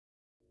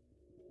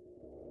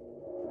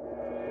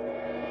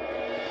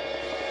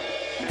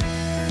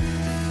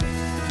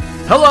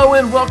Hello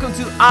and welcome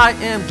to I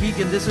Am Geek,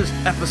 and this is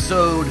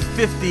episode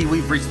 50.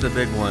 We've reached the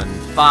big one.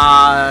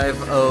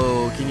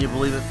 5-0. Can you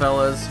believe it,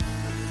 fellas?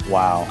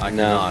 Wow. I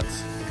cannot.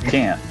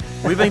 Can't.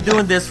 We've been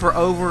doing this for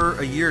over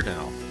a year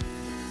now,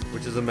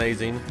 which is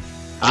amazing.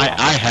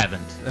 I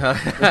haven't.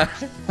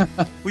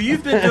 Well,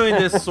 you've been doing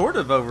this sort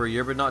of over a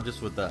year, but not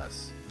just with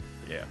us.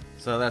 Yeah.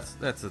 So that's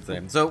the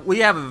thing. So we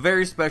have a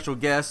very special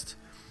guest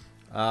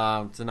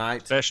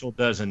tonight. Special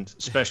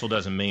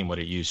doesn't mean what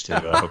it used to.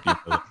 I hope you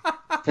know that.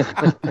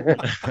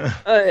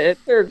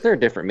 There are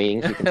different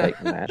meanings you can take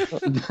from that.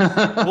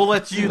 We'll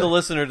let you, the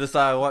listener,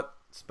 decide what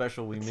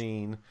special we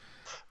mean.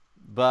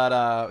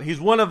 But he's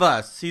one of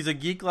us. He's a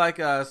geek like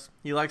us.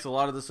 He likes a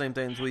lot of the same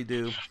things we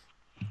do.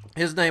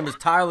 His name is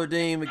Tyler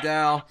Dean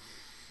McDowell,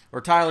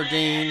 or Tyler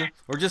Dean,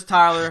 or just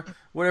Tyler,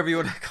 whatever you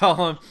want to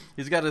call him.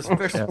 He's got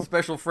a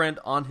special friend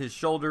on his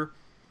shoulder.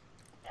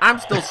 I'm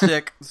still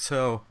sick,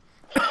 so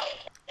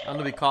I'm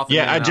gonna be coughing.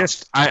 Yeah, I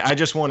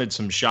just wanted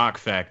some shock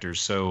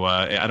factors. So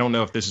I don't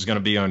know if this is going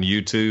to be on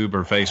YouTube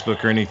or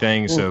Facebook or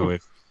anything. So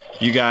if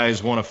you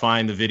guys want to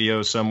find the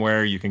video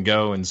somewhere, you can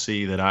go and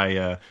see that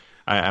I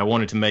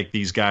wanted to make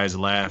these guys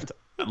laugh.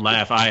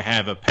 I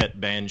have a pet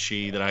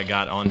banshee that I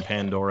got on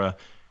Pandora.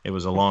 It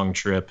was a long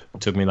trip.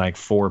 It took me like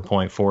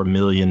 4.4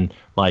 million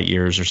light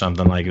years or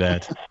something like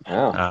that.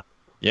 Oh.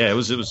 Yeah, it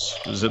was.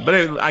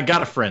 I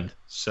got a friend.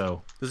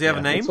 So does he have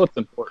a name? That's what's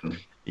important.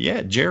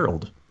 Yeah,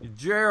 Gerald.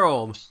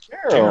 Gerald.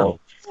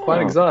 It's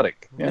quite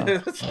exotic.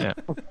 Yeah. Yeah.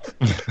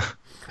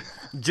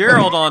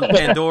 Gerald on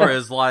Pandora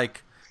is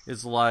like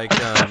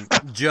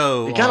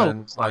Joe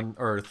on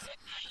Earth.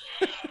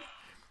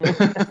 It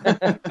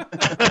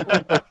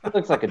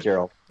looks like a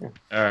Gerald. Yeah.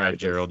 All right,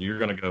 Gerald, you're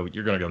gonna go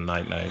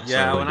night night.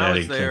 Yeah, so when I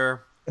was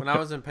there, when I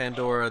was in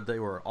Pandora, they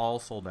were all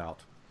sold out.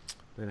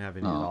 They didn't have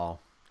any at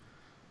all.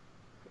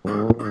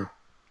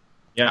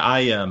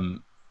 Yeah,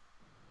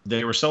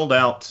 they were sold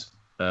out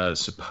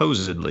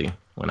supposedly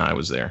when I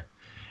was there,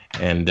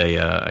 and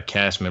a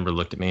cast member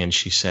looked at me and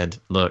she said,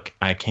 "Look,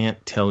 I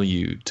can't tell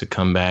you to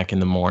come back in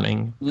the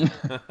morning. You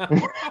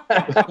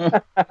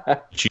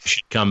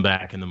should come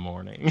back in the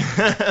morning."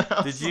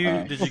 Did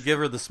you give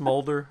her the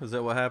smolder? Is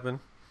that what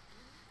happened?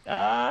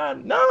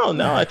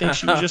 No. I think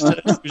she was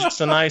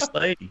just a nice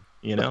lady.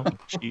 You know,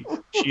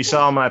 she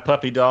saw my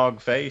puppy dog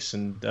face,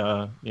 and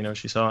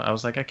she saw. I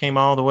was like, I came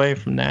all the way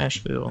from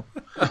Nashville.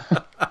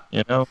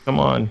 Come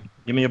on,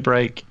 give me a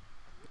break.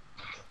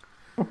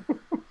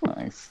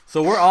 Nice.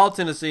 So we're all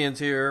Tennesseans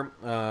here.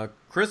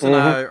 Chris and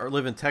I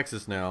live in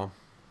Texas now.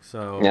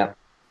 So yeah,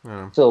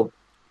 still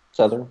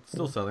southern.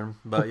 Still southern,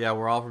 but yeah,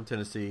 we're all from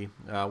Tennessee.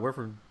 We're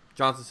from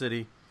Johnson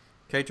City.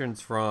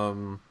 Katrin's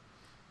from.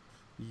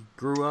 You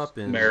grew up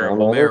in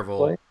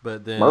Maryville,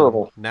 but then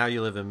now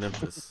you live in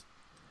Memphis.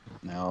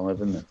 Now I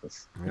live in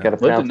Memphis. Yeah.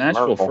 Lived in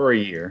Nashville for a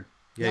year.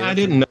 Yeah, I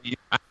didn't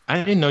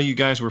know you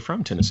guys were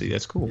from Tennessee.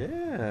 That's cool.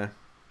 Yeah.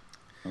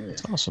 Oh, yeah.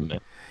 That's awesome, man.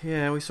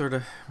 Yeah, we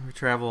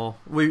travel.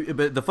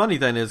 But the funny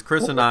thing is,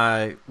 Chris and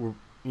I were,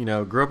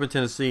 grew up in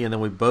Tennessee, and then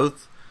we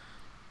both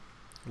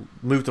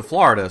moved to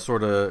Florida,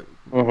 sort of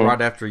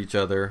right after each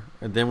other,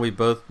 and then we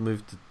both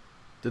moved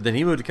to. Then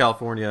he moved to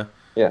California.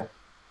 Yeah.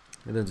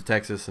 And then to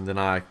Texas, and then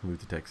I moved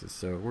to Texas.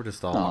 So we're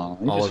just all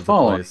over just the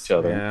following place. each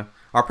other. Yeah,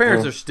 our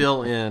parents are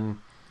still in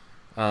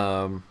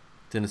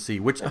Tennessee.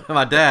 Which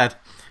my dad,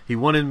 he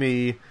wanted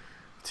me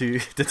to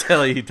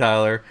tell you,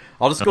 Tyler.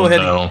 I'll just go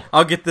ahead and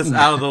I'll get this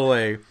out of the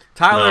way.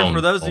 Tyler,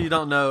 for those of you who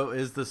don't know,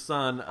 is the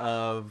son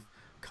of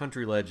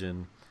country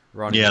legend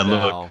Ronnie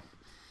McDowell. Look.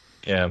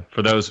 Yeah,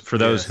 for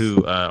those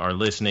who are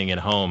listening at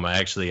home,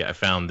 I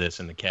found this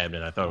in the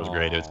cabinet. I thought it was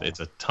great.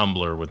 It's a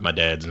tumbler with my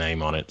dad's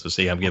name on it. So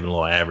see, I'm giving a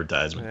little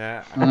advertisement.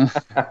 Yeah,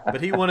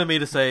 but he wanted me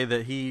to say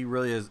that he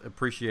really has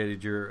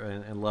appreciated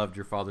and loved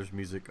your father's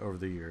music over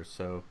the years.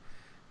 So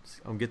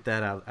I'll get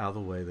that out of the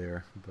way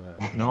there. But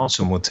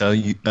awesome. We'll tell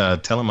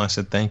him I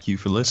said thank you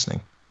for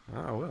listening.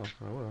 I will.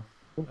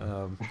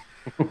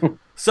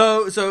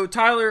 So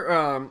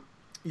Tyler,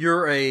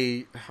 you're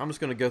I'm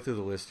just going to go through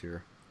the list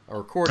here. A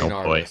recording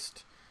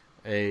artist,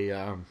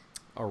 a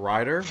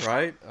writer,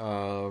 right?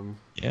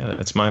 Yeah,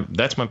 that's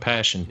my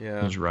passion.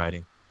 Yeah, is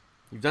writing.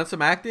 You've done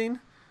some acting.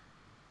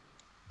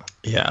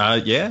 Yeah,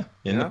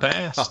 in the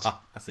past.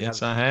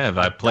 Yes, I have.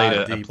 I played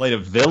a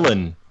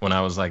villain when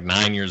I was like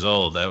 9 years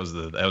old. That was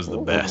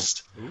the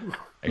best. Ooh.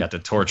 I got to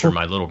torture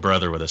my little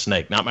brother with a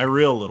snake. Not my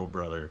real little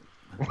brother.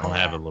 I don't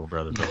have a little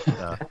brother, but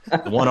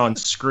the one on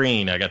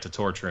screen, I got to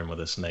torture him with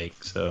a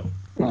snake. So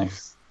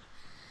nice.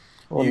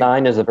 Well,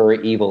 9 is a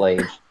very evil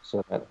age,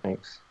 so that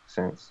makes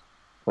sense.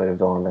 Might have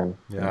dawned then.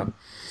 Yeah.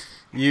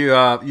 You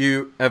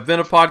have been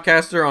a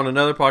podcaster on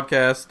another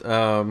podcast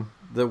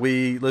that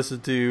we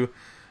listened to,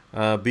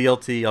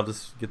 BLT. I'll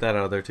just get that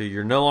out of there too.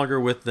 You're no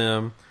longer with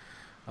them.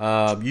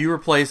 You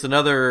replaced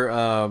another.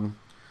 I'll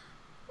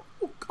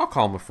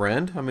call him a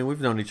friend. I mean,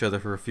 we've known each other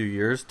for a few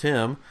years.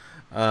 Tim.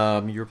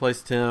 You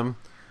replaced Tim.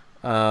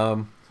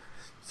 So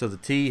the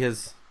T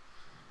has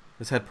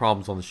had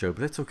problems on the show,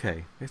 but it's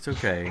okay. It's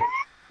okay.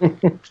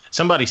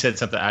 Somebody said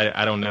something,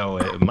 I don't know,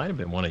 it might have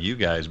been one of you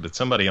guys, but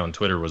somebody on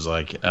Twitter was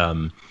like,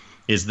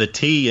 is the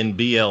T in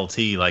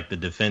BLT like the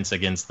defense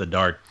against the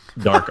dark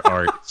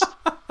arts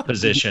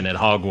position at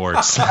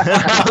Hogwarts?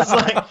 I was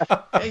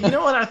like, hey, you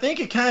know what? I think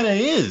it kind of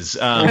is.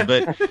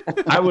 But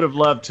I would have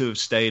loved to have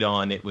stayed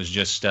on. It was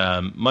just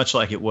much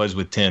like it was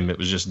with Tim. It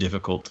was just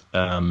difficult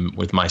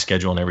with my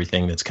schedule and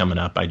everything that's coming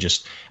up. I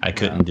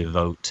couldn't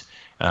devote.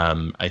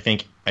 I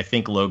think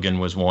Logan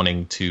was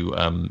wanting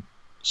to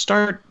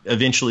start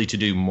eventually to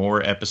do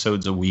more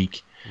episodes a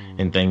week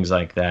and things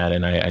like that.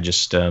 And I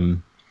just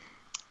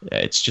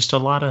it's just a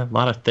lot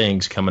of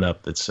things coming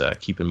up that's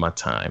keeping my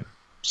time.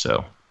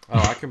 So. Oh,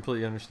 I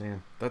completely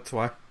understand. That's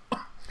why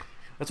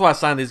I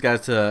signed these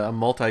guys to a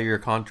multi-year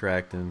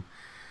contract, and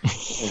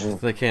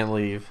they can't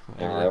leave.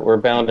 We're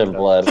bound in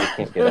blood. We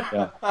can't get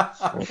it.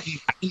 I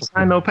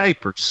signed no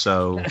papers,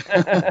 so.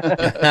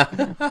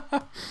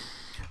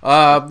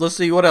 Let's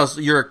see what else.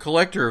 You're a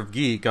collector of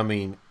geek. I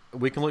mean,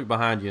 we can look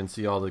behind you and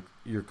see all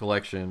your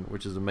collection,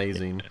 which is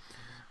amazing.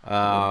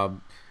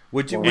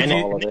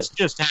 It's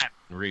just happened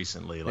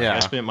recently. Like I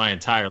spent my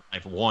entire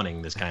life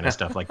wanting this kind of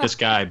stuff. Like this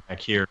guy back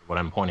here, what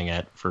I'm pointing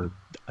at for,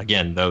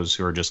 again, those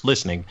who are just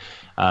listening,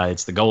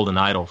 it's the Golden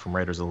Idol from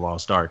Raiders of the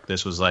Lost Ark.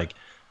 This was like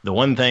the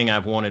one thing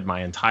I've wanted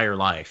my entire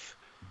life,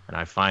 and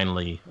I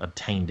finally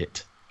obtained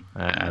it.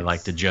 I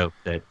like to joke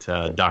that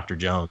Dr.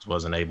 Jones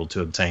wasn't able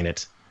to obtain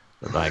it,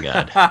 but by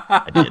God,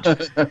 I did.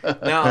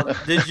 Now,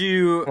 did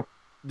you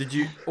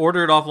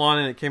order it offline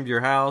and it came to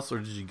your house, or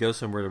did you go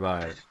somewhere to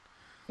buy it?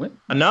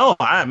 No,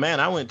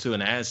 I went to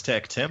an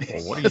Aztec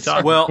temple. What are you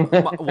talking Well,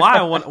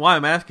 why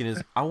I'm asking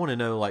is I want to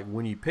know, like,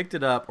 when you picked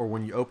it up or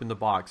when you opened the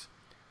box,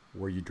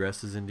 were you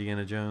dressed as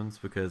Indiana Jones?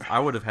 Because I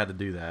would have had to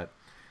do that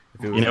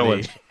if it was me.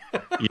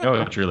 You know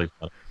what's really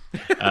funny?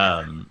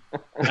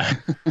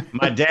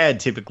 My dad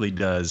typically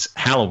does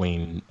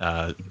Halloween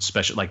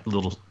special, like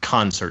little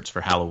concerts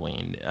for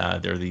Halloween.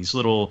 There are these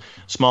little,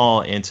 small,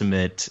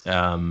 intimate,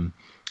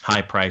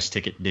 high-price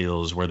ticket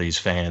deals where these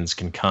fans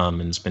can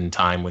come and spend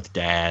time with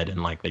Dad,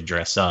 and like they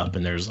dress up,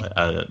 and there's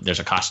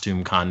a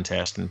costume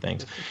contest and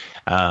things.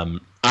 I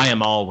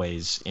am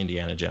always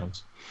Indiana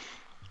Jones,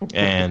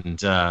 and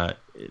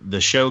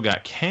the show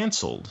got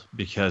canceled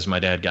because my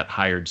dad got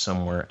hired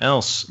somewhere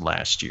else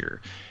last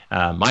year.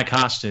 My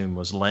costume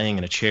was laying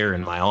in a chair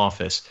in my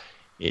office.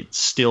 It's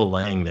still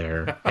laying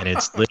there, and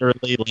it's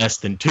literally less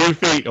than 2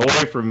 feet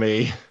away from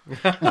me.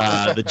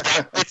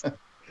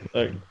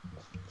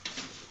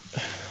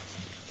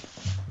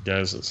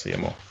 Guys, let's see.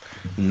 I'm gonna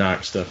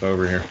knock stuff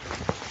over here.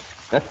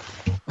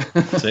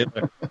 See,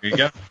 there you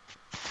go.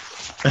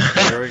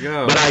 There we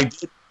go. But I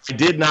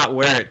did not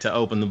wear it to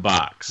open the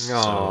box. So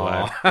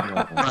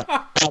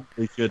I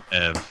probably should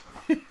have.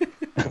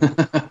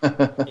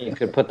 You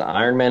could put the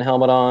Iron Man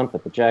helmet on,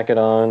 put the jacket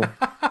on.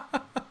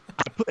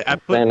 I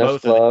put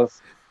both of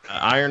the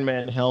Iron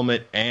Man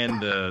helmet and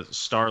the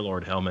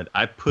Star-Lord helmet.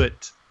 I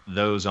put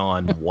those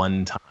on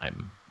one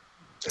time.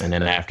 And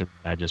then after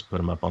that, I just put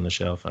them up on the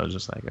shelf. I was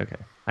just like,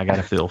 okay, I got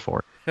a feel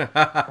for it.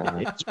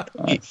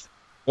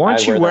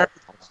 Once you wear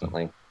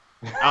constantly.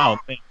 Oh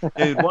man,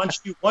 dude!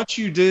 Once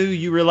you do,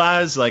 you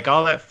realize like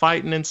all that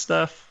fighting and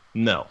stuff.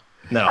 No,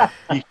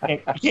 you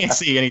can't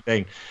see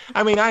anything.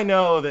 I mean, I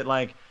know that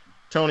like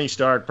Tony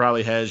Stark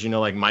probably has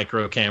like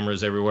micro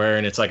cameras everywhere,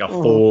 and it's like a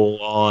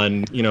full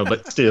on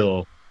but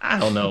still. I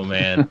don't know,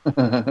 man.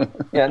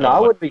 Yeah, no, I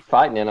wouldn't be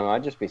fighting in them.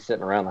 I'd just be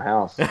sitting around the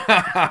house.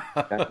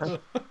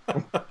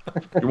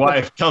 Your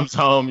wife comes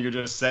home, you're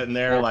just sitting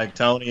there like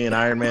Tony in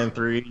Iron Man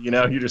 3.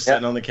 You're just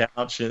sitting on the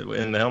couch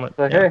in the helmet.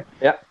 Okay,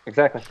 yeah,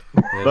 exactly.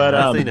 But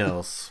nothing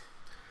else.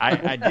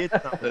 I did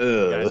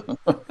something.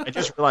 I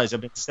just realized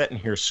I've been sitting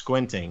here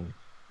squinting.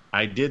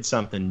 I did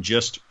something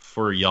just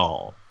for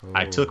y'all. Oh.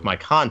 I took my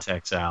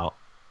contacts out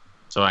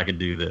so I could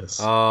do this.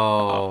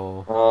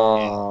 Oh,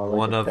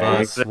 one of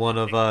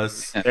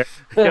us. There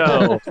you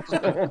go.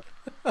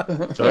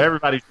 So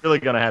everybody's really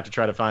going to have to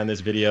try to find this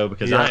video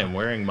because I am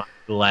wearing my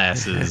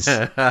glasses.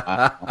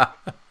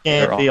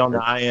 Can't be on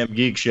the I Am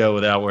Geek show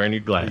without wearing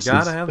your glasses. You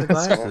gotta have the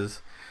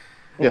glasses.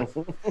 Yeah.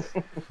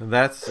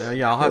 That's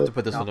I'll have to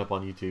put this one up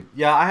on YouTube.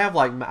 Yeah, I have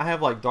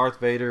like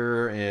Darth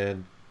Vader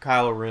and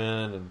Kylo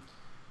Ren and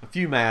a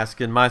few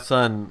masks, and my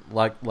son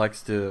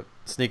likes to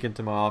sneak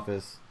into my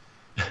office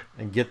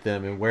and get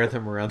them and wear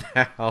them around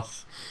the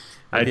house.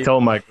 I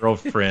told my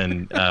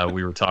girlfriend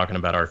we were talking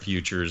about our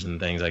futures and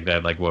things like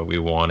that, like what we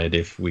wanted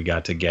if we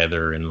got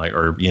together, and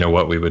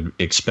what we would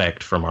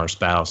expect from our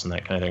spouse and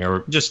that kind of thing,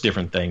 or just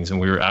different things.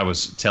 And I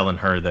was telling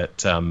her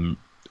that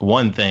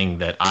one thing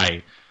that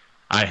I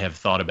have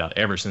thought about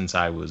ever since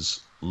I was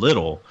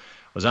little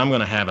was I'm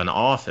going to have an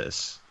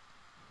office.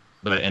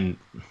 And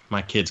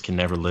my kids can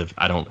never live.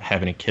 I don't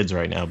have any kids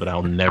right now, but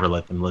I'll never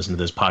let them listen to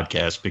this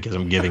podcast because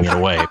I'm giving it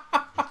away.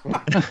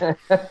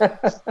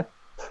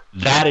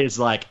 That is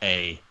like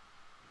a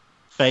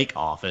fake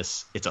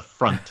office. It's a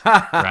front,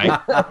 right?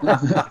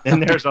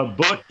 And there's a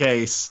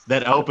bookcase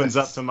that opens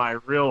up to my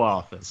real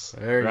office.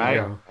 There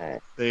you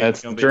go.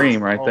 That's the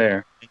dream right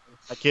there.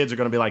 My kids are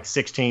going to be like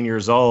 16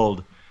 years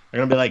old. They're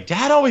going to be like,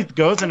 Dad always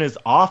goes in his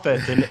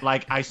office, and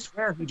like I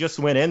swear he just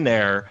went in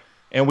there.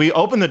 And we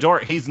open the door.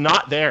 He's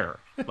not there.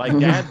 Like,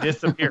 Dad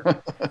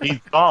disappeared. He's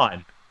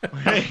gone.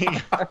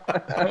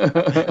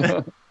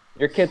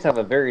 Your kids have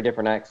a very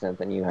different accent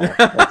than you have.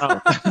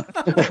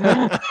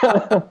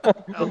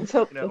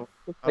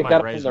 They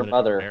got it from their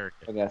mother,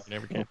 I guess. You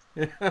never can.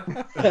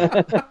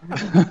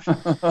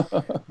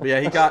 But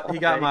yeah, he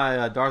got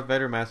my Darth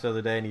Vader mask the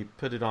other day, and he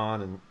put it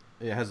on, and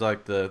it has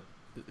like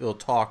it'll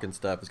talk and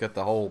stuff. It's got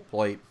the whole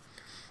plate,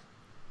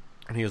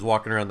 and he was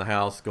walking around the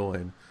house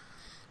going,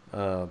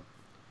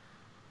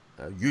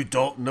 "You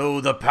don't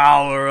know the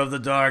power of the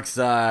dark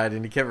side,"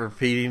 and he kept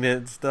repeating it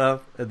and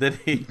stuff. And then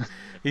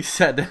he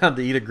sat down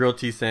to eat a grilled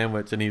cheese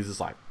sandwich, and he was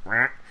just like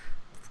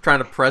trying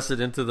to press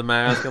it into the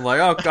mask. I'm like,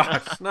 oh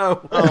gosh,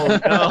 no! Oh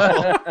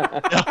no,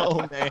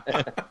 no, man!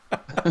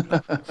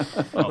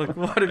 Like,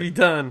 what have you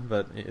done?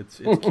 But it's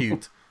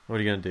cute. What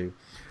are you gonna do?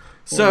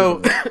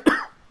 So,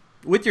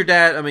 with your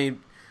dad, I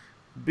mean,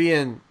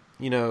 being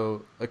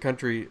a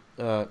country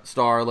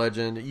star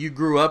legend, you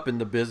grew up in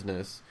the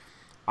business.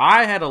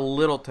 I had a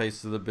little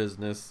taste of the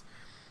business,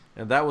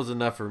 and that was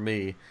enough for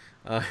me.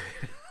 A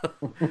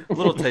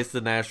little taste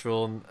of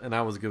Nashville, and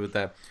I was good with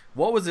that.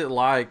 What was it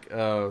like?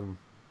 Because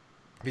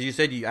you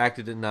said you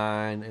acted at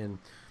 9, and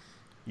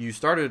you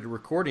started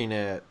recording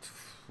at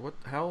what?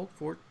 How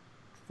old?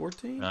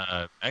 14?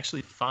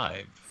 Actually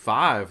 5.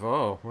 5.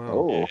 Oh, wow.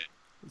 Oh.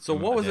 So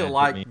what was it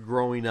like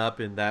growing up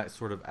in that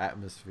sort of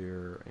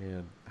atmosphere,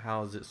 and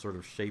how has it sort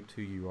of shaped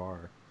who you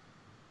are?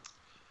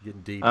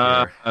 Getting deep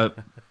here.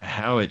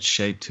 How it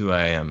shaped who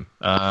I am.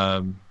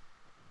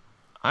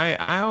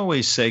 I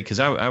always say, because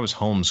I was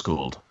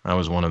homeschooled. I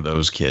was one of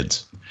those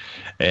kids.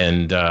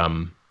 And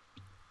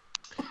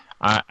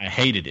I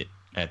hated it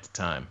at the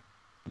time.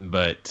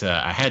 But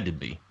I had to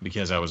be,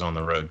 because I was on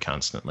the road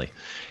constantly.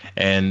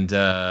 And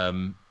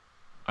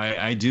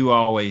I do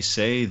always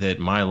say that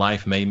my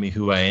life made me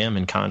who I am,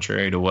 and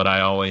contrary to what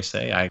I always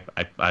say,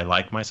 I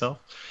like myself.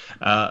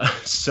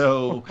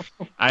 So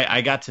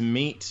I got to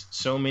meet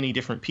so many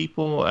different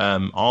people,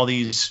 all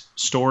these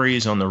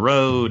stories on the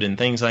road and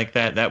things like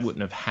that. That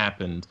wouldn't have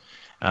happened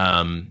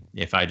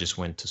if I just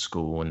went to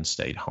school and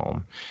stayed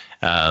home,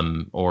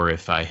 or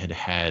if I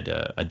had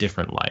a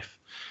different life.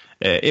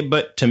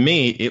 But to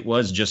me, it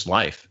was just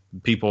life.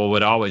 People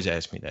would always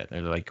ask me that.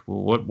 They're like,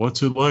 well,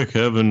 what's it like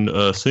having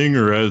a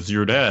singer as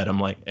your dad?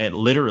 I'm like, and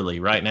literally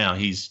right now,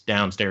 he's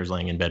downstairs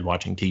laying in bed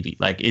watching TV.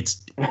 Like,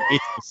 it's the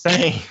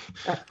same.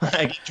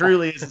 Like, it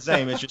truly is the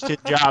same. It's just his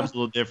job's a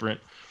little different.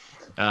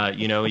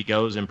 He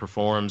goes and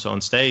performs on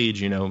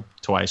stage,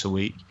 twice a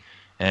week.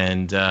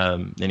 And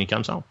then he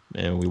comes home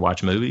and we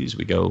watch movies.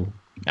 We go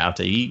out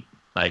to eat.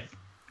 Like,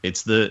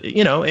 it's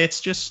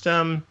it's just,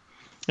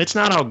 it's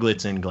not all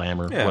glitz and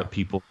glamour,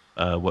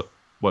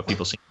 what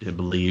people seem to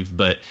believe,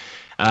 but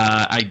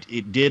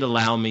it did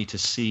allow me to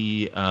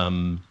see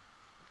a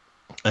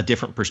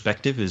different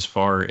perspective as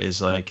far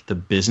as like the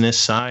business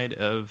side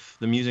of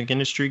the music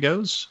industry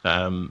goes.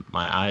 My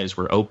eyes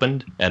were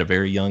opened at a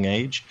very young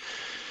age,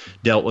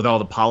 dealt with all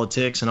the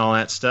politics and all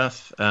that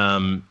stuff,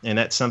 and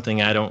that's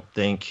something I don't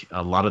think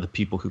a lot of the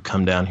people who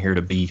come down here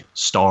to be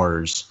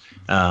stars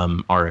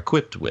are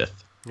equipped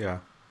with. Yeah.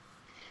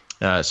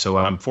 So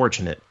I'm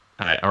fortunate.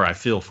 I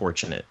feel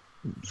fortunate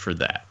for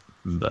that,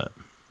 but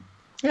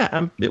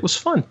yeah, it was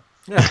fun.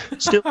 Yeah.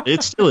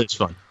 It still is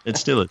fun. It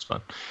still is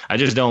fun. I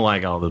just don't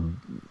like all the,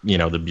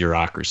 the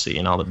bureaucracy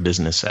and all the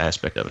business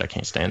aspect of it. I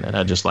can't stand that.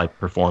 I just like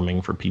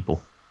performing for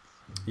people.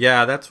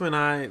 Yeah, that's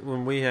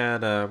when we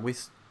had at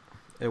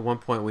one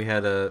point we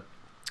had a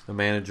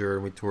manager,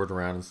 and we toured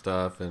around and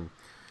stuff, and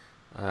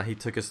he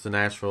took us to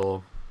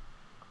Nashville,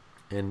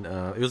 and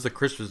it was the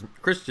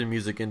Christian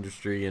music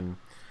industry, and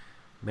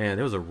man,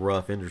 it was a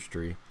rough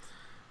industry.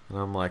 And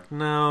I'm like,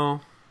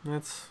 no,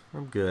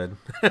 I'm good.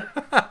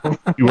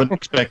 You wouldn't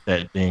expect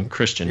that being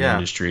Christian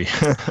industry.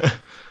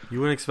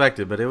 You wouldn't expect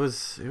it, but it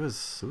was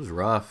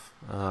rough.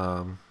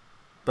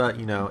 But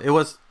it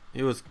was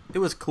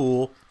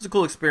cool. It was a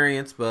cool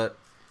experience, but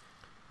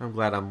I'm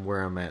glad I'm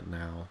where I'm at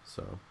now.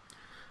 So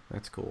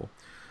that's cool.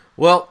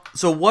 Well,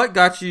 so what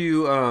got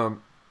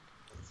you?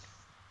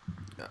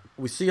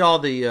 We see all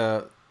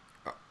the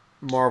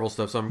Marvel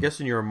stuff, so I'm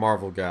guessing you're a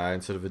Marvel guy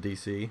instead of a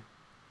DC.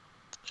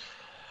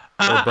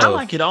 I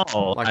like it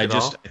all. I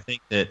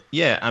think that,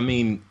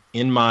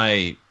 in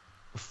my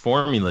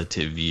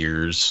formulative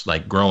years,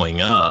 like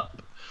growing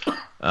up,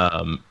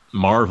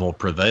 Marvel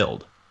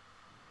prevailed.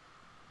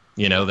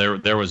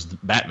 There was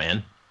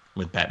Batman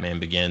with Batman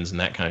Begins and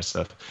that kind of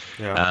stuff,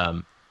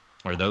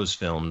 or those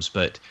films.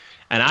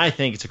 And I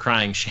think it's a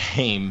crying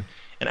shame.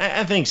 And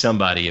I think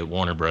somebody at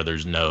Warner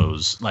Brothers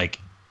knows,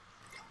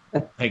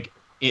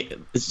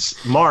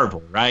 it's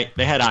Marvel, right?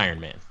 They had Iron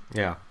Man.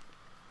 Yeah.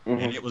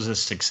 Mm-hmm. And it was a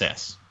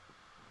success.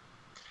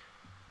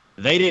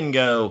 They didn't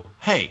go,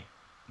 hey,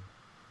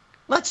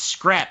 let's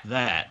scrap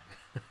that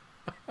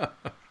and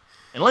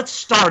let's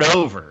start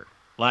over,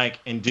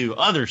 and do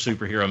other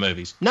superhero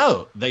movies.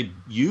 No, they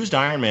used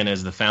Iron Man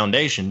as the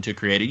foundation to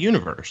create a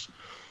universe.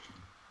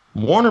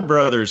 Warner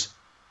Brothers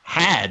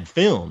had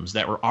films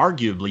that were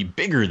arguably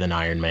bigger than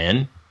Iron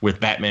Man with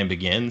Batman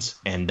Begins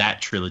and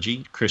that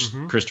trilogy,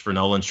 Christopher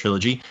Nolan's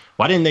trilogy.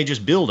 Why didn't they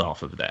just build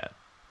off of that?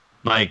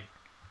 Like,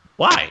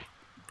 why?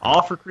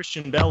 Offer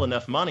Christian Bale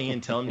enough money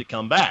and tell him to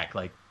come back.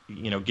 Like,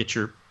 get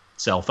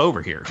yourself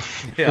over here.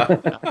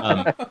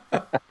 Yeah.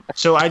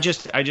 So I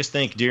just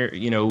think,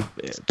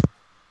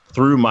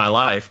 through my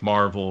life,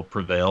 Marvel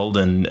prevailed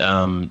and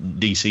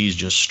DC's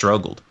just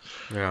struggled.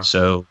 Yeah.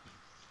 So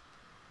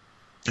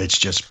it's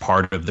just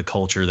part of the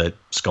culture that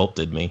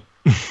sculpted me.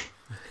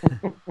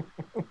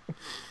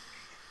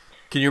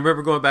 Can you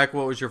remember going back?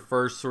 What was your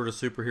first sort of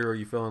superhero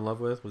you fell in love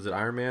with? Was it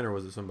Iron Man or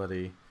was it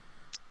somebody?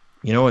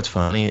 You know what's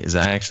funny is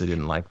I actually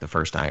didn't like the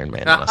first Iron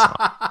Man when I saw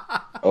it.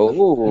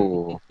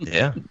 Oh,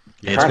 Yeah.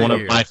 Yeah.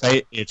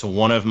 It's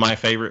one of my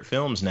favorite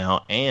films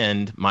now,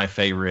 and my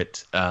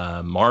favorite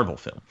Marvel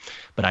film.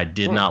 But I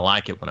did not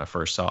like it when I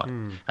first saw it.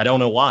 I don't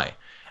know why.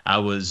 I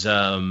was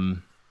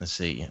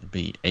it'd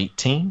be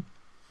 18,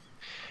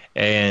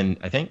 and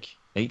I think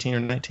 18 or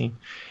 19,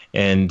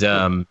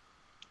 and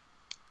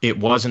it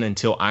wasn't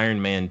until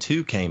Iron Man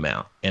 2 came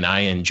out, and I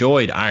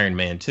enjoyed Iron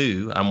Man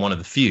 2. I'm one of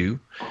the few.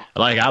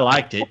 I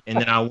liked it, and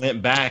then I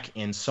went back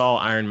and saw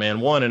Iron Man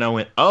 1, and I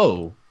went,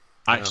 oh.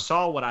 I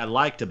saw what I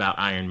liked about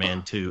Iron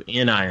Man 2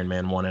 in Iron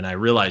Man 1, and I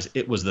realized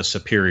it was the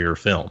superior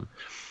film.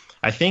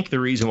 I think the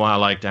reason why I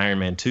liked Iron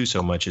Man 2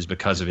 so much is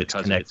because of its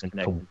connection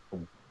to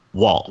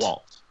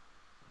Walt.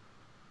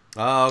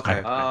 Oh,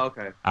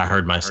 okay. I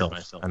heard myself.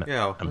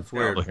 Yeah, that's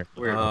weird.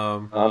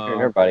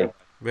 everybody.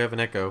 We have an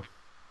echo.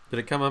 Did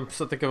it come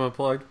something come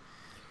unplugged?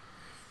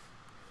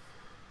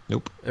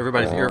 Nope.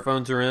 Everybody's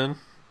earphones are in.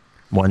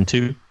 1,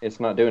 2. It's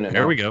not doing it.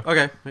 There now. we go.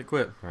 Okay, it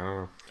quit. I don't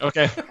know.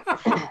 Okay.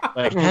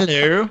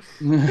 Hello.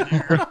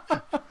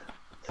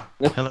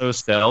 Hello,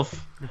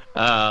 Stealth.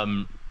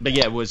 But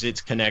yeah, it was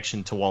its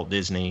connection to Walt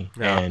Disney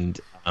and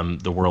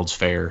the World's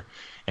Fair.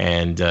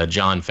 And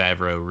Jon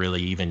Favreau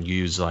really even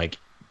used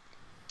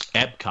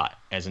Epcot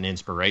as an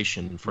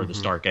inspiration for the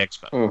Stark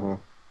Expo. Mm-hmm.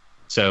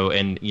 So,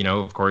 and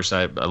of course,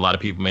 a lot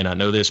of people may not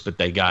know this, but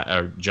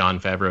Jon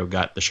Favreau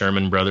got the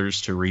Sherman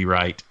Brothers to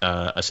rewrite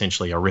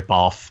essentially a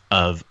ripoff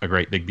of A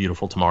Great Big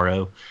Beautiful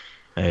Tomorrow.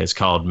 It's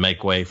called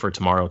Make Way for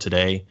Tomorrow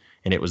Today,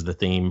 and it was the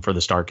theme for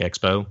the Stark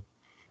Expo,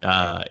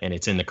 and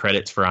it's in the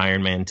credits for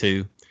Iron Man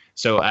 2.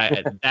 So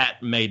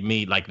that made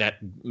me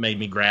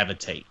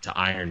gravitate to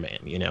Iron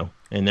Man,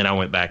 and then I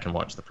went back and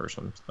watched the first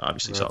one.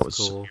 Obviously, so it was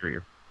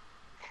superior.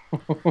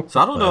 So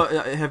I don't know.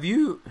 Have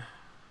you?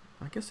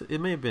 I guess it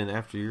may have been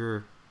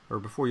after or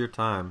before your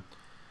time.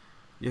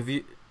 Have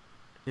you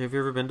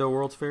ever been to a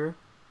World's Fair?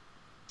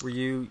 Were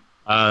you?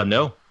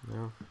 No.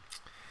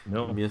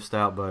 You missed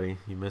out, buddy.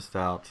 You missed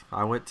out.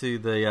 I went to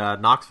the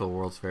Knoxville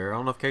World's Fair. I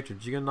don't know if Katrin,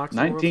 did you go to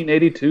Knoxville?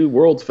 1982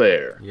 World's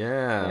Fair.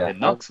 Yeah. In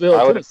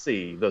Knoxville,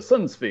 Tennessee, the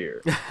Sun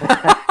Sphere.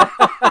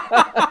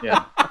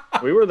 Yeah,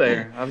 we were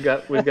there.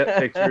 We've got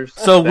pictures.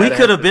 So we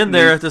could have been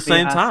there at the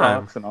same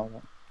time. And all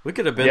that. We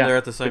could have been there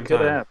at the same time.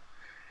 Have.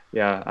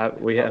 Yeah,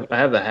 I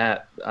have the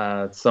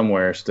hat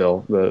somewhere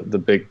still, the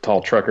big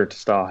tall trucker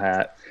style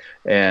hat,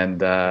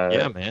 and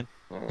yeah, man.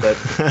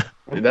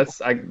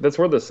 That's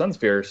where the Sun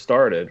Sphere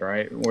started,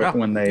 right?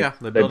 When they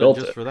built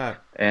it just for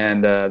that.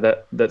 And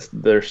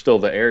there's still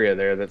the area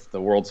there. That's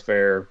the World's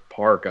Fair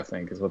Park, I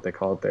think, is what they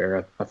call it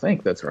there. I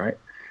think that's right.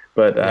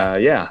 But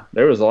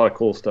there was a lot of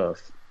cool stuff,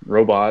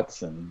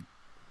 robots, and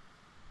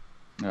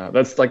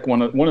that's like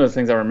one of the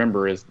things I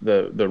remember is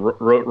the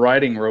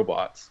riding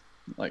robots,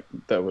 like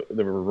they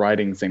were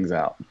riding things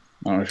out.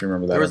 I don't know if you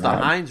remember that. There was the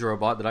Heinz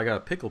robot that I got a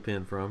pickle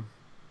pin from.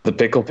 The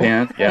pickle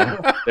pen,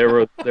 yeah. there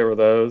were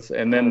those,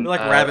 and then like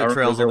rabbit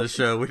trails on the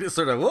show. We just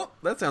sort of, whoop,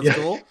 that sounds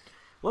cool.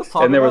 Let's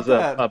talk and there about was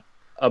that.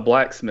 a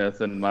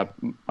blacksmith, and my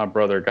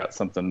brother got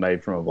something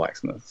made from a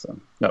blacksmith, so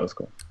that was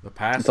cool. The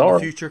past and the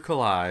future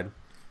collide.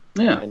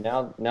 Yeah. And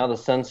now the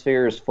Sun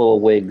Sphere is full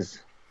of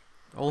wigs.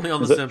 Only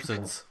on The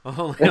Simpsons.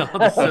 Only on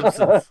The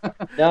Simpsons.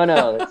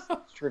 No,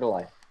 it's true to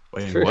life.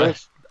 Wait,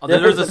 what?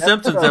 There's a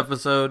Simpsons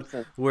episode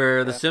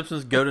where the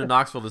Simpsons go to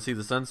Knoxville to see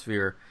the Sun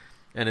Sphere,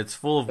 and it's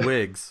full of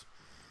wigs.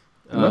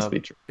 It must be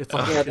true. It's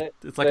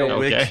like a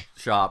wig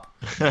shop.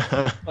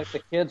 Like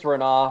the kids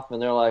run off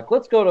and they're like,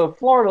 let's go to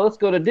Florida, let's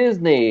go to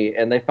Disney.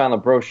 And they found a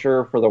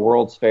brochure for the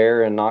World's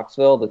Fair in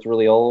Knoxville that's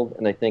really old,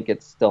 and they think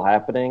it's still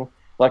happening.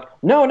 Like,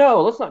 no,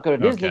 let's not go to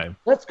Disney. Okay.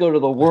 Let's go to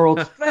the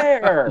World's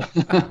Fair,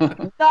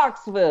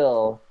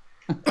 Knoxville.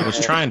 I was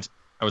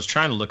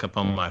trying to look up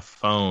on my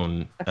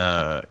phone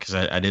because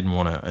I didn't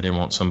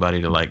want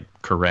somebody to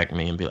correct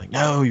me and be like,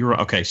 no, you're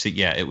wrong. Okay, so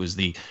yeah, it was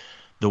the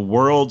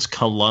World's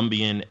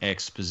Columbian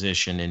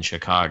Exposition in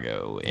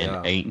Chicago in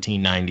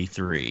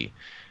 1893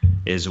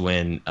 is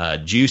when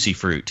Juicy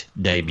Fruit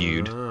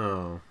debuted.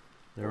 Oh,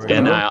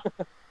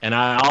 and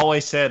I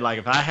always said,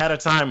 if I had a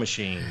time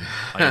machine,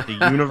 if the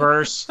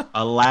universe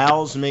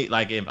allows me,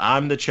 if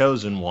I'm the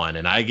chosen one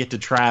and I get to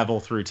travel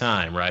through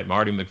time, right,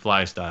 Marty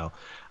McFly style,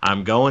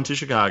 I'm going to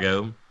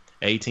Chicago,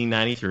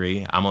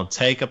 1893. I'm going to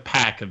take a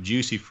pack of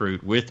Juicy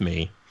Fruit with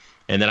me,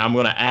 and then I'm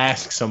going to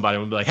ask somebody,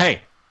 I'm going to be like,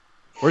 hey,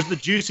 where's the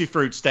Juicy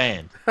Fruit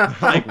stand?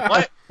 Like,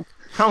 what?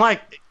 I'm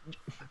like,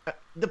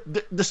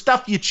 the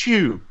stuff you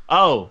chew.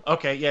 Oh,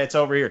 okay, yeah, it's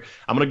over here.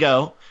 I'm gonna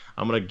go.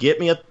 I'm gonna get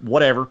me a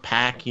whatever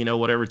pack,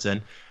 whatever it's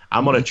in.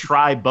 I'm gonna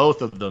try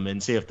both of them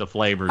and see if the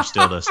flavor's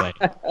still the same.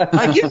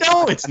 Like,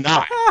 it's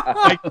not.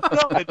 Like,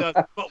 it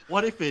doesn't. But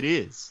what if it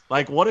is?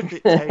 Like, what if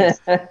it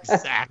tastes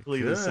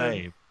exactly the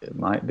same? It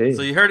might be.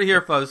 So you heard it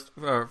here first,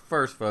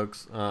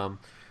 folks.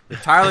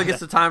 If Tyler gets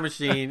the time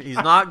machine, he's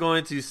not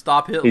going to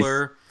stop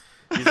Hitler.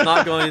 He's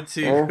not going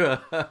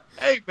to.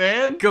 Hey,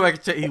 man, go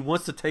back. He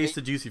wants to taste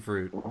the juicy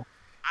fruit.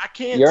 I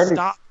can't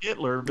stop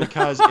Hitler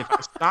because if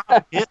I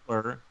stop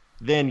Hitler,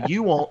 then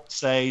you won't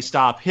say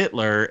stop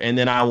Hitler, and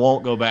then I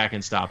won't go back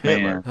and stop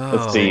Hitler.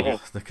 Let's see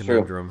the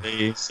conundrum.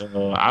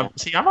 So I've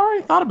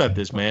already thought about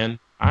this, man.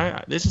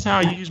 This is how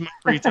I use my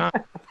free time.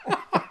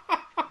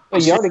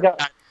 Well, you already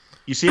got.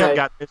 You see, I've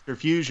got Mr.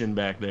 Fusion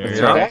back there.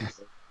 That's right.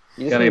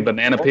 You got any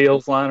banana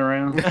peels lying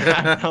around?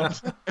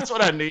 That's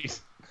what I need.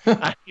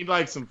 I need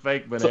like some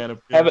fake banana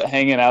peels. Have it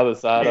hanging out of the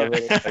side of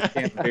it, like a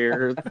can of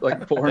beer,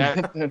 like pouring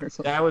it in or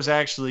something. That was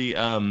actually,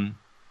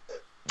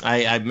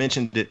 I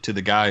mentioned it to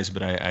the guys,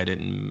 but I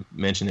didn't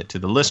mention it to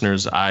the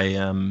listeners.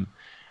 I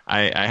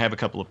have a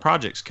couple of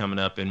projects coming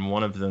up, and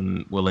one of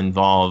them will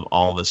involve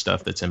all the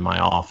stuff that's in my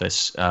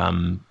office,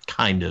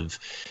 kind of.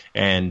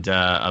 And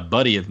a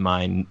buddy of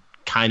mine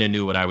kind of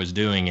knew what I was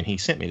doing, and he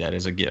sent me that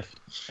as a gift.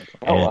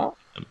 Oh, wow.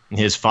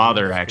 His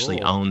father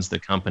actually owns the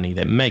company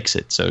that makes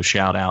it, so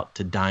shout out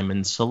to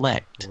Diamond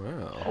Select.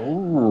 Wow.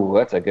 Ooh,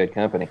 that's a good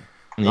company.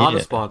 Not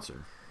a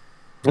sponsor.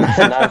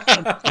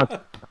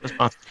 Although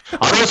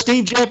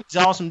Steve Jeffy's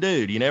an awesome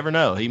dude. You never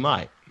know. He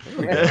might.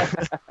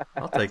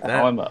 I'll take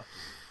that.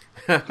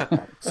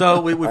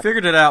 So we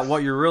figured it out.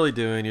 What you're really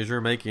doing is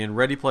you're making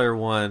Ready Player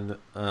One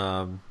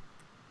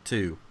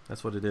 2.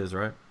 That's what it is,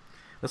 right?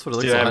 That's what it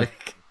looks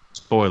like.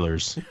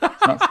 Spoilers. It's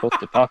not supposed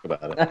to talk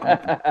about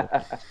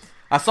it.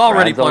 I saw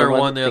Ready Player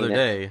One the other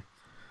day.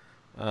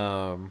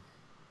 Let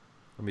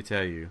me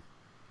tell you,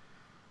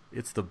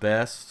 it's the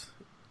best,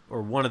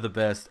 or one of the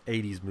best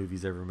 80s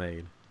movies ever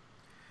made.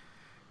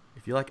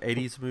 If you like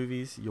 80s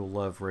movies, you'll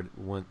love Ready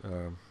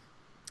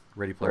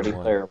Player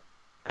One.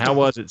 How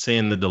was it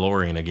seeing the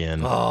DeLorean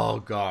again? Oh,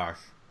 gosh.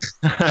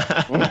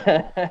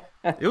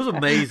 It was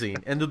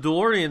amazing. And the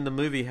DeLorean in the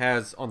movie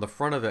has, on the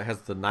front of it,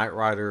 has the Knight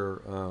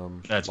Rider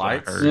That's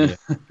lights. What I heard.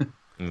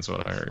 That's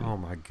what I heard. Oh,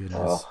 my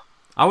goodness.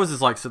 I was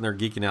just like sitting there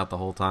geeking out the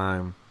whole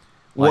time.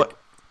 What?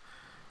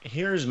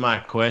 Here's my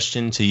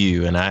question to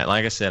you, and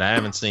like I said, I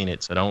haven't seen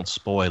it, so don't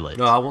spoil it.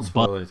 No, I won't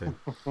spoil anything.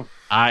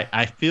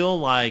 I feel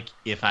like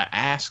if I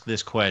ask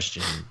this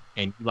question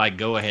and you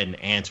go ahead and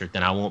answer it,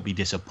 then I won't be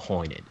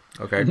disappointed.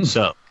 Okay.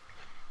 So,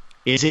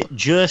 is it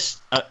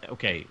just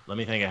okay? Let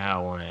me think of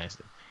how I want to ask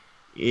it.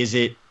 Is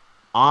it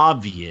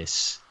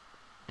obvious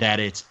that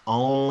it's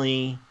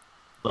only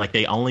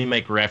they only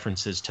make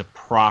references to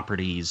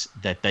properties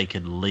that they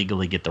could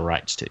legally get the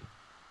rights to?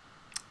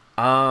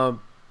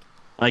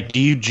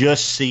 Do you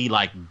just see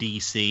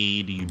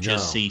DC? Do you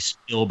just see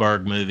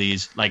Spielberg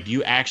movies? Do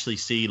you actually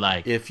see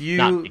if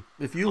you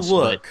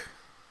look,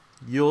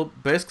 you'll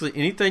basically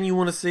anything you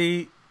want to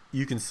see,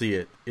 you can see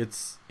it.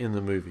 It's in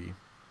the movie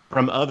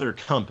from other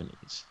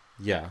companies.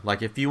 Yeah,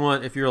 if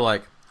you're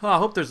like, oh, I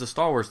hope there's a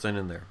Star Wars thing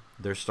in there.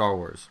 There's Star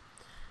Wars.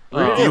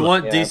 Really? If you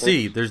want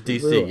DC, there's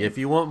DC. Really? If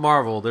you want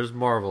Marvel, there's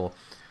Marvel.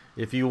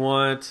 If you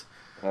want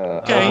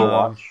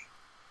Overwatch,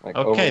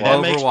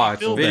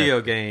 Overwatch,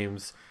 video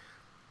games.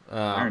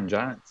 Iron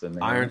Giant's in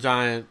there. Iron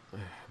Giant,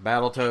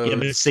 Battletoads. Yeah,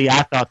 but see,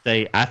 I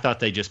thought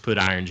they just put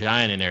Iron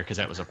Giant in there because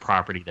that was a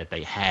property that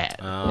they had.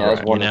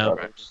 That's one of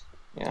the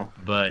Yeah.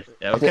 But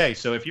okay,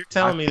 so if you're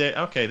telling me that,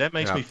 that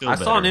makes me feel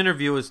better. I saw an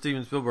interview with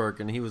Steven Spielberg,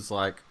 and he was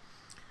like,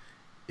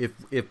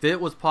 "If it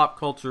was pop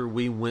culture,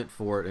 we went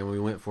for it, and we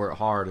went for it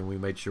hard, and we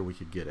made sure we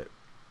could get it."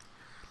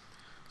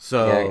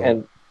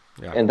 So,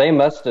 and they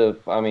must have.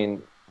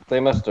 They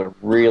must have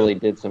really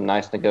did some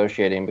nice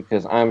negotiating,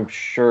 because I'm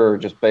sure,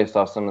 just based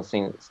off some of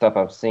the stuff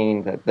I've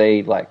seen, that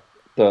they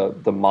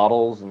the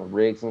models and the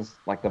rigs and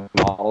the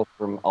models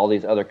from all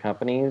these other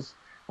companies,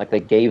 they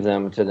gave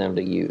them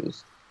to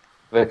use,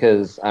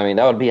 because that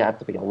would have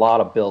to be a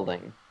lot of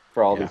building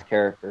for all these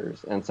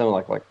characters, and some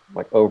like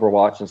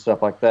Overwatch and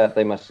stuff like that.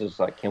 They must just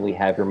can we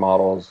have your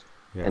models,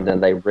 and then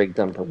they rigged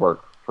them to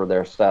work for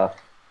their stuff.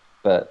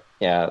 But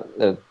yeah,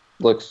 it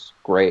looks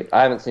great.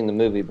 I haven't seen the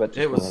movie, but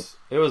it was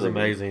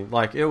amazing.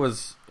 It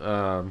was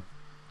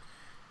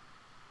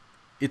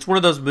it's one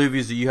of those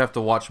movies that you have to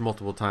watch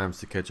multiple times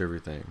to catch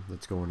everything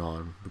that's going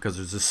on, because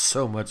there's just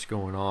so much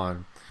going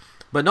on.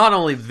 But not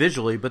only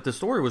visually, but the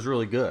story was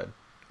really good.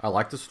 I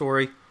liked the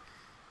story.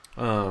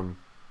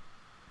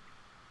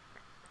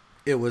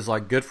 It was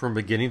good from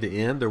beginning to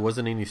end. There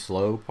wasn't any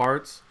slow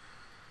parts.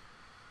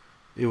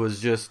 It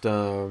was just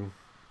cool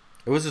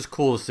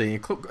to see.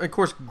 Of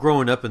course,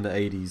 growing up in the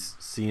 80s,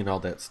 seeing all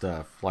that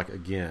stuff,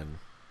 again.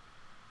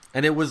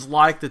 And it was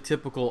like the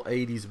typical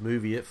 80s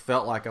movie. It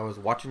felt like I was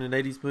watching an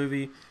 80s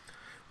movie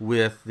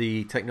with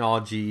the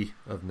technology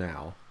of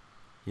now,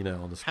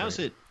 on the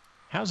screen.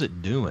 How's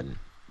it doing?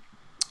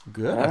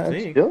 Good, I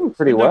think. It's doing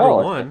pretty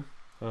well. Number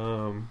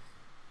one.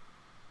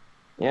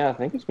 Yeah, I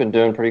think it's been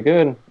doing pretty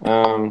good.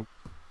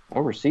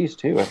 Overseas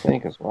too, I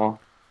think, as well.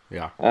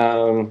 Yeah.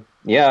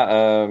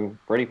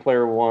 Ready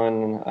Player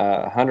One,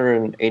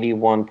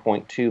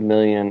 181.2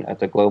 million at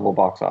the global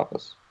box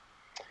office.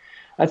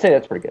 I'd say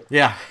that's pretty good.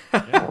 Yeah.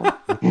 I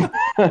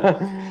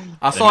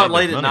saw it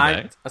late at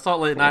night.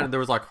 And there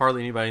was like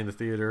hardly anybody in the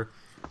theater.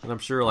 And I'm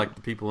sure like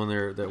the people in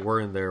there that were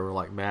in there were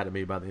like mad at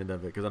me by the end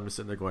of it because I'm just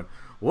sitting there going,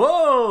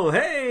 "Whoa,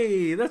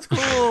 hey, that's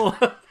cool."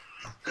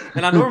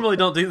 And I normally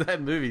don't do that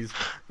in movies,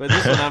 but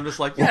this one I'm just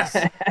like, yes,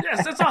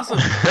 that's awesome.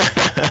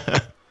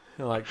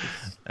 Like,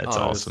 that's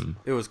awesome.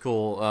 It was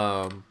cool.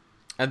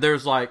 And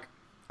there's like,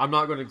 I'm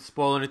not going to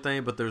spoil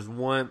anything, but there's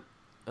one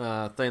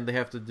thing they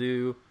have to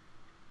do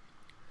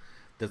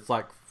that's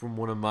like from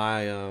one of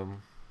my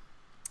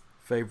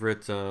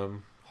favorite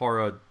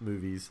horror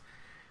movies,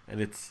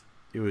 and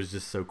it was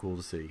just so cool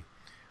to see.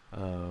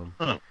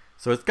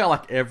 So it's got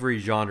like every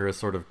genre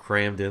sort of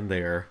crammed in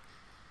there.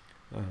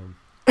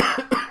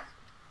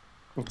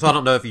 So I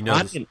don't know if you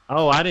noticed.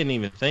 I didn't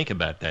even think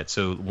about that.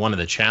 So one of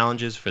the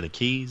challenges for the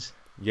keys.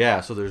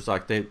 Yeah, so there's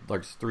like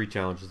 3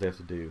 challenges they have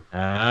to do.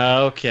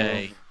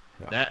 Okay,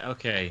 Yeah.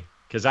 okay.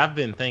 Because I've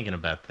been thinking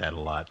about that a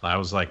lot. I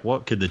was like,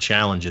 what could the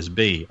challenges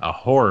be? A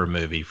horror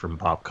movie from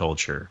pop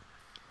culture.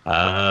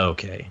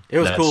 Okay. It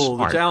was That's cool.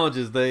 smart. The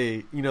challenges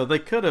they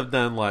could have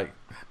done like,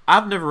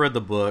 I've never read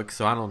the book,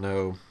 so I don't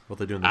know what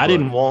they do in the book. I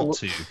didn't want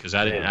to because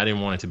I didn't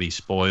want it to be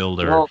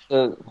spoiled or.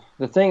 Well,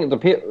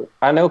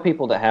 I know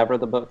people that have read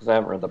the book because I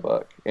haven't read the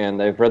book, and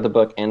they've read the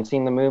book and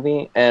seen the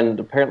movie, and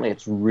apparently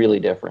it's really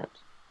different.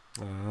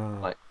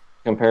 Like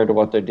compared to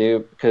what they do,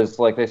 because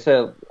like they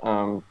said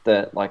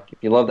that like if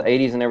you love the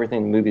 80s and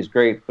everything, the movie's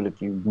great, but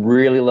if you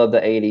really love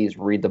the 80s,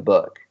 read the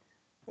book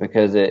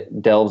because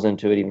it delves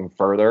into it even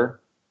further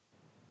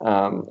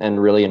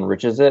and really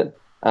enriches it.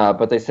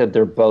 But they said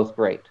they're both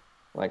great.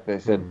 Like they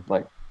said,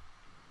 like,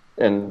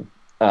 and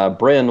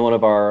Bryn, one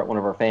of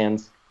our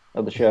fans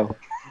of the show,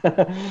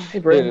 Hey,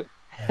 Bryn.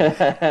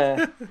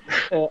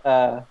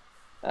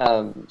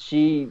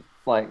 She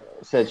like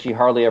said she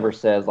hardly ever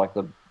says like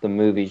the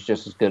movie's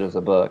just as good as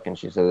the book, and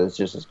she said it's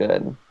just as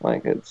good.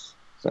 Like it's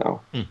so.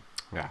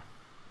 Yeah,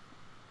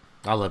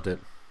 I loved it.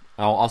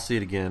 I'll see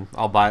it again.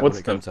 I'll buy it when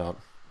it comes out.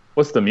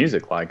 What's the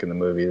music like in the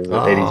movie? Is it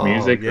 80s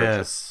music?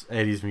 Yes,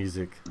 80s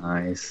music.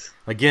 Nice.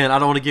 Again, I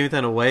don't want to give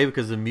anything away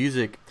because the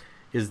music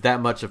is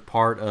that much a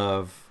part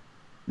of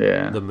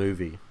the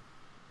movie.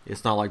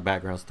 It's not like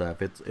background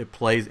stuff. It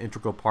plays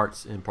integral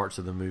parts in parts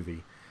of the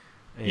movie.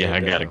 And, yeah, I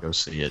gotta go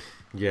see it.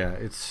 Yeah,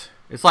 it's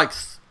like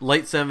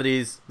late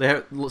 70s. They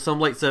have some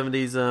late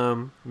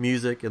 70s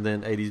music and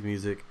then 80s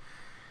music,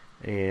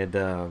 and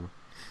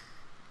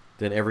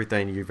then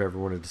everything you've ever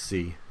wanted to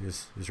see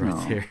is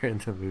right there in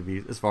the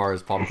movie as far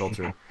as pop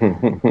culture.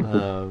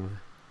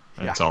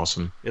 That's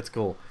awesome. It's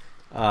cool.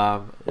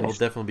 It'll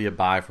definitely be a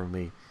buy from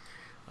me.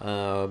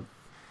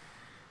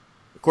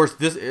 Of course,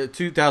 this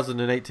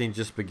 2018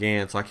 just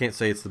began, so I can't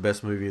say it's the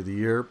best movie of the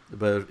year.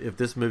 But if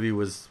this movie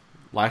was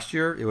last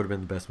year, it would have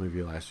been the best movie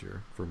of last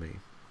year for me.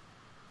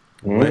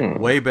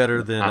 Way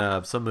better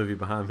than some movie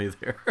behind me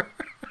there.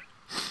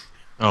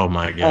 Oh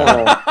my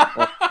god!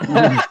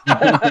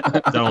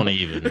 Don't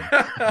even.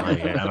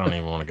 Like, I don't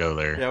even want to go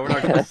there. Yeah, we're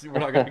not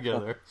going to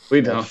go there.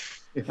 We don't.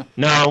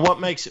 No,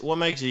 what makes it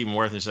even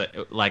worse is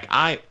that, like,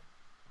 I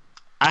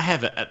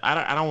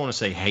don't want to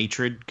say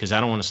hatred because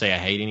I don't want to say I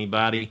hate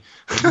anybody.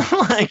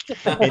 Like,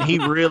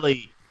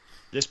 and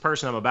this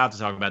person I'm about to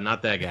talk about,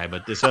 not that guy,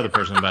 but this other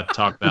person I'm about to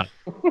talk about,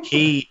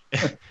 he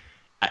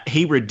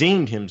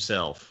redeemed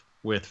himself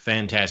with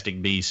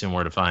Fantastic Beasts and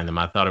Where to Find Them.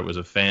 I thought it was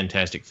a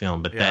fantastic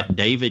film, but that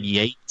David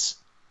Yates,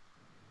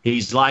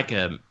 he's like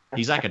a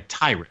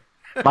tyrant.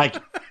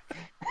 Like,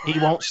 he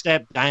won't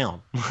step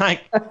down.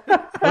 Like,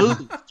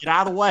 move, get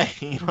out of the way.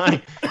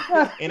 Like,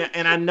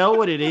 and I know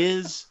what it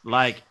is.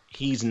 Like,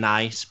 he's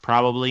nice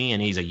probably,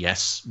 and he's a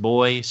yes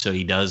boy, so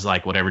he does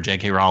like whatever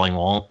J.K. Rowling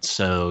wants.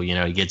 So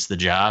he gets the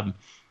job.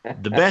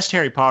 The best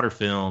Harry Potter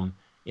film,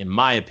 in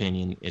my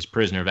opinion, is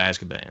Prisoner of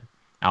Azkaban.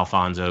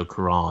 Alfonso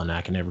Cuarón. I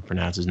can never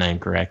pronounce his name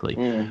correctly.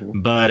 Mm-hmm.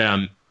 But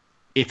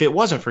if it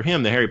wasn't for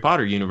him, the Harry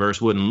Potter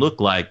universe wouldn't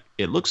look like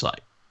it looks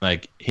like.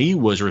 Like, he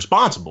was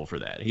responsible for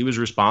that. He was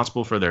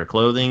responsible for their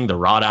clothing, the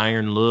wrought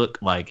iron look,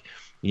 like,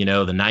 the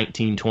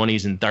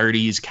 1920s and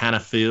 30s kind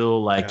of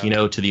feel, like,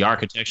 to the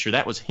architecture.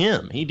 That was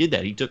him. He did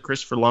that. He took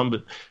Christopher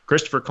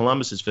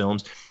Columbus's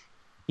films,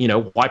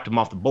 wiped them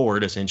off the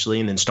board, essentially,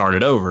 and then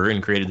started over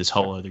and created this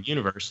whole other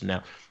universe. And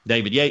now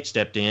David Yates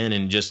stepped in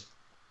and just,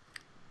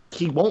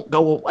 he won't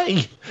go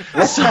away.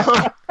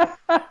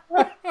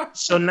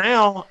 So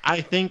now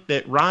I think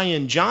that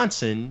Rian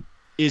Johnson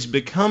is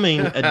becoming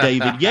a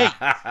David Yates.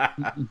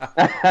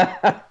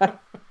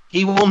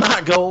 He will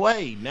not go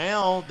away.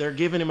 Now they're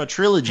giving him a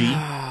trilogy.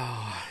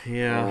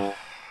 Yeah.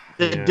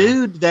 The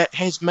dude that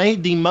has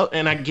made the most,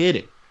 and I get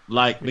it.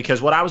 Like,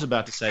 because what I was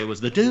about to say was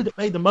the dude that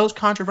made the most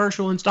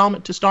controversial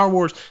installment to Star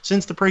Wars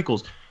since the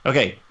prequels.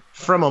 Okay,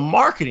 from a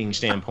marketing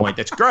standpoint,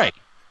 that's great.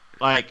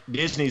 Like,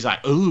 Disney's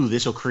like, ooh,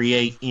 this will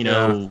create,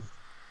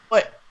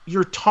 but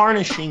you're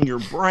tarnishing your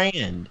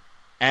brand.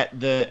 at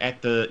the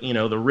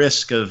the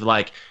risk of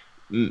like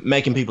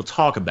making people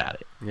talk about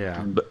it.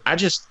 Yeah. But I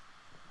just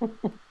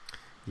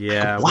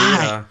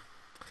why?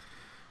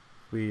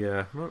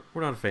 We're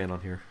not a fan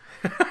on here.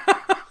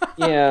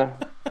 Yeah.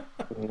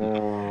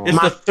 No.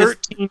 My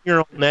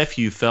 13-year-old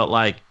nephew felt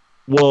like,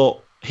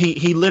 well,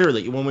 he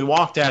literally, when we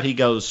walked out, he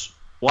goes,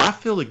 well, I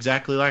feel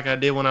exactly like I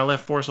did when I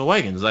left Force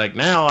Awakens. Like,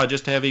 now I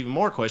just have even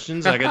more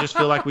questions. Like, I just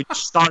feel like we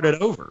just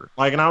started over.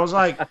 Like, and I was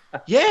like,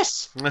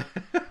 yes.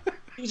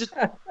 He's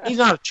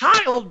not a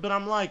child, but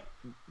I'm like,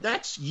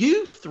 that's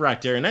youth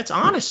right there, and that's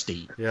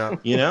honesty. Yeah.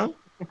 You know?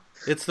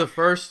 It's the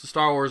first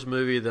Star Wars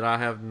movie that I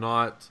have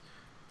not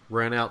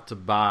ran out to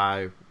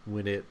buy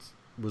when it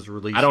was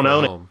released. I don't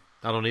own it.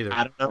 I don't either.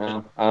 I don't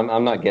know.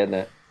 I'm not getting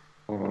it.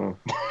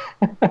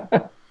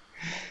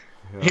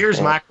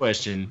 Here's my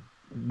question.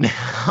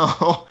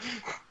 Now,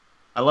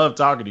 I love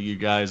talking to you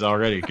guys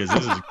already because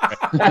this is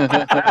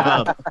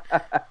great.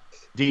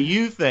 Do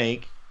you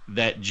think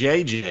that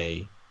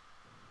JJ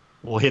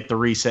will hit the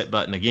reset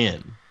button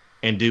again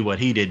and do what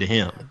he did to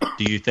him?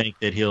 Do you think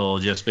that he'll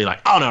just be like,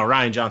 oh no,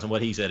 Rian Johnson,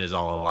 what he said is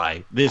all a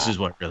lie. This is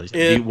what really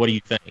said. What do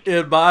you think?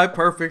 In my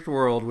perfect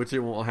world, which it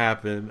won't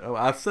happen,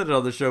 I've said it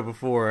on the show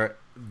before,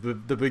 the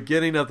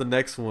beginning of the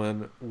next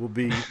one will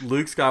be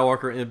Luke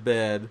Skywalker in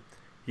bed.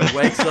 He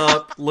wakes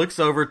up, looks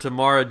over to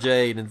Mara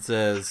Jade and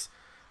says,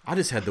 I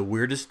just had the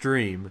weirdest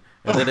dream.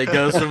 And then it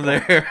goes from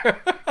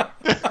there.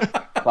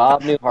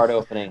 Bob Newhart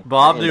opening.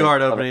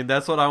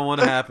 That's what I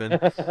want to happen.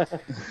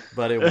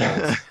 But it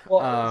won't.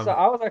 Well, so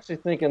I was actually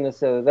thinking this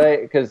the other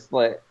day because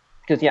I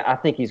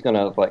think he's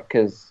gonna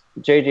because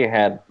JJ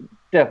had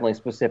definitely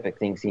specific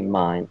things he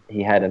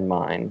had in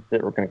mind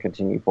that were gonna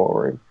continue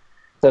forward.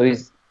 So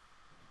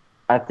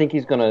I think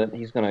he's gonna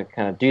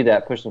kind of do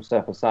that, push some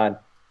stuff aside.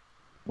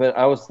 But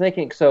I was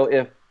thinking, so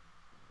if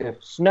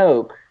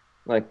Snoke,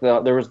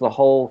 there was the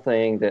whole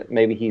thing that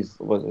maybe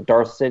was it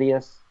Darth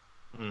Sidious?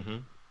 Mm-hmm.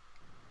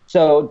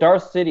 So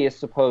Darth Sidious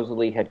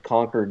supposedly had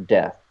conquered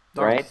death,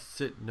 right?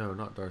 No,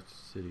 not Darth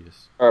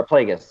Sidious. Or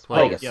Plagueus.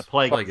 Yeah,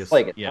 Plagueus.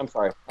 Plagueus. Yeah. I'm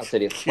sorry, not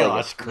Sidious.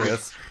 Gosh,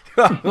 Chris.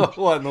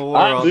 What in the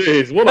world?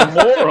 Jeez, what a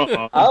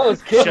moron. I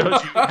was kidding.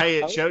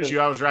 It shows you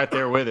I was right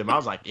there with him. I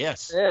was like,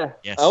 yes. Yeah.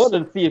 Yes. I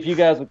wanted to see if you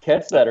guys would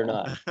catch that or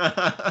not.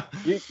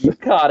 You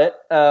caught it.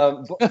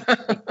 Darth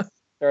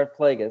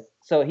Plagueis.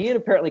 So he had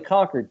apparently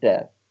conquered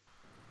death.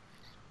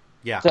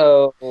 Yeah.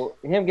 So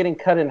him getting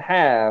cut in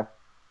half,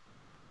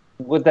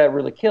 would that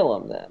really kill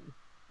him then?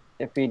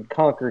 If he'd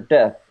conquered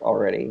death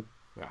already?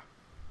 Yeah.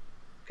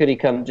 Could he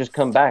come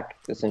back,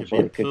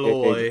 essentially? Could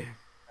he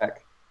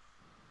back?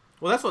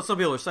 Well, that's what some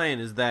people are saying,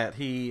 is that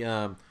he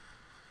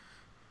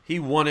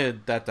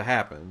wanted that to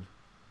happen.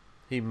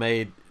 He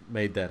made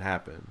that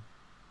happen,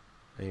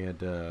 and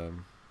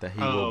that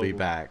he will be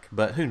back.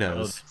 But who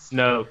knows?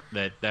 No,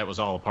 that was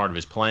all a part of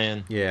his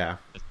plan. Yeah.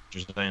 That's what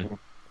you're saying.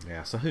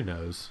 Yeah. So who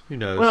knows? Who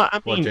knows? Well, I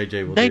what mean,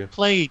 JJ will they do?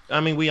 played. I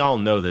mean, we all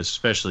know this,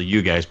 especially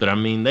you guys. But I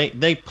mean,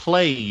 they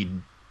played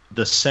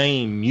the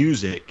same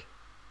music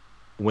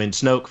when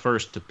Snoke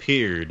first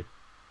appeared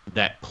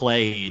that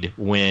played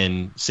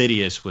when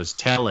Sidious was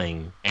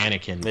telling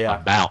Anakin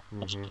about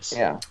this.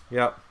 Yeah.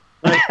 Yep.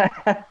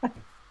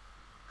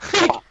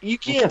 You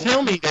can't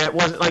tell me that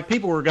wasn't like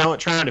people were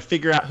trying to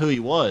figure out who he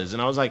was,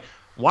 and I was like,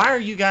 why are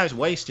you guys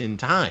wasting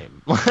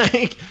time?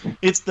 Like,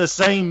 it's the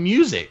same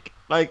music.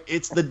 Like,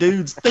 it's the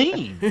dude's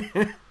theme.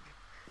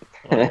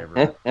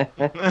 Whatever.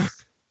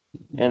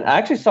 And I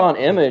actually saw an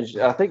image.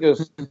 I think it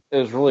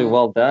was really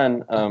well done,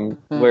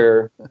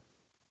 where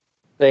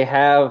they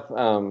have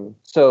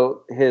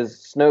so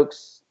his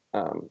Snoke's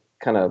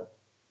kind of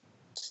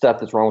stuff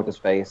that's wrong with his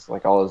face,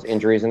 like all his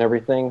injuries and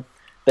everything.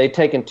 They've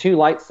taken two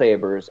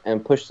lightsabers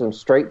and pushed them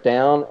straight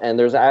down, and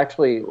there's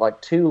actually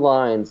like two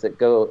lines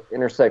that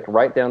intersect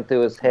right down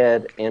through his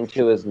head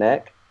into his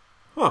neck.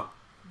 Huh.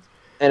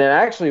 And it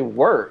actually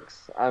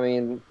works. I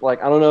mean, I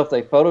don't know if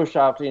they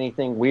photoshopped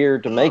anything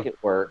weird to make it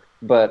work,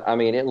 but I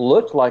mean, it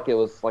looked like it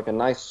was like a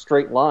nice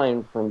straight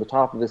line from the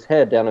top of his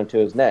head down into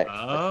his neck.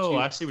 Oh,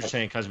 I see what you're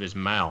saying because of his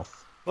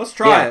mouth. Let's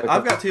try it.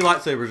 I've got two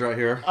lightsabers right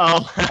here.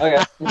 Oh. Okay.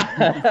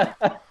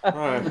 All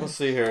right, let's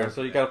see here.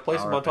 So you got to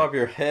place them on top of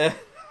your head.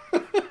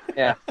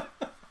 Yeah.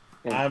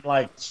 I'm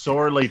like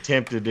sorely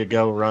tempted to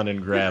go run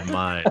and grab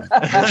mine.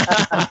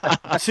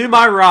 To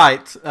my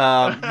right,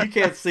 you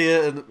can't see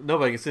it, and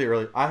nobody can see it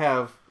really. I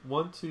have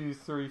 1, 2,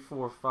 3,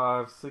 4,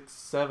 5, 6,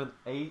 7,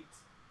 8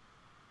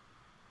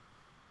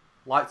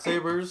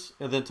 lightsabers,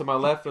 and then to my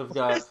left, I've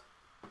got.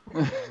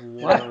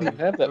 Why do you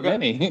have that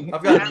many?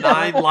 I've got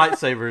 9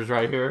 lightsabers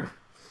right here.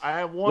 I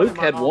have one. Luke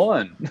had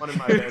one. One in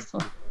my bed.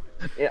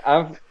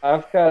 Yeah,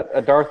 I've got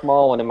a Darth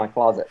Maul one in my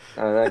closet.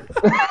 Oh,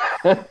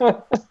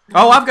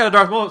 I've got a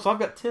Darth Maul, so I've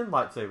got 10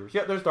 lightsabers.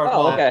 Yep, there's Darth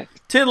Maul. Okay.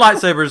 10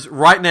 lightsabers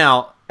right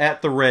now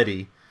at the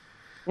ready.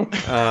 Just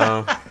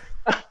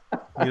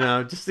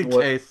in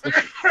case.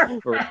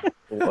 What?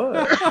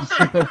 I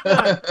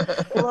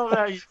love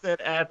how you said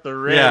at the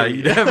ready. Yeah,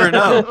 you never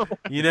know.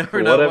 You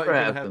never know what Whatever you're going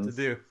to have to happens.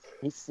 do.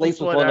 He sleeps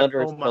with one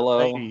under his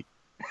pillow.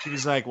 She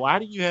was like, "Why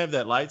do you have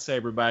that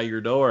lightsaber by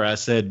your door?" I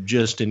said,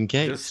 "Just in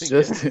case.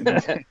 Just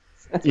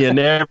You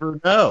never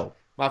know."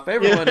 My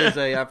favorite one is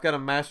I've got a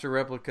master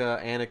replica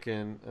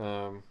Anakin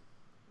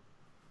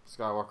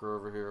Skywalker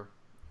over here.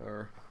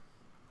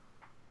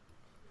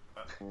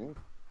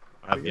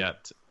 I've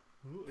got.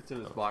 It's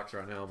in this box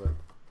right now, but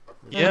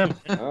Yeah.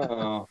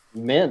 Oh,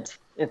 mint.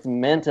 It's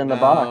mint in the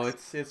no,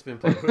 box. it's been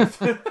played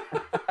with.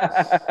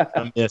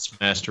 I miss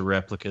master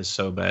replicas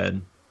so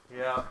bad.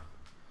 Yeah.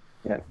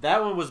 Yeah.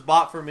 That one was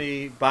bought for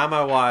me by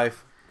my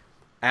wife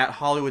at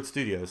Hollywood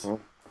Studios.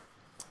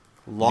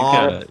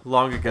 Long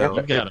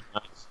ago.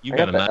 You I got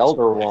got a the nice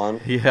elder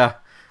one. Yeah.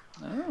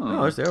 Oh.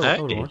 No, there's the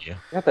elder one. Hey.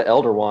 I got the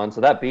elder one,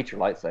 so that beats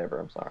your lightsaber.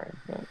 I'm sorry.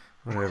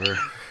 Whatever.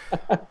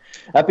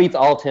 That beats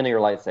all 10 of your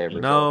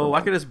lightsabers. No,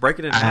 I could just break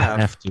it in I half.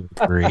 have to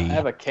agree. I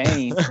have a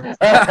cane.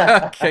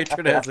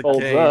 Katrin has a Folds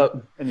cane.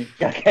 up. And you,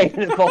 Okay,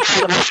 it falls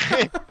up.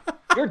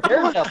 You're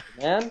Daredevil,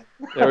 man.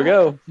 there we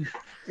go.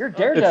 You're It's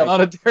Daredevil. not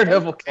a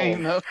Daredevil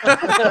cane, though.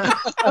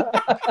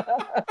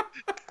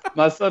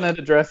 My son had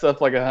to dress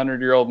up like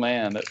 100-year-old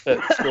man at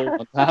school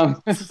one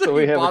time. So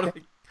we You have bought a a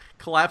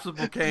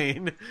collapsible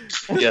cane.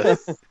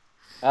 yes.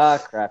 Ah,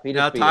 crap. He just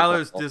Now beat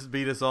Tyler's himself. just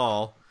beat us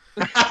all.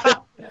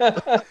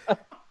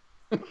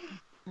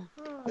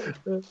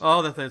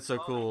 Oh, that thing's so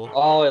cool.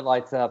 Oh, it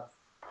lights up.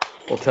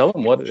 Well, tell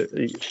him what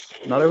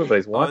not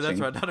everybody's Oh, watching. that's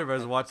right. Not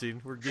everybody's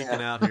watching. We're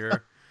geeking out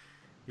here.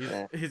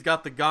 He's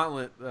got the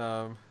gauntlet.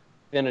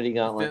 Infinity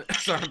Gauntlet.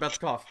 Sorry, I'm about to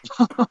cough.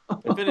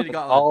 Infinity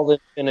Gauntlet. All the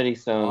Infinity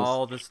Stones.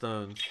 All the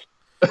stones.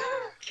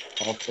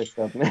 All 6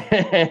 of them.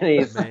 and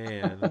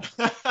Man,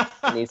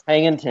 he's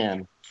hanging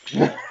 10.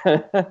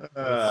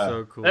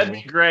 so cool. That'd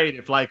be great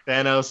if, like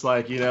Thanos,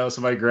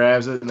 somebody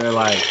grabs it and they're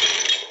like,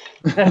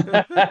 You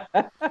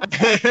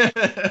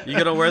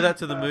gonna wear that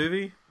to the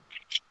movie?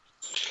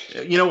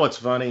 You know what's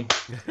funny?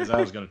 Because I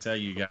was going to tell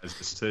you guys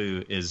this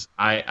too. Is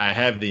I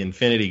have the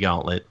Infinity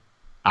Gauntlet.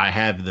 I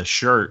have the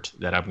shirt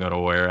that I'm going to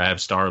wear. I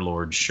have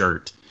Star-Lord's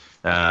shirt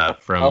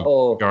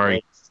from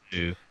Guardians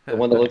 2. The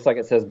one that looks like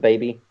it says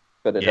baby,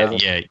 but it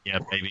doesn't. Yeah,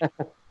 baby.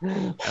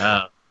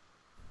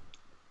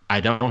 I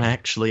don't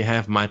actually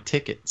have my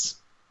tickets.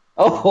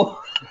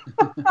 Oh,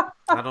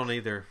 I don't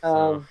either.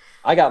 So.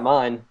 I got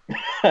mine.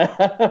 I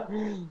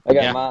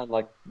got mine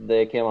like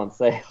they came on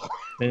sale.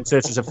 And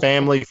since it's a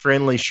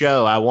family-friendly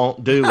show, I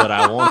won't do what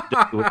I want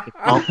to do with the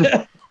phone.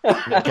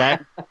 Okay?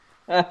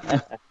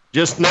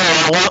 Just know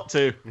I want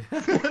to.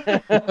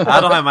 I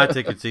don't have my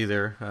tickets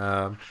either.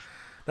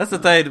 That's the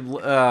thing.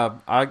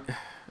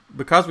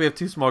 Because we have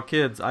 2 small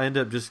kids, I end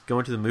up just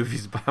going to the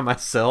movies by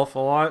myself a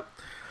lot.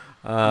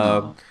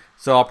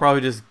 So I'll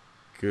probably just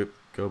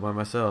go by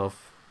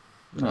myself.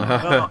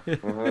 I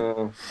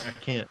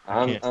can't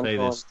say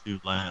this too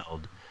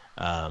loud.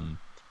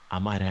 I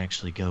might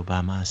actually go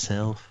by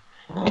myself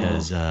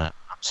because I'm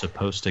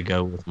supposed to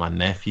go with my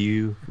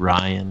nephew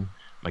Ryan,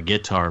 my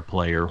guitar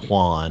player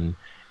Juan,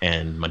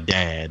 and my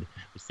dad.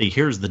 See,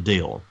 here's the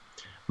deal.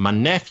 My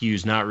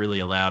nephew's not really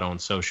allowed on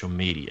social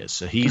media,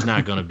 so he's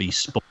not going to be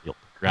spoiled,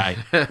 right?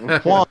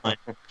 Juan,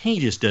 he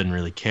just doesn't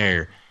really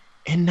care,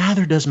 and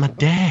neither does my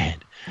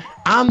dad.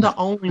 I'm the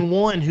only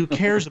one who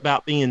cares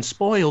about being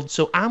spoiled,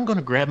 so I'm going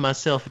to grab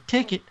myself a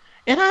ticket,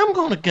 and I'm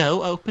going to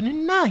go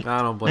opening night.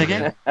 I don't blame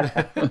you.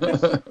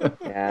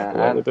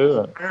 Yeah, to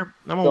do it. I'm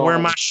going to wear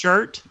my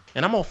shirt,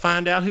 and I'm going to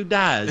find out who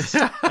dies.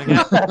 Okay?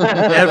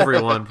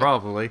 Everyone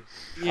probably.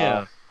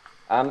 Yeah.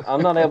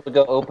 I'm not able to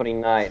go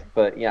opening night,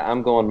 but yeah,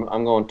 I'm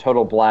going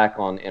total black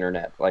on the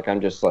internet. Like I'm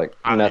just like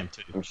am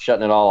too. I'm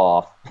shutting it all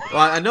off.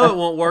 Well, I know it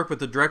won't work, but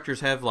the directors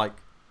have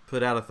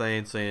put out a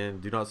thing saying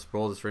do not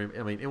spoil the stream.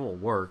 I mean, it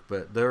won't work,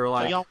 but they're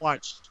like. So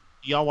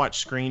y'all watch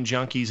Screen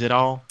Junkies at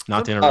all?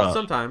 Not to interrupt.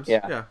 Sometimes.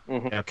 Yeah.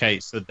 Yeah. Okay,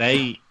 so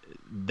they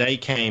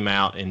came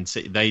out and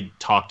they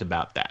talked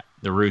about that,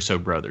 the Russo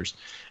brothers,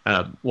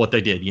 what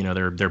they did,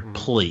 their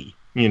plea,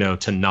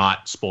 to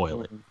not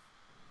spoil it.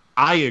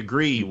 I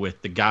agree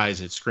with the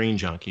guys at Screen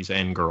Junkies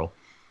and girl.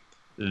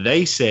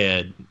 They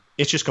said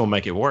it's just going to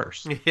make it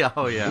worse. Yeah.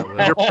 Oh yeah.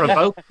 They're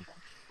provoking.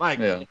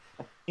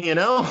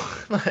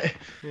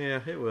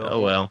 Yeah, it will.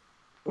 Oh well.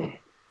 But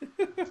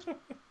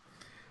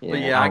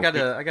yeah, I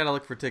gotta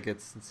look for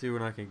tickets and see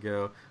when I can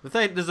go. The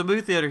thing, there's a movie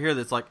theater here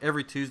that's like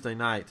every Tuesday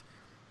night.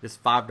 It's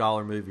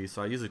 $5 movies,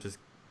 so I usually just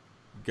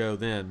go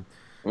then.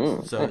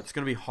 So it's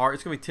gonna be hard.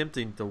 It's gonna be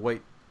tempting to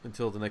wait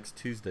until the next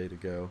Tuesday to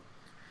go.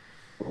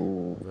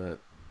 But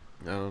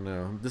I don't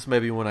know. This may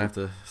be one I have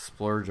to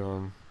splurge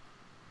on.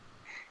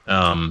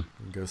 And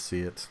go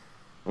see it.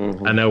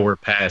 I know we're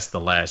past The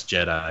Last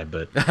Jedi,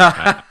 but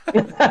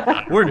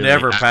we're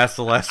never past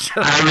The Last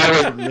Jedi.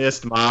 I really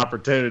missed my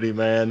opportunity,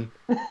 man.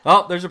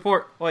 Oh, there's a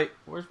port. Wait,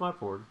 where's my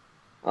port?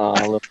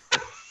 Look,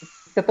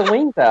 get the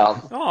wings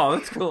out. Oh,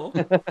 that's cool.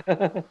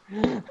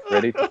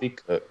 Ready to be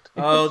cooked.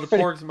 Oh,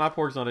 my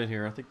pork's not in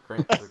here. I think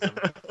Grant took them.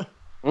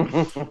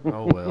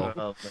 Oh well.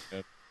 Oh,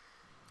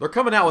 They're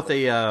coming out with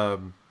a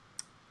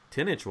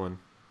 10-inch one.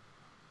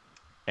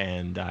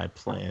 And I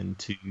plan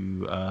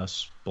to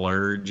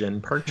splurge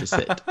and purchase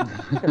it.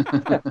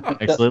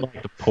 Actually,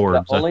 like the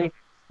porgs.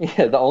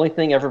 Yeah, the only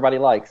thing everybody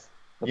likes.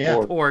 The Yeah.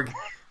 porg. Porg.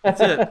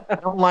 That's it. I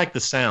don't like the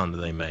sound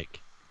they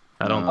make.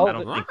 I don't. Oh, I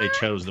don't think they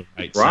chose the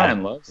right Ryan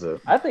sound. loves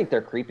it. I think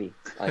they're creepy,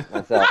 like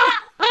myself.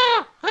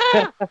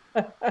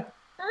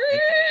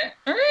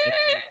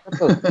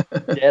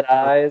 Dead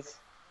eyes.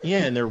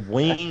 Yeah, and their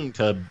wing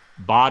to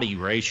body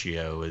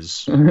ratio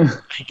is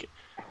like,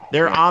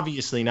 they're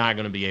obviously not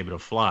going to be able to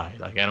fly.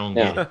 Like, I don't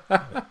get it.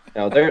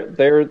 No,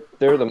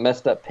 they're the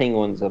messed up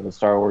penguins of the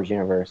Star Wars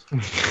universe.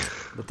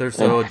 But they're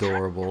so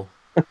adorable.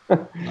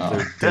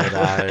 Their dead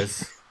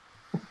eyes.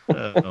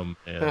 Oh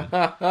man.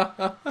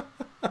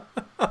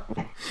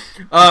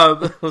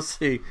 Let's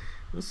see.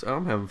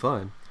 I'm having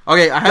fun.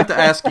 Okay, I have to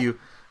ask you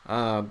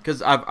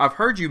because I've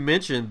heard you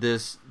mention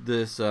this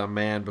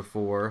man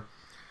before.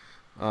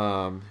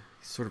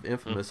 He's sort of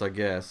infamous, I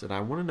guess, and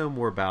I want to know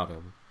more about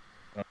him.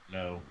 Oh,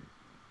 no.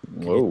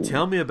 Can you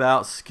tell me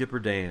about Skipper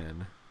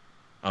Dan?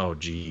 Oh,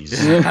 jeez.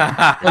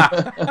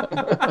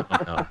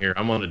 Oh, here,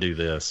 I'm going to do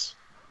this.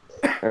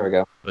 There we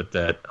go. I'm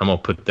going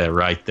to put that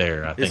right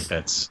there. I think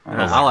that's...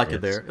 I like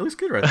it there. It looks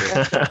good right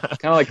there. Kind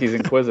of like he's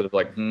inquisitive,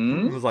 like,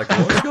 I was like,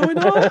 what's going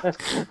on?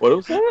 What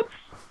was that?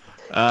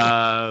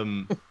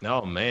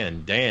 Oh,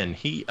 man. Dan,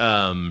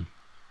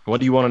 what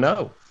do you want to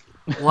know?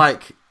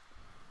 Like,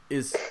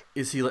 is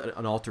he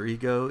an alter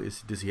ego?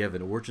 Does he have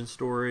an origin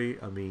story?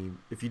 I mean,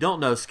 if you don't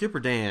know,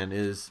 Skipper Dan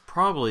is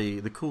probably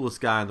the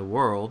coolest guy in the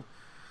world.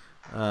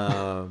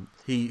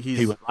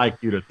 He would like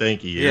you to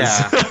think he is.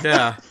 Yeah,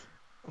 yeah.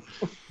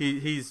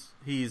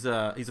 He's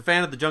a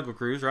fan of the Jungle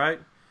Cruise, right?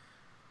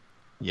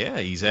 Yeah,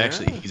 he's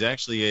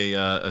actually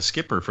a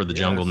skipper for the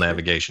Jungle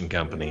Navigation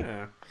Company.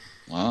 Yeah.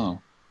 Wow.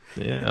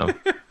 Yeah,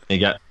 he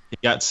got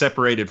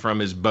separated from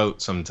his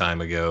boat some time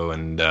ago,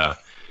 and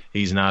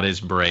he's not as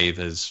brave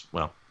as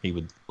he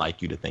would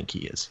like you to think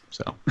he is.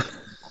 So,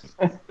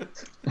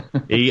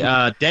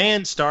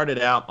 Dan started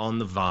out on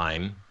the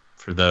Vine.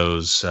 For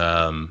those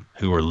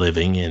who are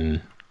living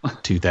in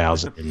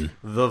 2000,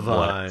 the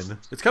Vine,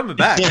 it's coming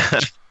back. Yeah.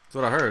 That's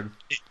what I heard.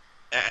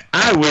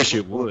 I wish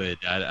it would.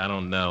 I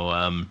don't know.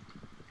 I've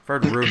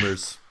heard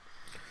rumors.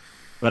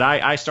 But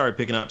I started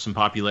picking up some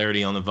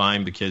popularity on the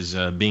Vine because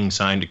being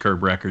signed to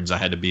Curb Records, I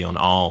had to be on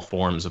all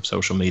forms of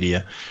social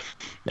media.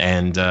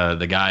 And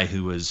the guy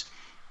who was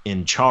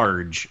in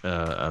charge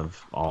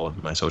of all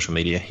of my social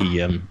media,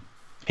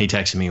 he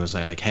texted me and was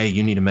like, hey,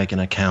 you need to make an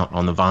account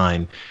on the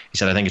Vine. He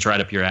said, I think it's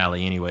right up your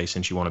alley anyway,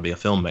 since you want to be a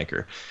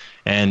filmmaker.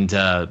 And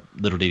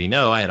little did he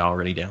know, I had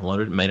already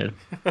downloaded and made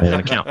an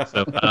account.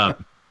 So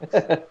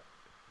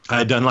I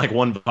had done like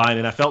one Vine,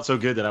 and I felt so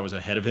good that I was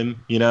ahead of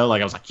him. You know,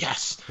 like I was like,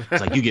 yes. I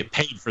was like, you get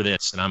paid for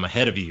this, and I'm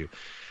ahead of you.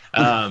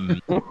 But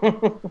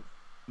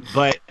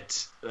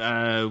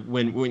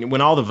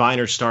when all the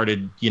Viners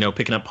started,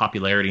 picking up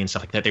popularity and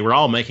stuff like that, they were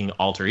all making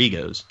alter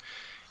egos.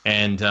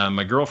 And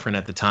my girlfriend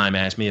at the time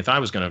asked me if I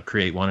was going to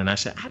create one, and I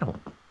said, I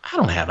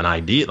don't have an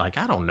idea. Like,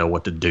 I don't know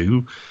what to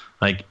do.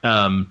 Like,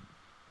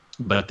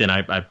 but then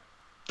I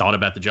thought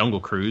about the Jungle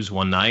Cruise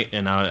one night,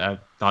 and I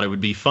thought it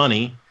would be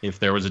funny if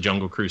there was a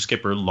Jungle Cruise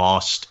skipper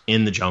lost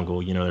in the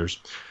jungle. There's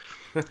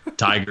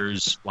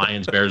tigers,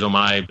 lions, bears,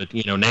 but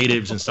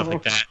natives and stuff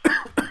like that.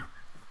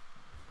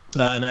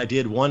 And I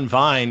did one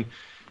Vine,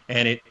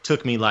 and it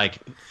took me like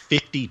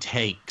 50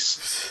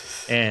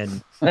 takes.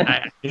 And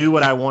I knew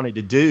what I wanted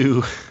to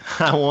do.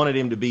 I wanted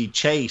him to be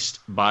chased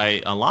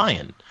by a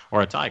lion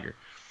or a tiger.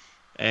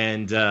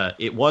 And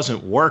it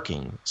wasn't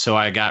working. So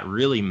I got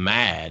really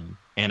mad.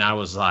 And I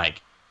was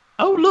like,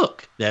 oh,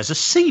 look, there's a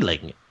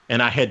ceiling.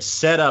 And I had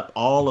set up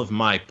all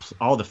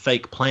the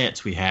fake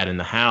plants we had in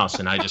the house.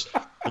 And I just,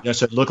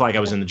 so it looked like I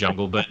was in the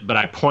jungle. But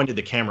I pointed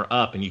the camera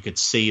up, and you could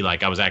see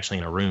like I was actually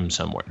in a room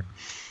somewhere.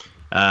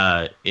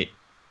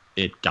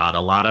 It got a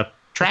lot of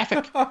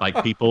traffic.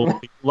 Like people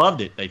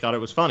loved it. They thought it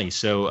was funny.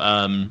 So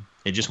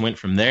it just went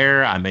from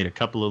there. I made a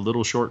couple of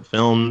little short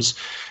films,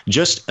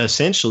 just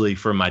essentially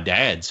for my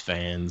dad's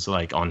fans,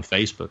 like on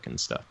Facebook and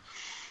stuff,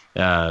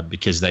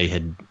 because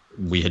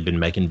we had been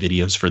making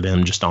videos for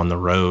them just on the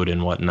road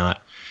and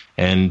whatnot.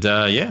 And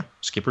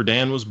Skipper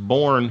Dan was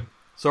born.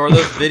 So are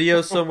those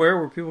videos somewhere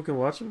where people can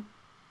watch them?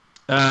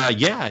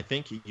 Yeah, I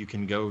think you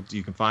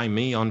can find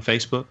me on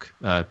Facebook,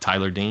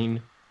 Tyler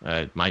Dean.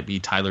 It might be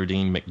Tyler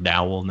Dean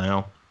McDowell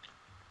now.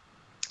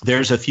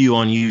 There's a few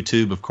on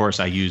YouTube. Of course,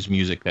 I use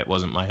music that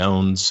wasn't my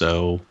own,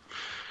 so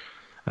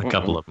a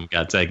couple of them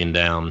got taken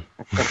down.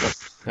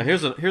 Now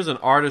here's an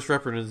artist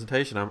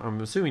representation.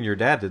 I'm assuming your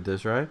dad did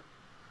this, right?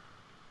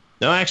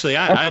 No, actually,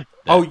 I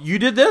oh, you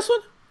did this one?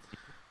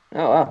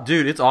 Oh, wow.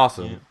 Dude, it's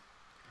awesome.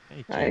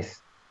 Yeah.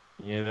 Nice.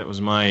 Yeah, that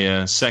was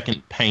my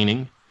second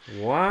painting.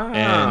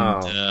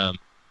 Wow. And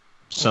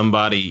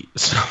somebody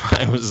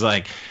was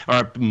like,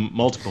 or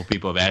multiple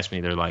people have asked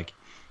me, they're like,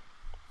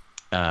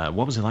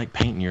 what was it like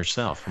painting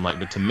yourself? I'm like,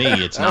 but to me,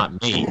 it's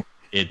not me.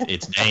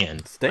 It's Dan.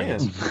 It's Dan.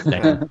 It's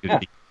Dan,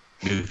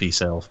 goofy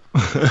self.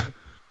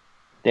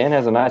 Dan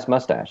has a nice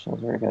mustache.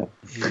 That's very good.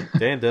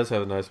 Dan does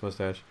have a nice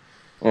mustache.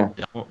 Yeah.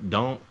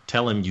 Don't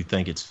tell him you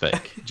think it's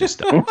fake. Just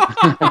don't.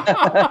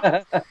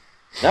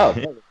 No,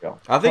 there we go.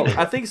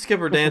 I think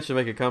Skipper Dan should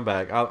make a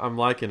comeback. I'm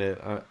liking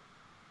it. I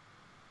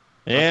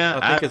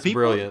think it's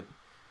brilliant.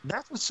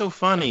 That's what's so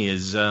funny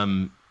is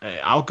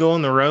I'll go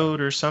on the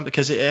road or something,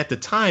 because at the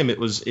time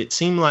it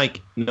seemed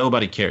like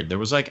nobody cared. There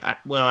was like,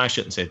 well, I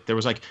shouldn't say it. There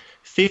was like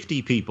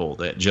 50 people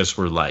that just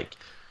were like,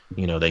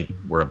 they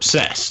were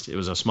obsessed. It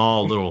was a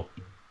small little,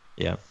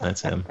 yeah,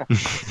 that's him.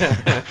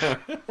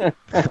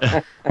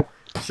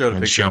 Showed a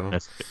picture of him.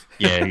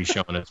 He's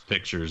showing us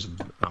pictures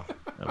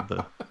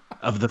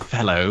of the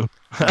fellow.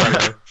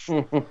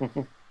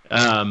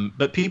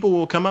 But people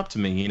will come up to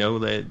me,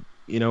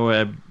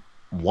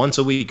 once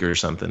a week or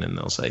something, and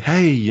they'll say,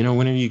 "Hey,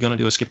 when are you going to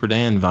do a Skipper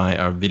Dan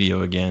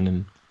video again?"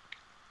 And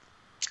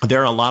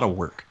they're a lot of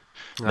work.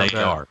 They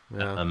are.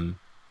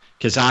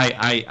 Because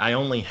I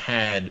only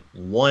had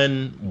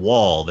one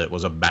wall that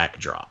was a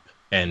backdrop.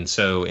 And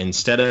so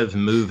instead of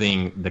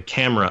moving the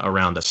camera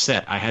around the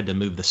set, I had to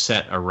move the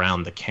set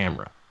around the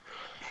camera.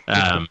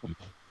 And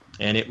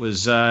it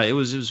was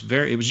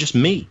just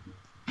me.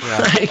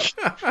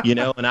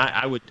 Yeah. And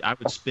I would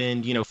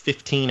spend,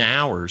 15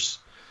 hours,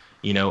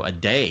 a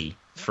day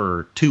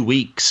for 2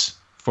 weeks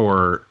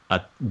for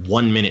a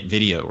 1 minute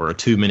video or a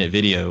 2 minute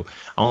video,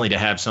 only to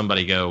have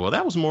somebody go, "Well,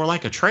 that was more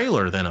like a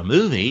trailer than a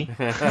movie."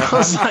 I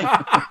was like,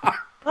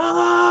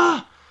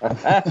 ah.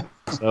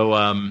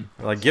 So,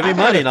 give me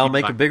money and I'll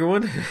make a bigger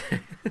one.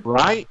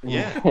 Right?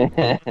 Yeah.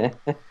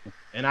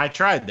 And I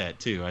tried that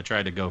too. I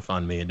tried to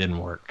GoFundMe. It didn't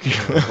work.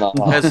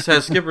 Has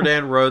Skipper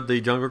Dan rode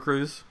the Jungle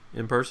Cruise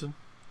in person?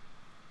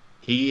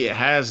 He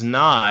has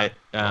not.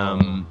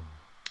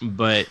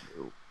 But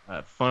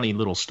a funny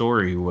little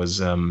story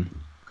was I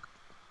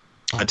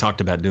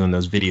talked about doing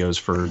those videos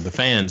for the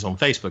fans on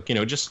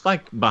Facebook, just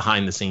like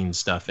behind the scenes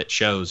stuff at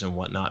shows and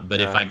whatnot.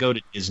 But if I go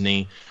to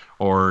Disney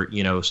or,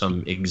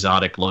 some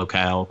exotic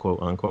locale,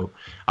 quote unquote,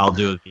 I'll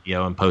do a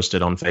video and post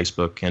it on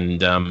Facebook.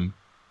 And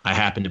I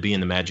happened to be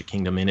in the Magic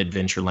Kingdom in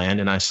Adventureland,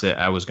 and I said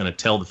I was going to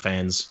tell the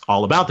fans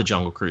all about the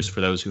Jungle Cruise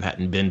for those who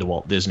hadn't been to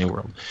Walt Disney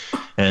World.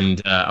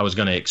 And I was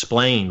going to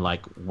explain,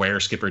 where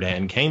Skipper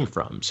Dan came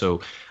from.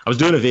 So I was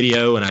doing a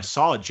video, and I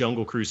saw a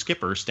Jungle Cruise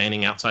skipper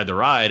standing outside the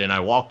ride, and I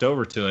walked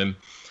over to him,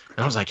 and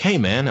I was like, "Hey,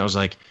 man," I was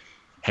like,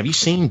 "Have you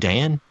seen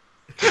Dan?"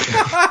 He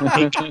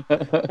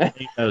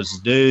goes,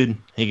 "Dude,"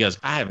 he goes,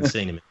 "I haven't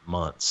seen him in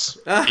months."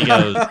 He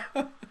goes,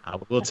 "I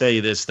will tell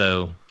you this,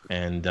 though,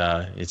 and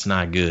it's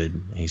not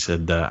good." He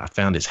said, "I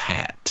found his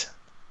hat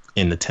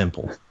in the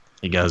temple."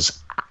 He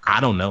goes,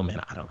 "I don't know,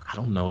 man. I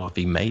don't know if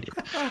he made it."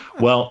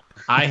 Well,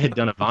 I had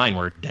done a Vine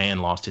where Dan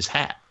lost his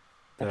hat.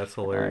 That's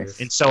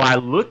hilarious. And so I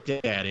looked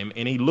at him,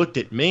 and he looked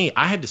at me.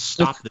 I had to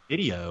stop the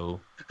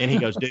video, and he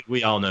goes, "Dude,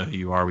 we all know who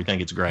you are. We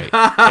think it's great."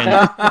 And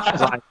I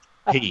was like,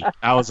 Pete.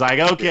 I was like,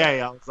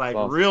 okay. I was like,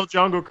 awesome. Real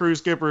Jungle Cruise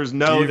skippers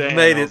know You've Dan.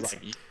 made it.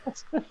 Like,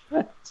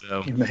 yes.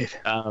 So,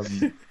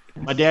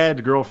 my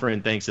dad's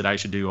girlfriend thinks that I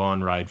should do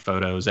on-ride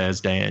photos as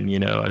Dan.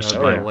 I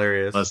should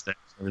hilarious mustache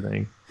and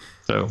everything.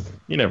 So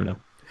you never know.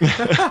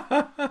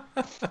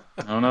 I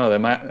don't know. They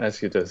might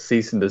ask you to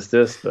cease and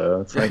desist,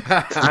 though. It's like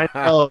I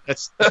know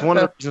that's one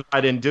of the reasons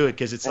I didn't do it,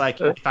 because it's like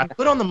if I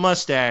put on the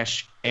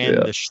mustache and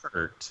the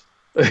shirt,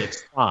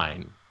 it's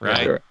fine,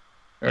 right? Right.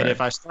 And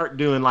if I start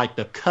doing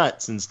the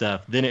cuts and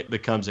stuff, then it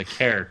becomes a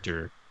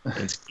character.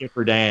 And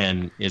Skipper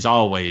Dan is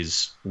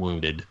always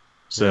wounded.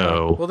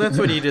 So well, that's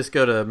when you just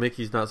go to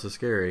Mickey's Not So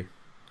Scary.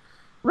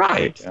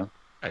 Right. Yeah.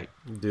 Right.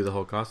 Do the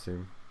whole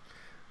costume.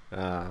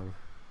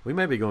 We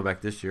may be going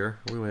back this year.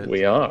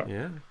 We are.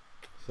 Yeah.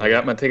 So, I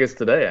got my tickets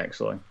today,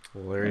 actually.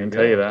 Well, there I you can go.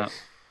 tell you that.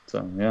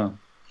 So, yeah.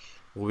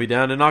 We'll be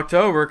down in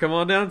October. Come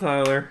on down,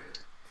 Tyler.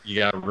 You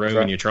got room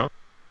in your trunk?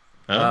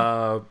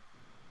 Huh?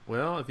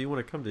 Well, if you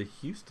want to come to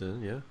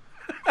Houston, yeah.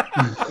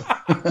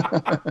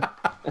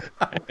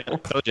 I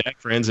told Jack,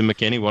 friends in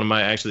McKinney, one of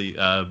my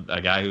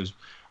a guy who's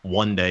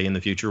one day in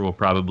the future will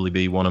probably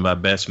be one of my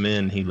best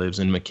men. He lives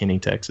in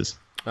McKinney, Texas.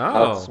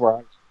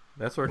 Oh,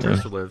 that's where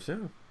Tristan lives, yeah.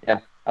 Yeah,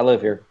 I live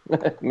here.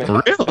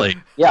 Really?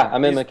 Yeah,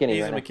 I'm in McKinney.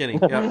 He's right in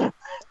McKinney, yeah.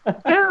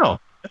 Wow,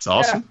 that's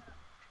awesome.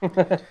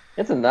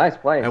 It's a nice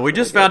place. And we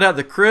just found out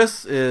that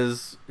Chris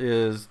is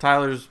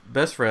Tyler's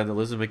best friend that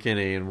lives in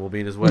McKinney and will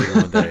be in his wedding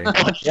one day.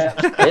 Yeah,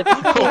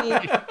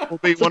 it's Will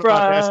be one of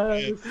my best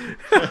men.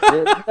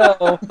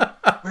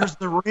 Where's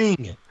the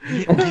ring?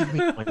 You didn't give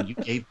me one. You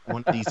gave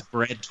one of these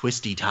bread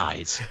twisty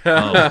ties.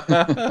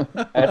 Oh.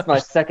 That's my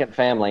second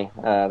family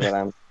that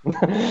I'm.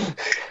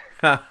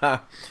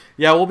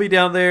 Yeah, we'll be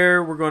down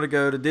there. We're going to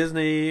go to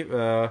Disney.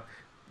 It's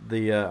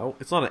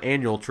not an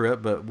annual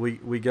trip, but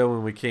we go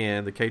when we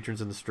can. The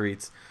Catrons in the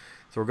Streets.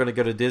 So we're going to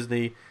go to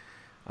Disney.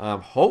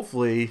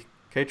 Hopefully,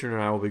 Catron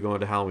and I will be going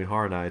to Halloween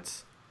Horror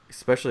Nights,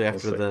 especially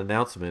after the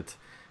announcement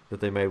that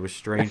they made with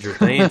Stranger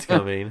Things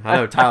coming. I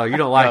know, Tyler, you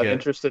don't like Not it.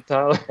 interested,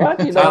 Tyler?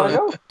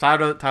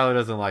 Tyler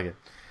doesn't like it.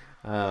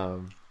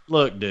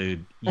 Look,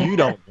 dude, you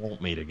don't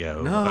want me to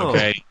go. No,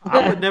 okay?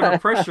 I would never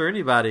pressure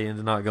anybody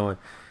into not going.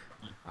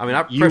 I mean,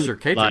 I pressure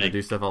Catron to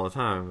do stuff all the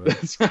time.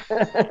 But.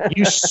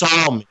 You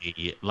saw me,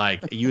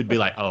 you would be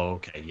like, "Oh,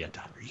 okay, yeah,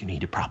 Tyler, you need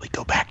to probably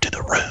go back to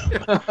the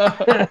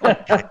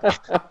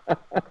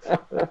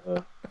room."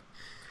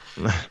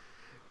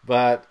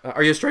 But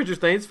are you a Stranger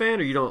Things fan,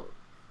 or you don't?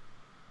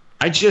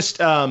 I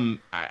just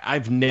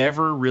I've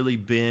never really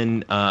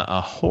been a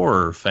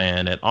horror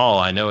fan at all.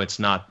 I know it's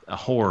not a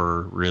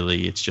horror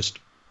really; it's just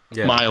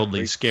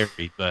mildly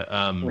scary. But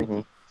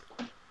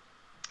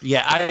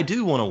yeah, I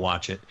do want to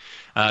watch it.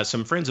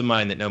 Some friends of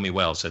mine that know me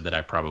well said that I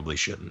probably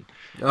shouldn't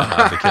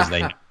because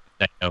they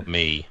know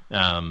me.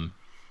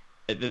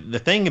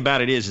 The thing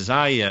about it is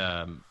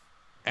I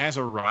as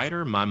a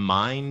writer, my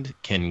mind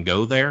can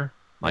go there.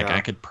 Like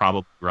I could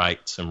probably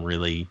write some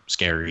really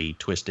scary,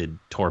 twisted,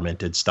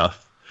 tormented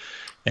stuff.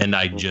 And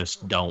I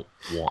just don't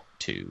want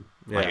to.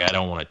 Like I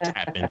don't want to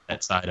tap into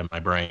that side of my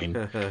brain.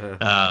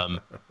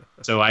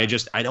 So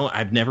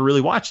I've never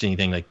really watched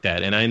anything like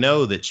that. And I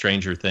know that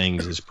Stranger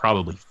Things is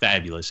probably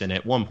fabulous. And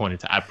at one point in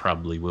time, I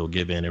probably will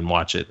give in and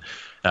watch it,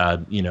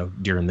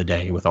 during the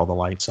day with all the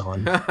lights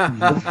on.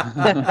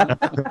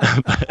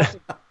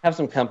 Have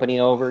some company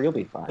over, you'll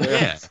be fine.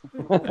 Yeah.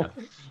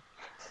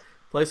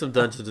 Play some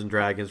Dungeons and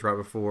Dragons right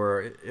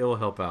before. It will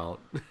help out.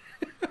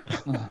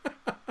 That's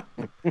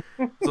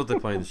what they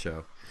play in the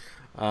show.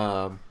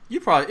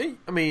 You probably,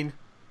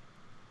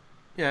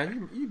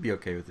 you'd be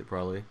okay with it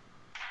probably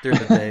during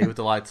the day with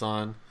the lights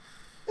on.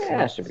 Yeah,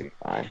 that should be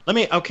fine.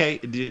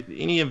 Did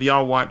any of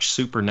y'all watch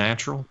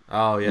Supernatural?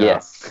 Oh yeah,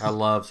 yes. I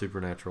love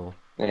Supernatural.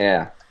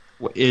 Yeah.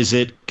 Is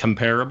it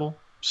comparable?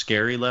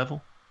 Scary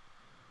level?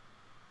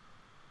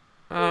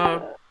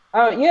 Well,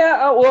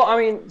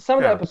 some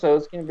of the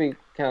episodes can be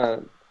kind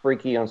of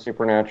freaky on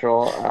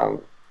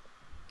Supernatural.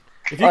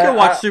 If you can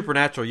watch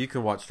Supernatural, you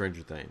can watch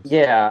Stranger Things.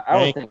 Yeah,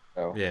 I would think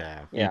so.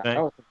 Yeah.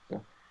 I would think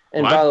so.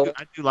 And I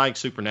do like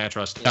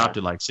Supernatural. I stopped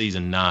at like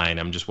season 9.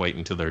 I'm just waiting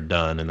until they're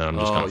done, and then I'm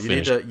just going to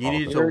finish. You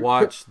need to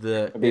watch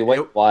the. It'll be a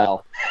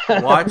while.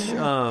 Watch.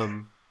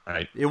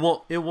 Right. It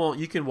won't.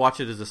 You can watch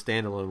it as a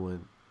standalone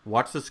one.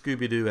 Watch the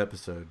Scooby-Doo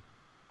episode.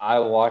 I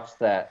watched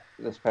that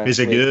this past week. Is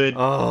it good?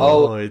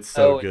 Oh, it's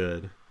so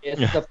good.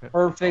 It's the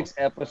perfect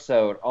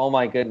episode. Oh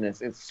my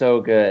goodness, it's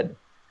so good.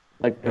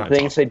 Like the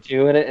things awesome. they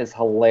do in it is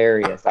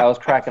hilarious. I was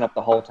cracking up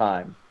the whole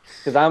time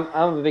because I'm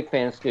a big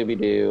fan of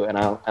Scooby-Doo and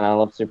I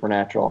love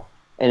Supernatural,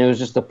 and it was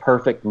just the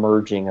perfect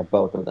merging of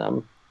both of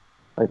them.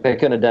 Like they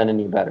couldn't have done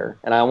any better.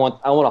 And I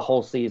want a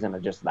whole season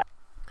of just that.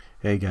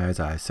 Hey guys,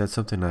 I said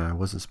something I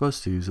wasn't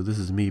supposed to, so this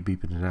is me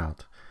beeping it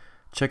out.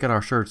 Check out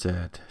our shirts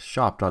at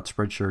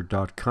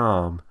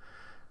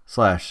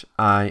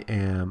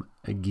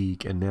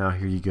shop.spreadshirt.com/IamAgeek. And now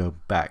here you go,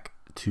 back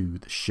to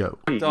the show.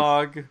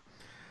 Dog.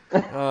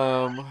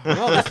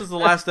 Well, this is the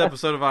last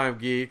episode of I Am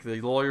Geek. The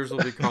lawyers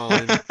will be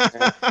calling.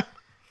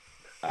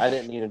 I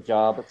didn't need a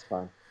job. It's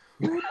fine.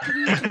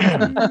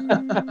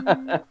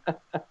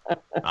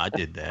 I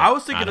did that. I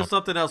was thinking of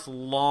something else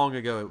long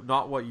ago,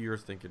 not what you were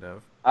thinking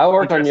of. I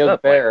worked on Yogi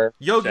Bear.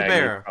 Yogi Shaggy,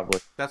 Bear. probably.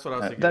 That's what I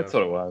was thinking That's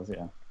of. what it was,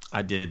 yeah.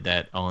 I did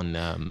that on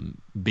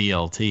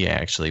BLT,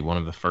 actually. One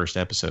of the first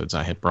episodes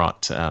I had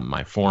brought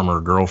my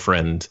former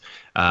girlfriend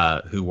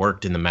who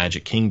worked in the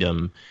Magic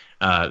Kingdom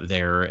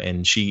there,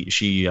 and she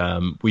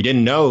we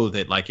didn't know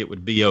that like it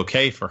would be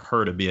okay for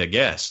her to be a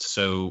guest.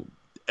 So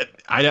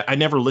I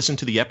never listened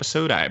to the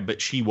episode,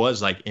 but she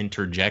was like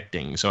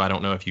interjecting. So I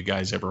don't know if you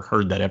guys ever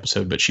heard that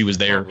episode, but she was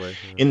there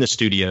in the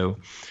studio,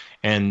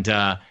 and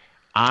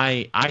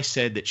I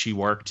said that she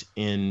worked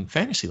in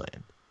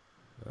Fantasyland.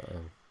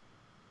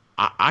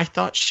 I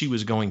thought she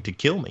was going to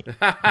kill me.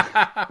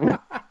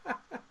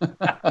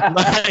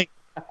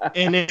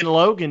 And then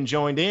Logan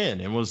joined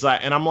in and was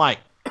like, and I'm like,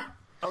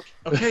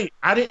 okay,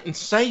 I didn't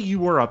say you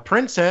were a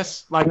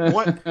princess. Like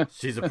what?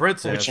 She's a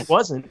princess. Which she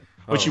wasn't.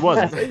 Which she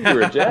wasn't. You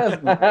were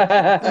Jasmine.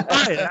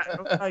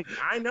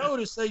 I know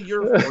to say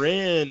you're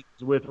friends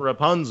with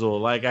Rapunzel.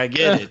 Like, I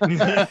get it.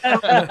 But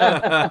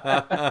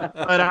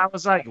I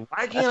was like,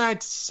 why can't I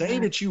say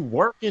that you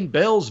work in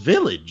Belle's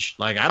Village?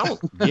 Like, I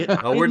don't get it.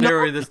 Oh, we're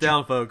narrowing this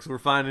down, folks. We're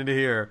finding it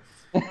here.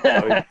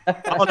 Oh,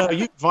 no,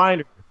 you can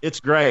find her.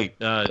 It's great.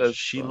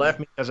 She left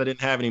me because I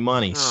didn't have any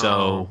money.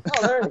 So.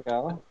 Oh, there you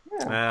go.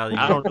 Yeah. Well,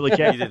 I don't really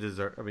care. You didn't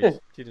deserve. I mean,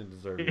 she didn't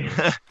deserve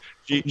it.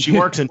 She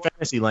works in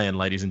Fantasyland,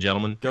 ladies and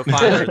gentlemen. Go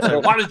find her. And say,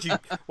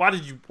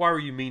 why were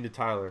you mean to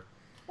Tyler?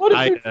 What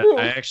did you do?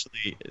 I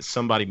actually,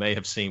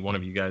 one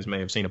of you guys may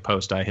have seen a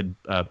post I had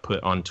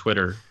put on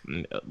Twitter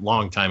a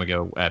long time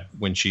ago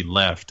when she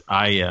left.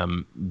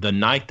 The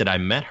night that I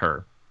met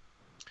her,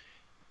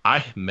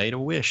 I made a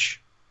wish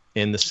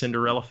in the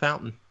Cinderella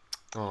fountain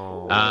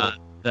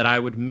that I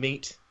would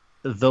meet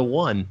the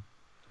one.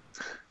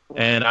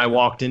 And I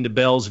walked into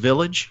Belle's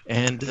Village,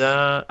 and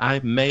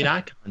I made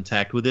eye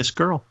contact with this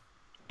girl.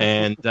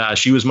 And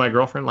she was my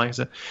girlfriend, like I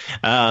said.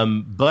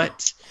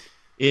 But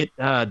it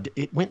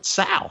went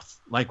south,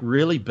 like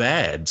really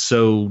bad.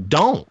 So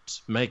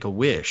don't make a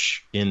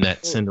wish in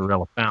that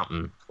Cinderella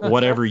fountain,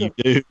 whatever you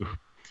do.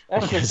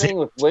 That's the thing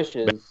with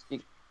wishes.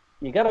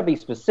 You got to be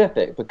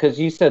specific, because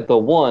you said the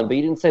one, but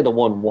you didn't say the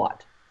one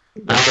what.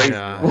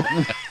 Yeah.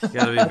 You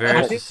got to be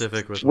very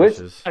specific with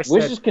wishes.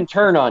 Wishes can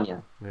turn on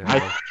you. Yeah.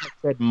 I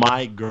said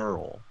my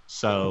girl.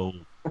 So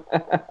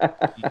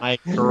my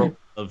girl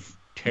of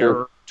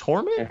terror,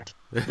 torment?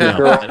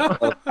 Girl,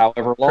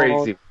 however long.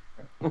 Crazy.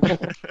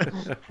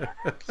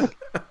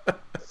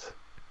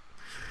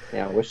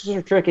 Yeah, wishes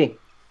are tricky.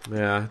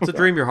 Yeah, it's a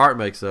dream your heart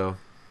makes, though,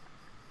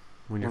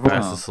 when you're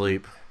fast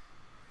asleep.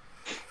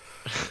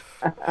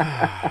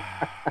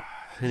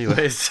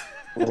 Anyways.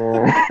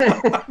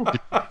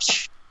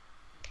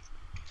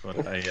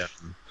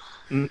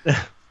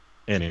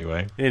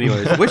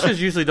 Anyways,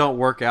 wishes usually don't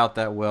work out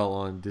that well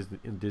on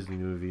Disney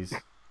movies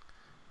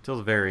until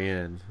the very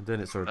end. Then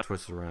it sort of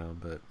twists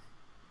around. But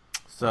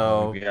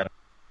so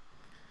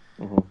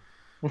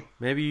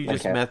maybe you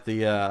just met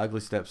the ugly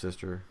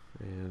stepsister,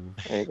 and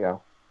there you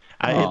go.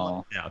 I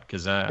out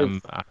because I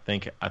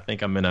think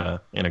I'm in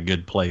a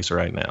good place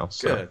right now.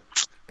 So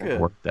good.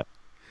 Worked out.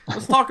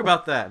 Let's talk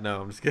about that.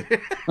 No, I'm just kidding.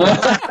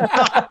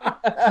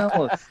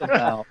 Tell us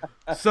about.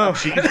 So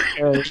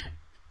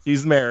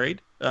she's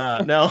married.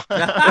 No. No,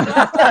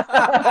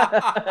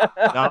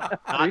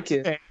 not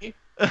today.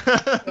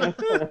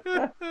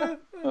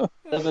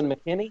 Evan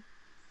McKinney?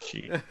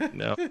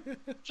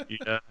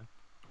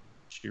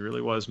 She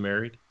really was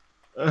married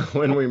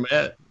when we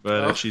met,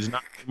 but she's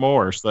not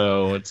anymore,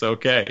 so it's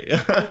okay.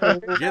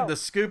 Get the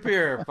scoop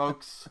here,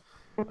 folks.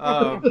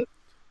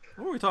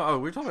 What were we talking? Oh,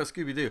 we were talking about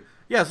Scooby-Doo.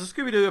 Yeah, so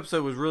Scooby-Doo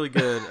episode was really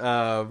good.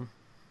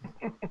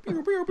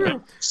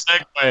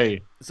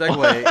 Segue.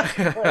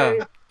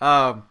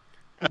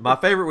 My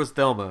favorite was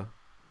Thelma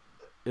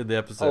in the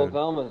episode. Oh,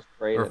 Velma's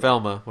great. Or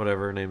Thelma,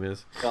 whatever her name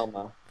is.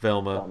 Thelma.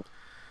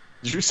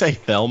 Did you say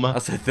Thelma? I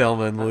said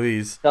Thelma and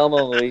Louise. Thelma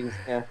and Louise,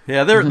 yeah.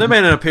 Yeah, they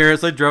made an appearance.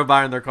 They drove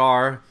by in their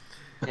car.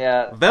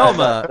 Yeah.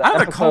 Velma, I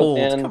had a cold.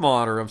 Come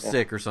on, or I'm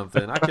sick or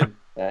something. I could.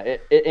 Yeah,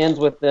 it ends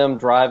with them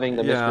driving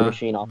the Mystery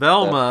Machine off.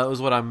 Velma was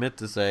what I meant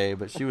to say,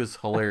 but she was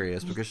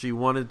hilarious because she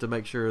wanted to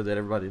make sure that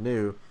everybody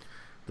knew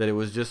that it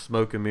was just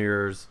smoke and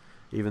mirrors,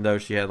 even though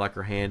she had like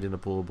her hand in a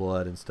pool of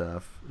blood and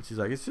stuff. And she's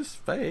like, "It's just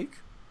fake."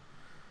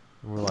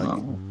 And we're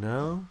like,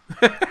 "No."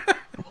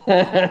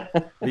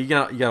 you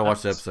gotta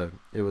watch the episode.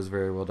 It was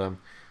very well done.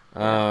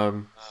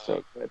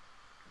 So good.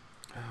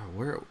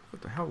 We're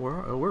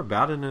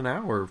about in an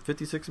hour,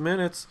 56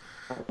 minutes.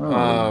 Is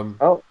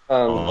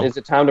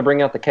it time to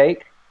bring out the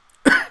cake?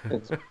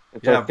 It's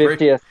our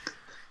 50th.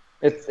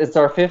 It's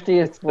our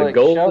 50th. The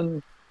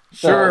golden.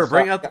 Show. Sure,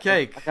 bring out the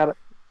cake. I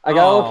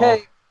got a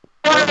cake.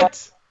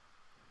 What?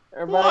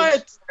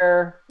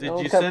 Did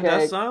you send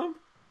us some?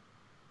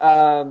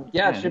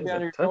 Yeah, it should be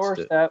on your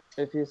doorstep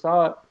if you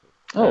saw it.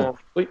 Oh,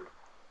 sweet.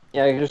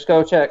 Yeah, you just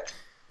go check.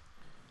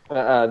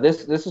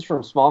 This is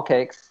from Small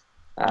Cakes.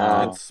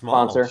 It's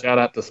small. Sponsor. Shout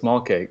out to Small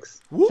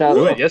Cakes. We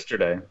went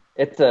yesterday.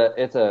 It's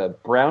a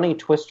brownie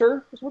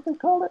twister, is what they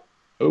called it.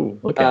 Oh,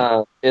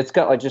 okay. It's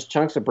got like just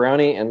chunks of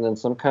brownie and then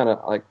some kind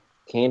of like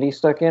candy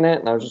stuck in it,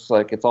 and I was just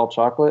like, it's all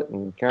chocolate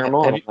and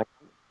caramel. I'm like, I'm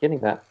getting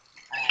that.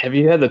 Have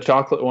you had the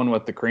chocolate one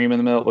with the cream in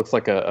the middle? It looks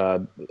like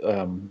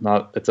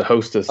it's a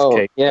Hostess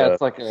cake. Yeah,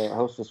 it's like a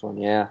Hostess one.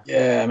 Yeah.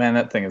 Yeah, man,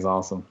 that thing is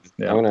awesome.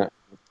 Yeah.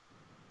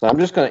 I'm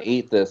just gonna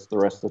eat this the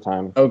rest of the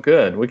time. Oh,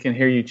 good. We can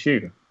hear you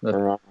chew. That's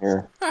around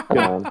here.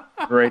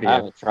 Radio. I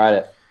haven't tried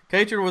it.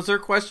 Katrin, was there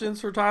questions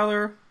for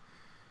Tyler?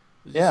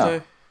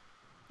 Let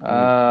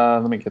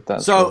me get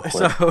that.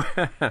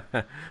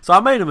 So I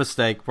made a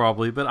mistake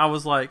probably, but I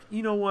was like,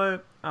 you know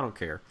what? I don't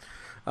care.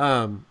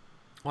 Well,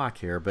 I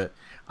care, but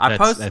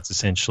that's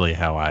essentially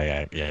how I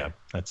act. Yeah,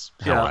 that's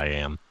how I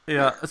am.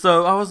 Yeah.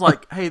 So I was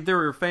like, hey, there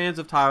were fans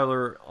of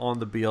Tyler on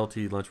the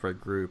BLT Lunch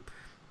Break group.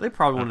 They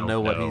probably want to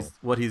know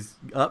what he's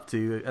up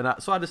to, and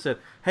so I just said,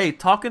 hey,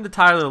 talking to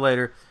Tyler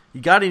later. You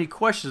got any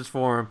questions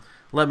for him?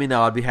 Let me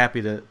know. I'd be happy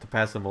to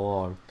pass them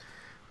along.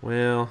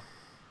 Well,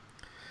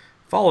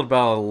 followed by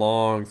a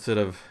long set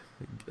of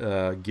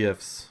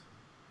gifts.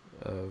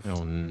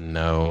 Oh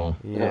no!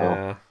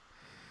 Yeah.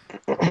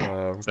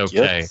 It's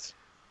okay. It's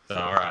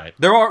all right.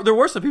 There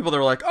were some people that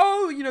were like,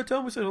 oh, tell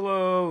him we said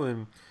hello,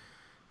 and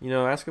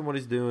ask him what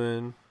he's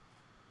doing.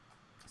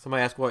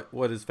 Somebody asked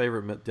what his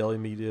favorite deli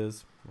meat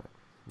is.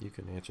 You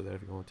can answer that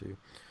if you want to.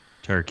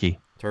 Turkey.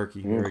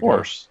 Of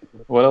course.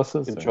 What else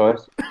is good there?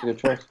 choice? Good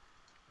choice.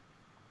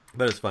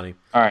 But it's funny.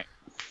 All right.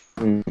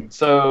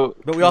 So,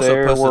 but we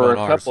also posted on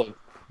ours.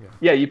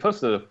 Yeah, you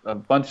posted a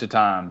bunch of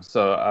times,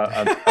 so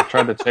I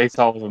tried to chase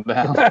all of them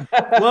down.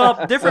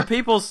 Well, different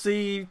people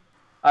see.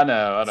 I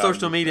know.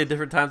 Social media at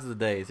different times of the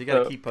day, so you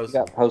got to keep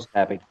posting. You got post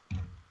happy.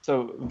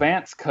 So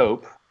Vance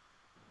Cope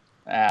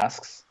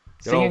asks,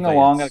 singing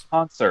along at a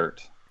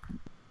concert,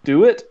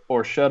 do it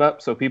or shut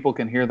up so people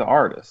can hear the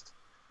artist?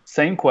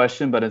 Same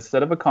question, but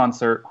instead of a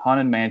concert,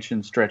 Haunted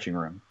Mansion stretching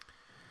room.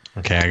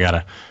 Okay, I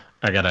gotta.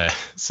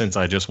 Since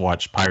I just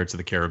watched Pirates of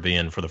the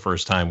Caribbean for the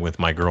first time with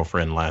my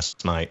girlfriend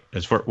last night.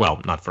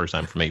 Not first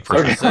time for me.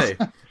 First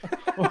time.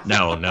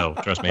 No,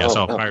 trust me. I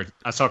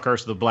saw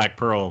Curse of the Black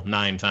Pearl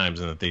 9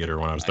 times in the theater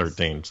when I was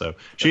 13. So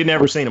she had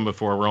never seen them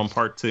before. We're on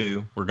part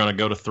 2. We're gonna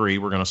go to 3.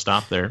 We're gonna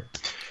stop there.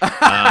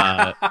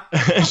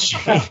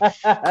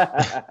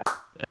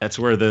 That's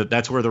where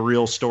the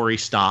real story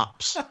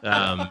stops.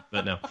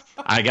 But no,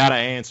 I gotta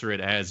answer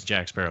it as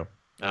Jack Sparrow.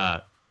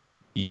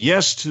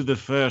 Yes to the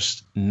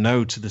first,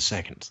 no to the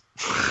second.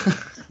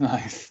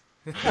 Nice.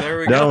 There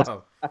we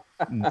go.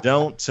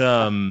 don't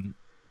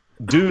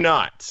do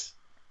not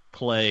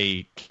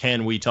play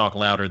Can We Talk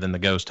Louder Than the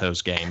Ghost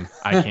Host game.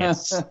 I can't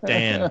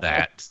stand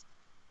that.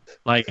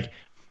 Like,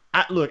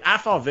 I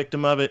fall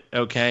victim of it,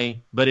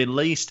 okay, but at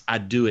least I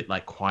do it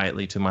like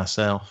quietly to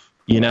myself,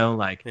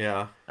 like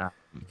Yeah,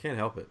 you can't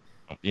help it.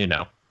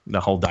 The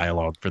whole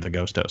dialogue for the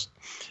Ghost Host.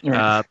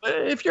 Right.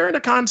 But if you're in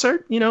a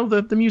concert,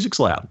 the music's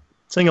loud.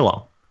 Sing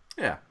along.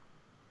 Yeah.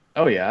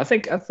 Oh yeah, I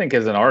think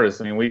as an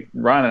artist, I mean,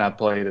 Ryan and I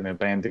played in a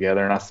band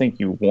together, and I think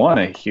you want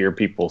to hear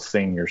people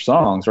sing your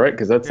songs, right?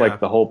 Because that's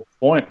like the whole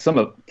point.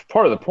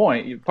 Part of the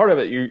point, part of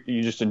it,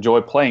 you just enjoy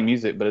playing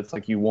music, but it's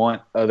like you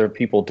want other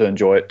people to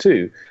enjoy it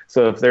too.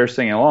 So if they're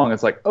singing along,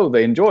 it's like, oh,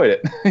 they enjoyed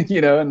it,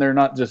 and they're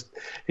not just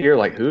here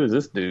like, who is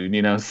this dude,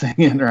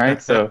 singing,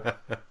 right? So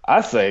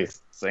I say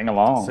sing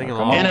along. Sing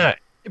along. And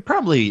it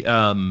probably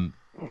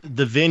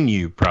the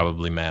venue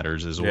probably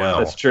matters as well.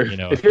 That's true.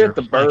 If you're at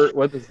the Bird,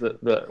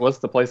 what's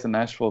the place in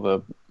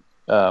Nashville?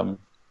 Not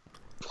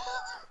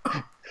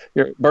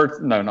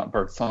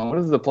Bird Song. What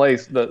is the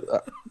place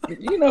that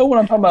you know what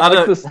I'm talking about?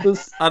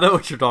 I know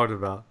what you're talking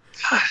about.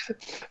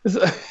 It's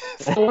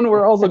the one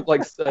where all the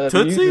like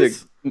music.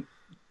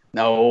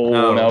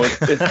 No. It's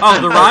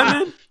the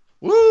Ryman.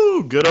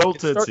 Woo! Good old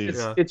Tootsies.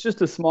 It's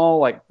just a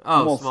small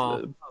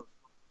small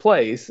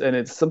place, and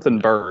it's something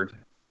Bird.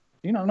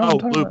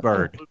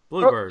 Bluebird.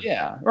 Bluebird.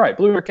 Yeah, right.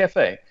 Bluebird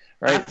Cafe.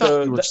 Right. I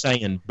thought you were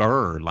saying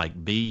Burr, like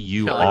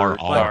BURR.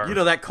 Like,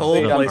 that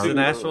cold place in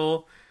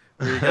Nashville.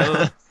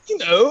 There you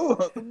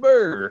go. The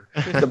Bird.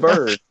 The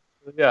Bird.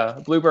 Yeah,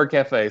 Bluebird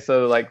Cafe.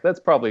 So like that's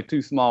probably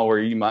too small where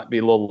you might be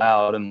a little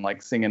loud and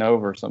like singing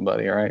over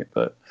somebody, right?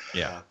 But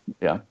yeah.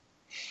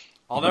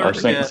 I'll never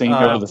forget.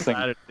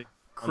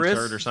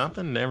 Chris or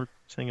something. Never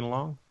singing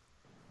along.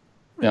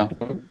 Yeah,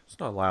 it's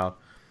not loud.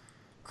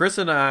 Chris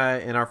and I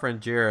and our friend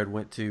Jared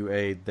went to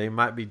a They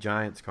Might Be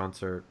Giants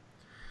concert.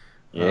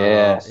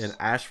 Yes. In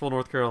Asheville,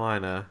 North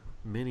Carolina,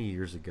 many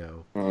years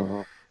ago.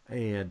 Mm-hmm.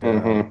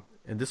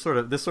 And this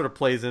sort of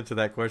plays into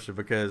that question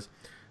because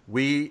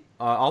we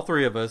all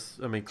three of us,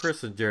 I mean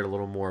Chris and Jared a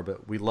little more,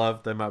 but we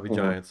love They Might Be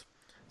Giants.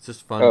 It's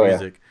just fun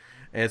music.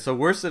 Yeah. And so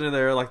we're sitting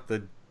there like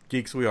the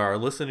geeks we are,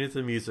 listening to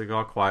the music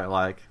all quiet,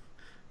 like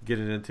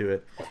getting into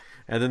it.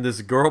 And then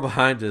this girl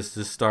behind us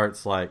just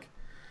starts like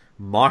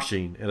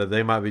moshing at a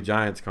They Might Be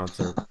Giants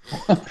concert.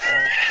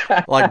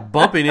 Like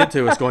bumping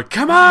into us, going,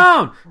 come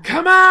on,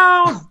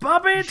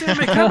 bump into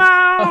me, come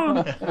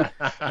on.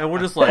 And we're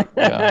just like,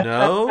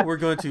 no, we're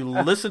going to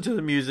listen to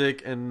the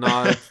music and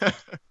not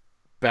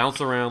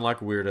bounce around like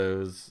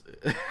weirdos.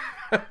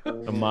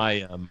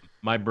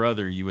 My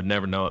brother, you would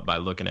never know it by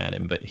looking at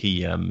him, but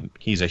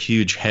he's a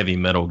huge heavy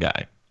metal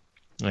guy.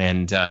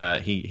 And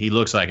he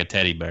looks like a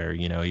teddy bear,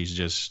 he's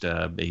just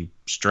a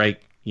straight,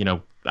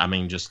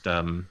 just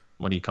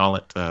what do you call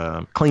it?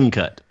 Clean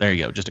cut. There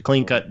you go. Just a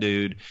clean cut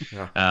dude.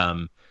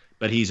 Yeah.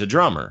 But he's a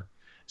drummer.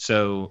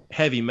 So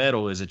heavy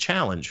metal is a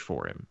challenge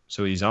for him.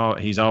 So he's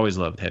always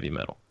loved heavy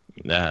metal.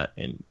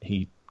 And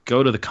he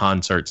go to the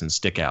concerts and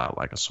stick out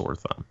like a sore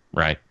thumb,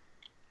 right?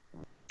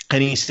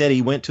 And he said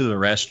he went to the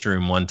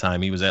restroom one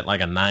time. He was at like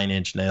a 9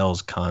 Inch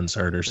Nails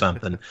concert or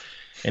something.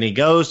 And he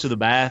goes to the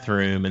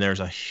bathroom and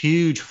there's a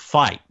huge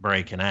fight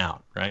breaking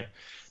out, right?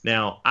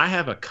 Now, I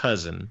have a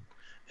cousin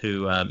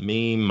who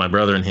me, my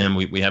brother, and him,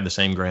 we have the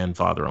same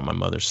grandfather on my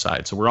mother's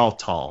side. So we're all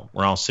tall.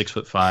 We're all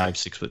 6'5",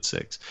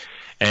 6'6".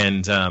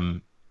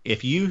 And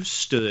if you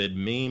stood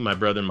me, my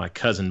brother, and my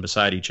cousin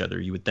beside each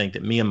other, you would think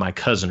that me and my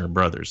cousin are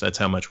brothers. That's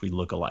how much we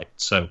look alike.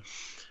 So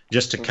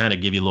just to kind of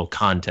give you a little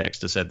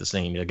context to set the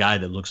scene, a guy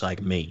that looks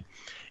like me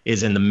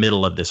is in the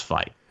middle of this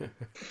fight.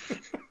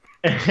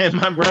 And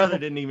my brother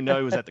didn't even know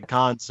he was at the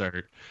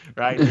concert,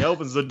 right? He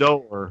opens the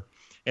door.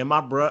 And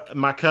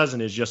my cousin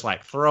is just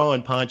like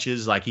throwing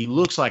punches. Like he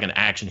looks like an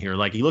action hero.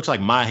 Like he looks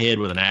like my head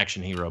with an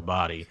action hero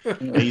body.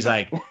 And he's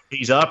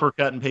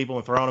uppercutting people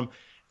and throwing them.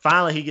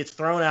 Finally, he gets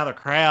thrown out of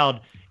the crowd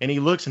and he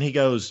looks and he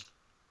goes,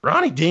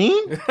 Ronnie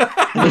Dean?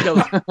 And he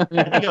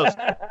goes,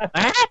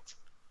 Matt?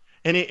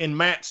 And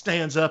Matt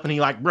stands up and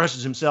he like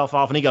brushes himself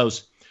off and he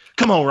goes,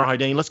 come on, Ronnie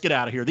Dean, let's get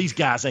out of here. These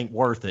guys ain't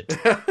worth it.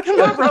 And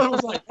my brother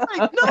was like,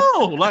 hey,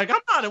 no, like I'm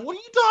not. What are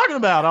you talking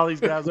about? All these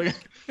guys.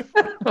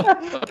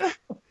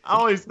 I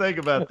always think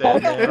about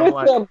that, man. I'm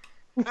like,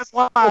 that's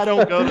why I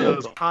don't go to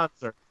those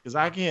concerts because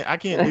I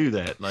can't do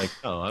that. Like,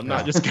 no, I'm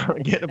not just gonna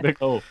get a big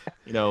old,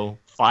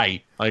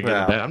 fight like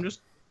that. I'm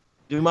just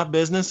do my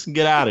business and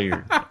get out of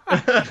here.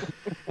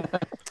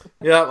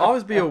 Yeah,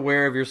 always be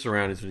aware of your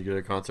surroundings when you go to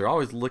a concert.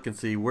 Always look and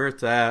see where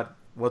it's at,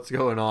 what's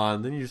going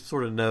on. Then you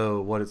sort of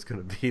know what it's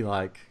going to be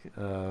like.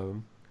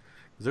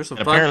 There's some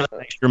fun. Apparently,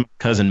 make sure my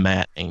cousin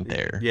Matt ain't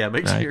there. Yeah,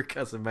 make sure your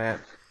cousin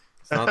Matt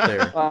is not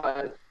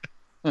there.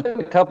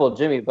 A couple of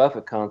Jimmy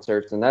Buffett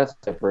concerts, and that's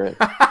different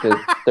because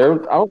I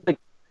don't think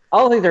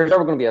there's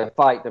ever going to be a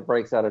fight that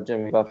breaks out of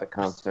Jimmy Buffett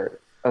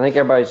concert. I think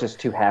everybody's just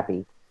too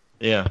happy.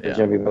 Yeah.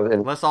 Jimmy Buffett,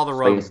 unless all the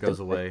rum goes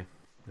away,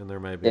 and there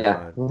may be a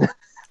fight.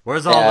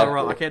 Where's all the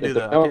rum? I can't do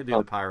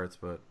the Pirates,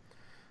 but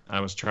I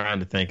was trying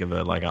to think of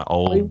an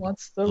old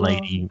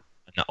lady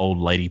an old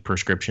lady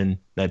prescription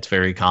that's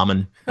very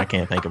common. I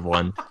can't think of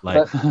one.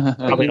 Like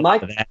probably you a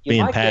lot might- of that you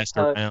being might get passed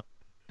hugged. around.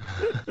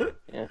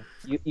 Yeah.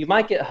 You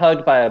might get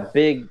hugged by a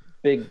big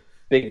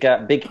guy,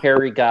 big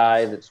hairy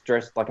guy that's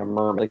dressed like a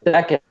mermaid. Like,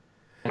 that can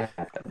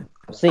happen.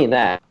 I've seen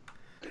that.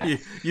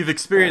 You've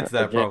experienced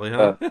that probably,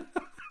 huh?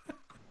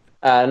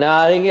 No,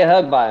 I didn't get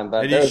hugged by him,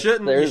 but And you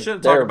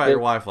shouldn't talk about your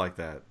wife like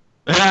that.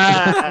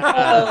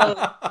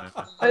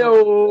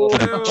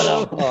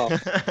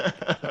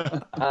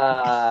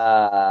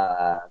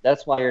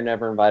 That's why you're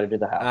never invited to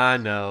the house. I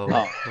know.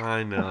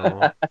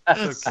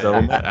 It's okay.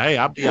 So, hey,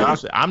 I'll be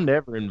honest. I'm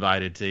never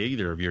invited to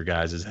either of your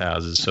guys'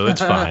 houses, so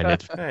it's fine.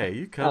 Hey,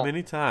 you come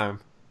anytime.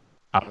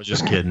 I was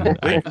just kidding. We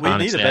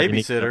need a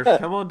babysitter.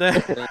 Come on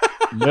down.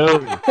 No,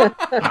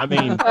 I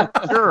mean,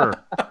 sure.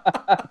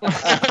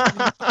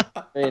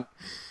 I mean,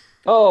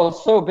 oh,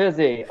 so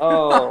busy.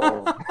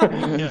 Oh,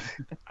 Yeah,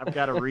 I've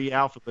got to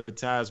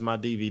re-alphabetize my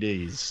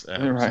DVDs.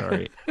 I'm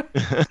Right.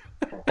 sorry.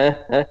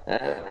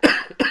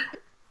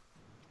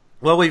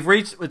 Well,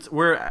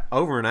 we're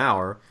over an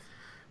hour.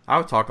 I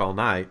would talk all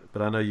night,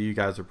 but I know you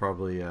guys are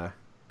probably got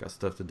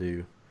stuff to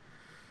do.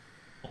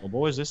 Well,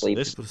 boys, this Let's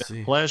has been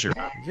see. a pleasure.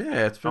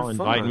 Yeah, it's been Y'all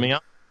fun. inviting me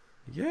up.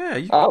 Yeah,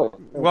 you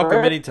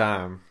welcome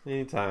anytime.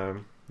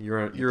 Anytime.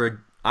 You're a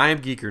I am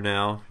geeker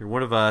now. You're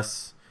one of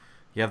us.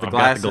 You have the I've got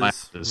glasses. the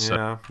glasses, so-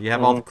 Yeah, you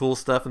have all the cool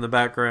stuff in the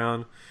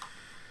background.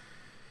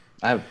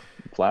 I have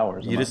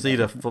flowers. You just need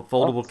a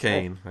foldable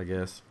cane, I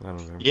guess. I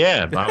don't know.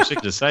 Yeah, but I was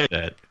sick to say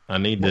that. I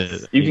need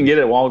to. You can get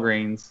it at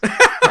Walgreens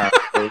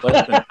for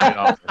less than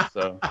 $20.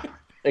 So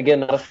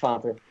again, not a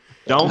sponsor.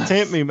 Don't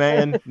tempt me,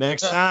 man.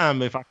 Next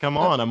time, if I come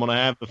on, I'm gonna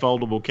have the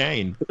foldable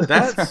cane.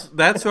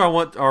 That's who I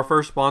want our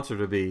first sponsor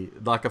to be,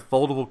 like a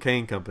foldable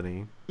cane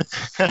company.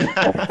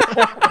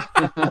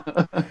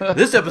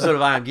 This episode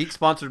of I Am Geek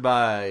sponsored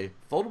by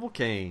foldable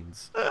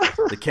canes.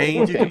 The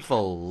canes you can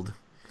fold.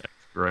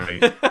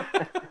 Great.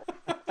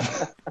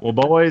 Well,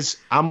 boys,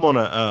 I'm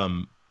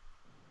gonna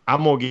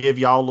give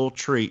y'all a little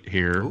treat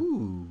here.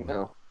 Ooh.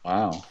 No.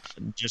 wow.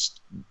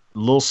 Just a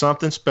little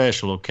something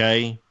special,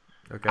 okay?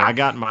 Okay. I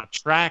got my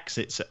tracks.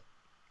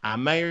 I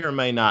may or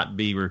may not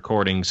be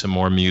recording some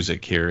more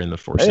music here in the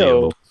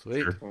foreseeable Sweet.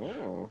 future.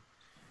 Oh.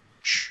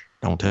 Shh,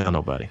 don't tell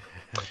nobody.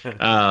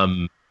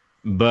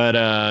 But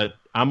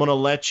I'm going to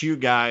let you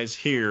guys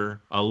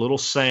hear a little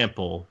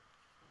sample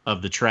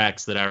of the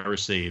tracks that I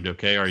received,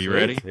 okay? Are you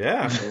ready?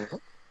 Yeah.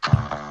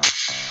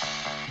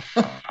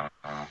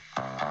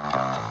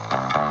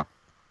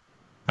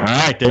 All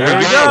right, there There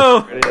we we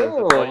go. go. It is.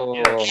 That's all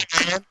you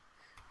get.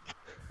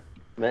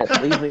 Man,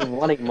 it leaves me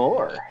wanting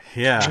more.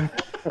 Yeah.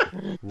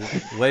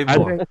 Way I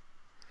more. think-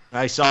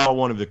 I saw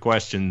one of the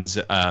questions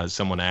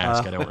someone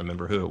asked. I don't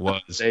remember who it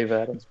was. Dave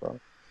Adams, bro.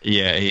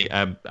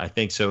 Yeah, I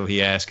think so.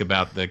 He asked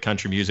about the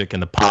country music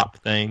and the pop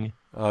thing.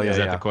 Oh, Is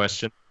yeah, that the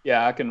question?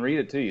 Yeah, I can read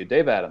it to you.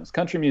 Dave Adams,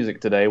 country music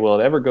today. Will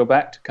it ever go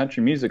back to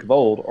country music of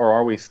old, or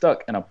are we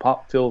stuck in a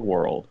pop-filled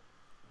world?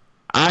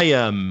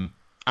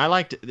 I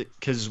liked it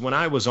because when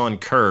I was on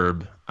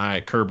Curb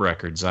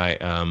Records, I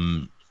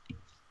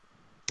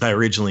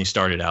originally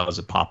started out as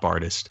a pop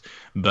artist,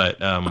 but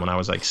when I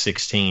was like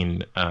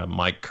 16,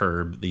 Mike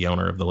Curb, the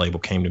owner of the label,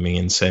 came to me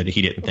and said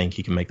he didn't think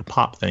he could make the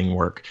pop thing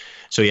work.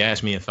 So he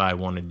asked me if I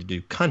wanted to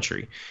do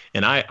country,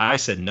 and I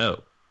said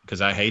no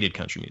because I hated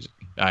country music.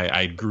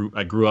 I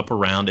grew up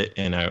around it,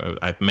 and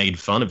I made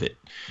fun of it.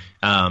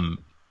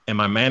 And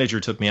my manager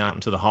took me out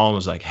into the hall and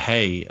was like,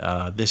 "Hey,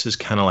 this is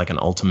kind of like an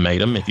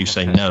ultimatum. If you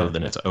say no,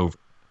 then it's over."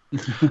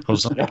 I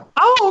was like,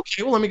 "Oh,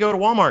 okay. Well, let me go to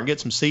Walmart and get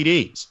some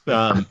CDs."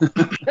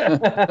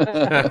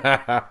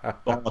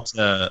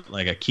 Bought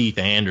like a Keith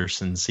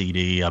Anderson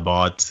CD. I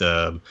bought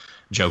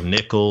Joe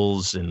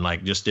Nichols and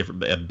like just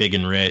different Big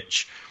and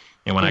Rich.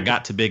 And when I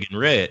got to Big and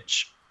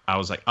Rich, I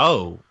was like,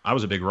 "Oh, I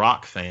was a big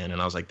rock fan,"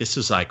 and I was like, "This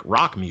is like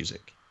rock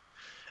music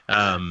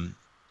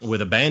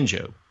with a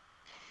banjo."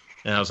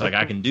 And I was like,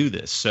 I can do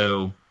this.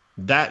 So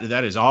that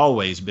has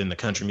always been the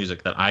country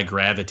music that I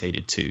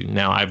gravitated to.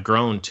 Now I've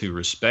grown to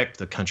respect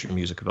the country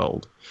music of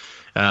old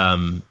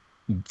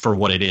for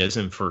what it is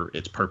and for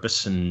its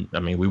purpose. And I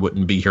mean, we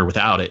wouldn't be here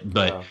without it.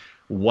 But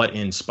what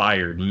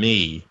inspired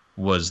me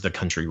was the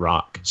country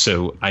rock.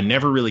 So I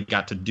never really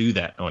got to do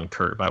that on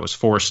Curb. I was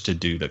forced to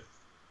do the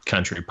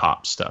country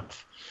pop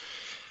stuff.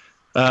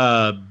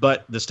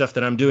 But the stuff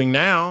that I'm doing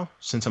now,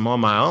 since I'm on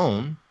my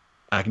own,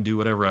 I can do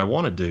whatever I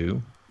want to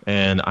do.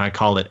 And I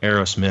call it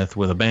Aerosmith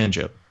with a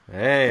banjo.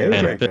 Hey,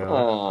 there we go.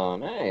 Oh,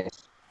 nice.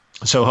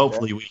 So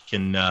hopefully we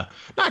can not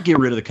get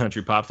rid of the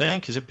country pop thing,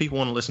 because if people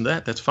want to listen to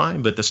that, that's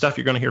fine. But the stuff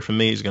you're going to hear from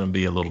me is going to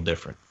be a little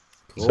different.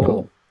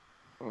 Cool.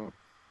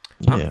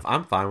 Yeah.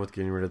 I'm fine with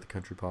getting rid of the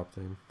country pop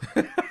thing.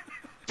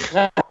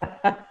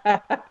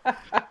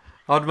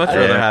 I'd much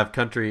rather have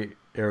country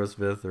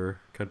Aerosmith or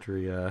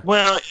country.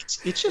 Well,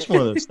 it's just one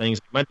of those things.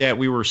 My dad,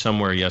 we were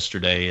somewhere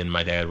yesterday, and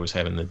my dad was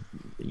having the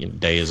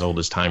day as old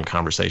as time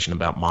conversation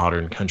about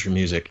modern country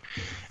music,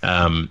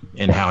 and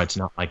how it's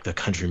not like the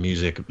country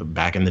music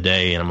back in the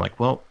day. And I'm like,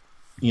 well,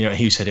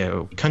 he said,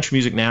 oh, country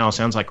music now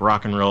sounds like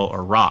rock and roll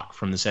or rock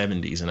from the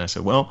 70s. And I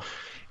said, well,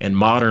 and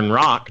modern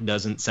rock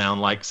doesn't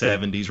sound like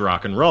 70s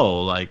rock and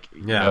roll. Like,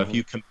 if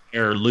you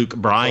compare Luke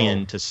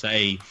Bryan to,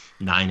 say,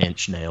 Nine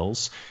Inch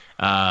Nails,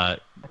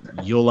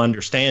 you'll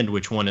understand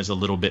which one is a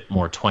little bit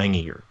more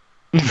twangier.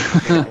 It's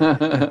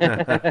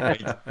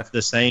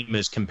the same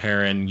as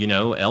comparing,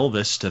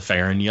 Elvis to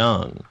Farron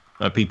Young,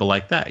 people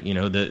like that.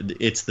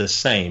 It's the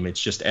same.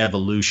 It's just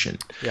evolution.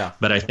 Yeah.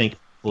 But I think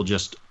people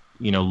just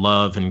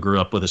love and grew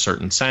up with a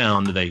certain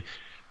sound.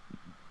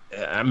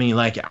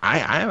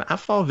 I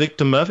fall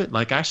victim of it.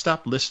 Like, I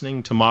stopped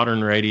listening to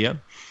modern radio,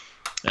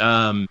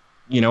 and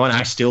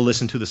I still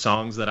listen to the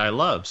songs that I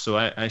love. So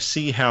I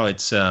see how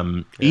it's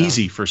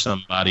easy for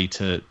somebody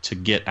to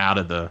get out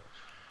of the,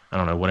 I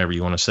don't know, whatever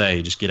you want to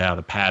say, just get out of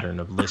the pattern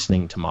of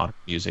listening to modern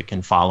music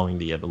and following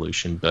the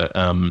evolution. But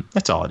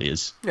that's all it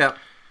is. Yeah.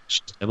 It's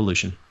just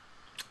evolution.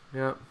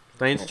 Yeah.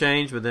 Things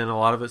change, but then a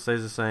lot of it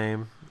stays the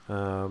same.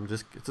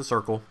 It's a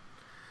circle.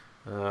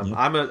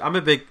 I'm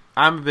a big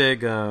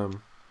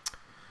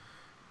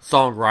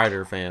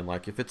songwriter fan.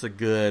 Like, if it's a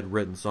good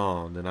written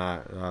song, then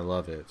I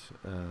love it.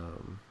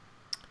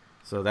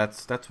 So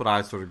that's what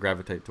I sort of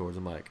gravitate towards.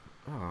 I'm like,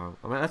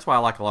 that's why I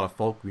like a lot of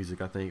folk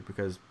music, I think,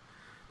 because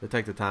they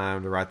take the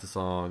time to write the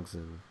songs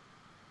and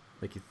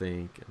make you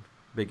think. And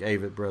big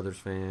Avett Brothers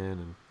fan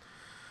and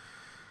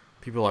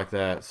people like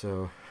that.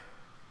 So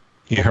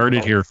you heard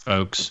it here,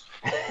 folks.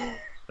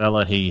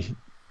 Fella, he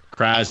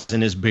cries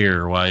in his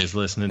beer while he's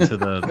listening to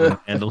the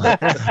mandolin.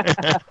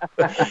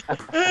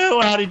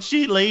 Why did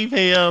she leave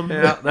him?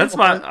 Yeah, that's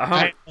what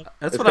I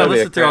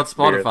listen to on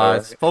Spotify.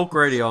 It's folk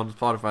radio on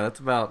Spotify. That's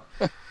about.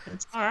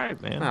 It's all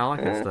right, man. I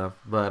like that stuff.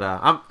 But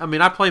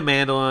I play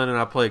mandolin and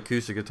I play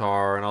acoustic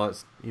guitar and all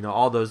that,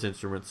 all those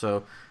instruments.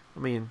 So,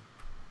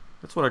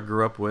 that's what I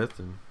grew up with,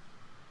 and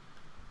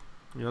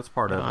that's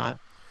part of it.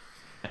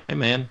 Hey,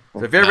 man.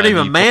 So if you ever need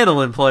a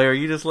mandolin player,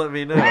 you just let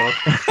me know.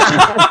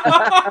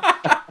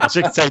 I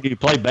should say, do you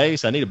play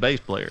bass? I need a bass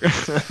player.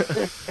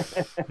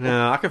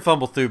 No, I can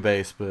fumble through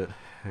bass, but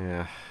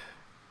yeah.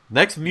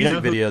 Next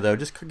music video, though,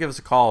 just give us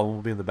a call and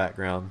we'll be in the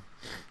background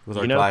with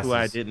our glasses. Who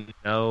I didn't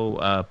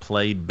know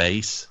played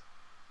bass?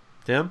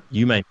 Tim?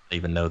 You may not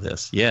even know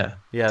this. Yeah,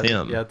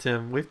 Tim. Yeah,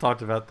 Tim. We've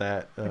talked about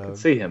that. I can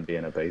see him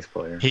being a bass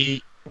player.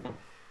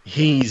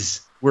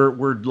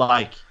 We're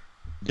like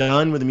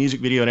done with the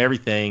music video and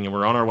everything, and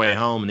we're on our way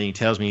home, and then he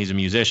tells me he's a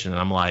musician, and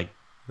I'm like,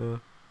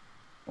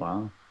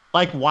 wow.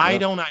 Like, why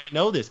don't I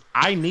know this?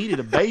 I needed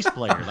a bass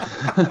player.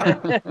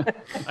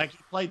 Like, he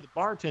played the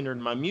bartender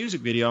in my music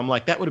video. I'm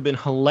like, that would have been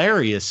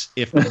hilarious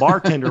if the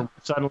bartender was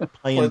suddenly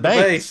playing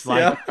bass.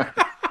 And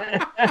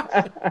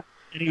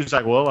he was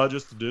like, well, I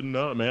just didn't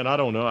know, man. I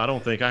don't know. I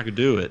don't think I could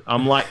do it.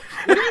 I'm like,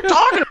 what are you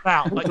talking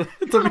about? Like,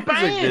 it's a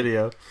music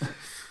video.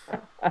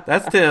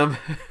 That's Tim.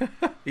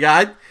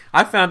 Yeah,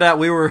 I found out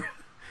we were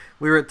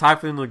at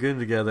Typhoon Lagoon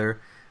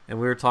together, and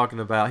we were talking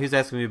about, he was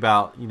asking me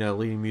about,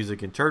 leading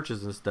music in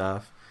churches and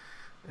stuff.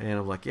 And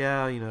I'm like,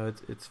 yeah,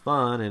 it's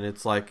fun, and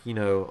it's like, a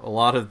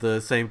lot of the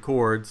same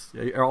chords.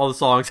 All the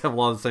songs have a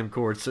lot of the same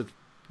chords. So,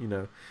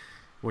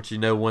 once you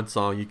know one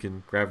song, you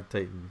can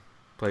gravitate and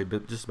play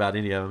just about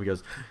any of them. He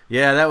goes,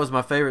 yeah, that was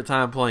my favorite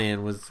time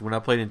playing, was when I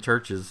played in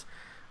churches,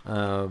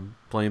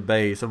 playing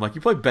bass. I'm like,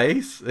 you play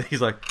bass?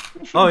 He's like,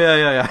 oh,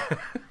 yeah.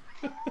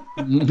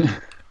 You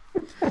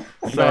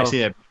guys see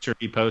that picture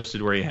he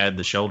posted where he had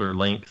the shoulder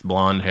length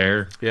blonde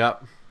hair?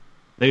 Yep.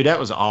 Dude, that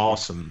was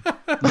awesome.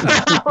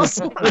 I was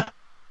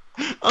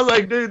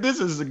like, dude,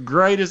 this is the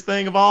greatest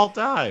thing of all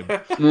time.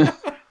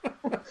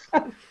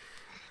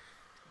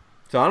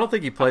 So I don't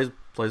think he plays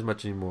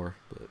much anymore.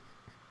 But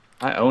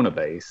I own a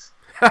bass.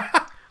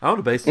 I own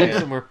a bass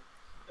somewhere.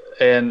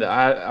 And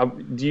I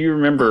do you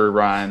remember,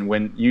 Ryan,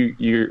 when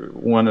you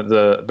one of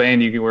the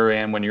band you were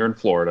in when you were in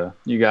Florida,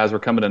 you guys were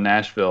coming to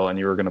Nashville and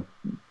you were going to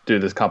do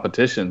this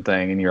competition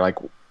thing, and you're like,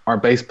 our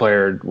bass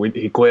player,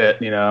 he quit,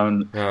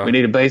 and we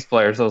need a bass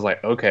player. So I was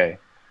like, okay,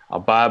 I'll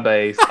buy a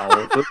bass.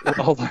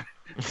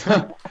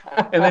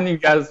 And then you're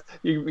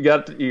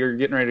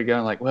getting ready to go,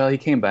 and like, well, he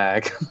came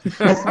back.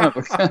 So I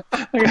put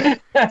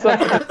this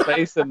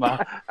bass in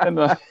a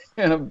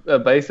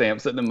bass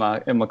amp sitting in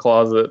my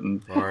closet,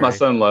 and my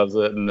son loves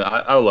it, and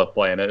I love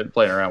playing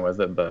around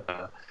with it.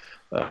 But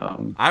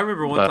I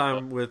remember one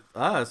time with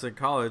us in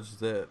college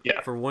that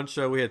for one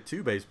show we had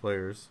two bass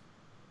players.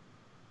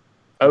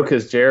 Oh,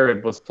 because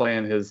Jared was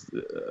playing his.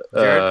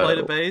 Jared played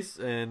a bass,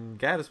 and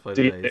Gaddis played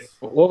a bass.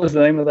 What was the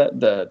name of that?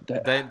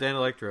 Dan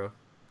Electro.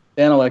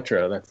 Dan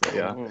Electro, that's it.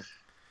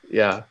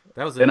 Yeah.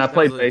 That was. I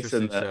played bass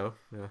in that. Show.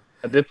 Yeah.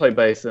 I did play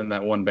bass in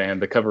that one band,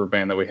 the cover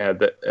band that we had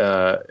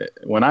that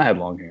when I had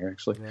long hair,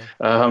 actually.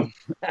 Yeah.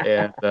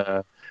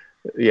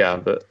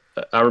 But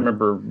I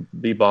remember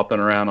bebopping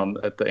around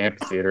at the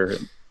amphitheater at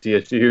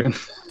DSU.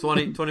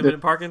 20-minute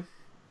parking.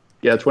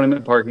 Yeah,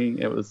 20-minute parking.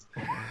 It was.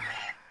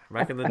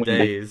 Back in the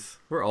days.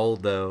 We're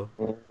old, though.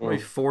 We'll be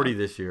 40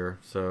 this year,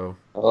 so.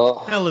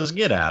 Hell, let's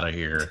get out of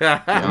here.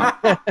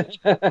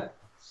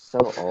 So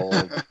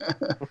old.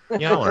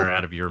 Y'all are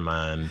out of your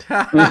mind.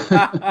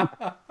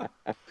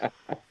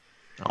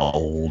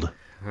 old.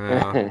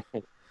 Yeah.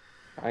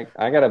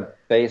 I got a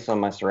bass on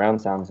my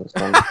surround sound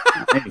system.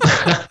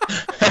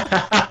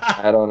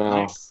 I don't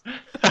know.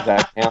 Does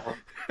that count?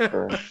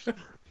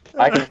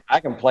 I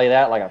can play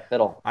that like a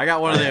fiddle. I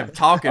got one of them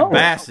talking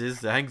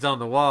basses that hangs on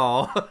the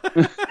wall.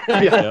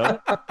 Yeah.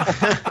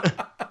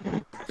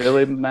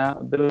 Billy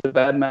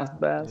Badmouth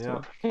Bass.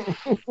 Yeah.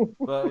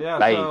 But yeah,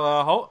 Nice.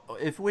 so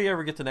if we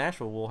ever get to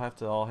Nashville, we'll have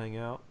to all hang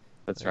out.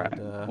 That's right.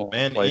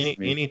 Man,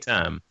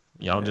 anytime.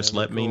 Y'all just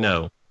let me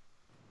know.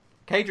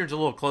 Cadron's a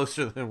little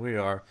closer than we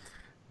are,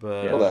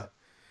 but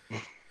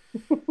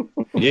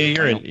Yeah,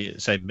 you're in,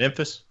 say,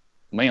 Memphis?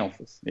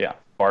 Memphis. Yeah.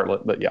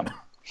 Bartlett, but yeah.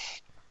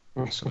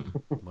 Awesome.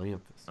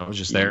 Memphis. I was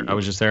just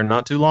there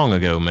not too long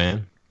ago,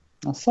 man.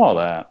 I saw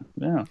that.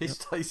 Yeah. He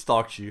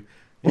stalks you.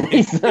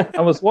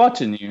 I was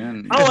watching you.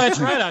 And... Oh, that's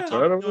right. I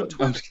told you on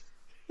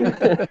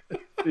Twitter.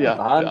 Yeah.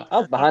 I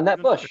was behind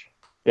that bush.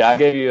 Yeah, I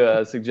gave you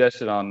a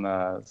suggestion on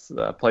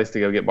a place to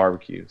go get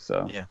barbecue.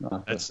 So Yeah,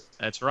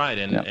 that's right.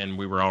 And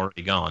we were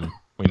already gone.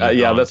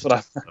 Yeah, that's what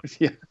I.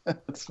 Yeah,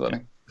 that's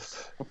funny.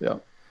 Yeah.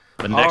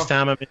 But next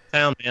time I'm in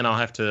town, man, I'll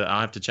have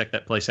to check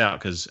that place out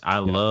because I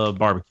love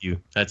barbecue.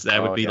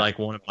 That would be like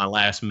one of my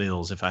last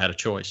meals if I had a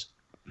choice.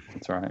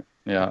 That's right.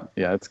 Yeah,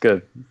 it's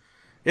good.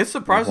 It's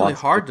surprisingly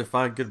hard to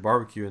find good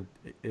barbecue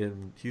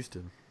in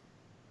Houston.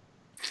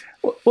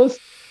 Well,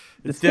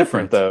 it's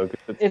different though.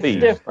 It's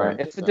different.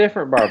 Right? It's a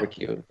different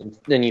barbecue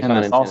than you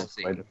find in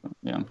Tennessee.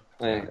 Yeah.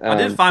 I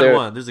did find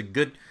one. It's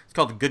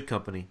called the Good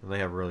Company, and they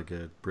have really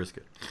good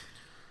brisket.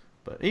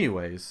 But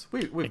anyways,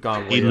 we've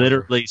gone. He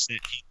literally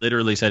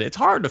said it's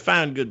hard to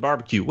find good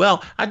barbecue.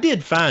 Well, I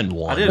did find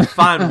one. I did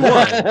find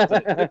one.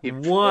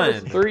 One.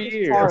 3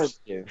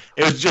 years. It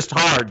was just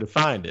hard to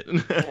find it.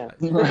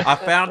 I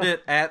found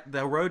it at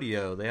the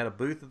rodeo. They had a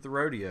booth at the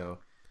rodeo,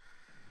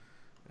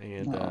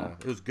 and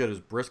it was good. It was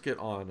brisket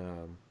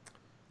on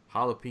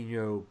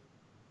jalapeno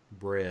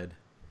bread.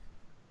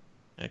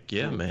 Heck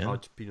yeah, man!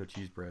 Jalapeno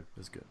cheese bread.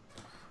 It's good.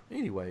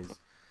 Anyways.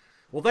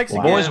 Well, thanks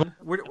Boys, again.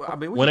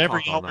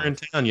 Whenever y'all are in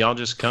town, y'all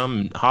just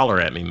come holler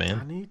at me, man.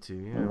 I need to,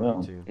 I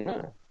need to.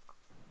 Yeah.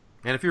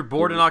 And if you're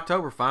bored in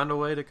October, find a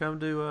way to come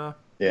to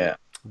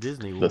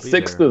Disney. The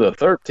 6th to the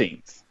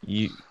 13th.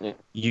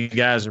 You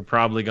guys are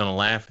probably going to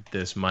laugh at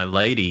this. My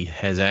lady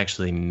has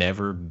actually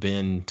never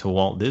been to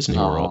Walt Disney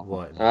World.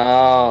 What?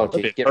 Oh,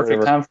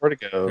 perfect time for her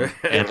to go.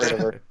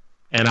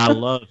 And I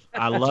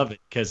love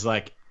it because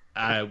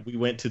we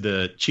went to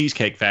the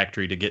Cheesecake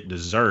Factory to get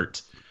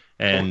dessert,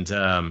 and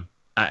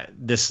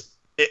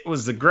it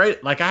was the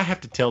great. Like, I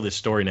have to tell this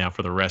story now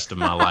for the rest of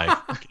my life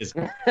because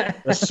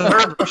the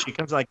server, she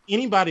comes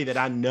anybody that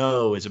I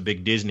know is a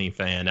big Disney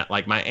fan.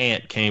 Like, my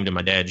aunt came to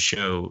my dad's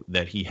show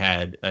that he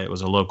had. It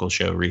was a local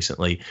show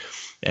recently,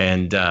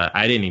 and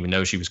I didn't even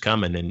know she was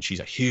coming. And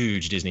she's a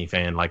huge Disney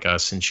fan like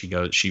us, and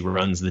she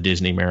runs the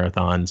Disney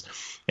marathons.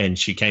 And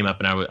she came up,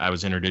 and I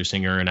was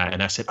introducing her, and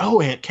I said, "Oh,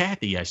 Aunt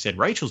Kathy," I said,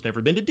 "Rachel's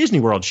never been to Disney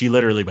World." She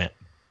literally went.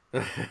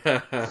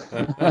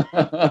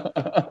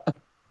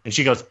 And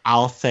she goes,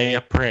 "I'll say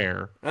a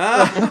prayer." And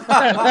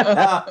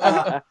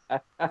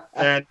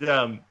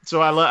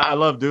so I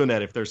love doing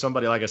that. If there's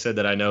somebody, like I said,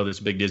 that I know that's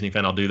a big Disney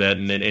fan, I'll do that.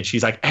 And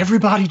she's like,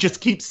 "Everybody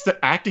just keeps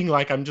acting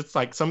like I'm just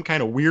like some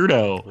kind of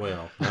weirdo."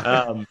 Well,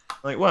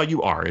 well,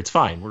 you are. It's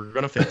fine. We're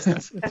gonna fix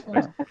this.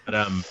 But,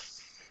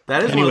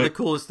 that is one of the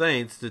coolest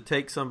things, to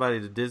take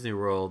somebody to Disney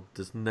World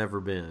that's never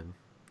been.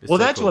 Well,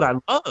 that's cool. What I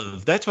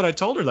love. That's what I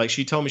told her. Like,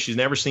 she told me she's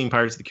never seen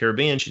Pirates of the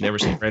Caribbean. She's never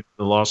seen Raiders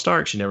of the Lost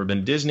Ark. She's never been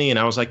to Disney. And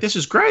I was like, this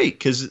is great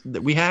because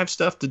we have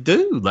stuff to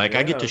do. Like,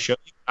 I get to show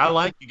you what I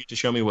like. You get to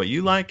show me what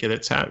you like. And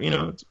it's how,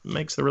 it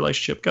makes the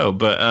relationship go.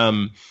 But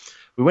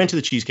we went to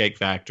the Cheesecake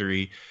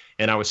Factory,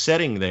 and I was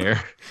sitting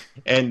there,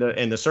 and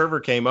the server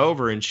came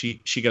over, and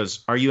she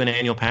goes, "Are you an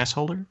annual pass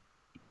holder?"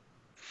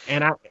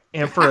 And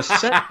for a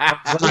second,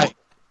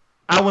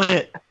 I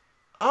went,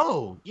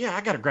 "Oh, yeah,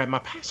 I got to grab my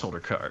pass holder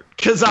card."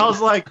 Because I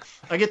was like,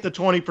 I get the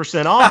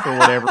 20% off or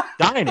whatever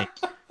dining.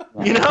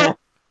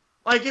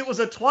 Like, it was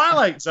a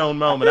Twilight Zone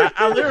moment.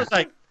 I literally was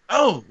like,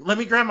 "Oh, let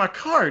me grab my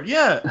card."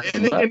 Yeah.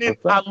 And then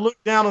I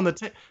looked down on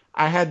the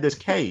I had this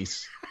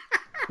case.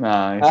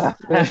 Nice.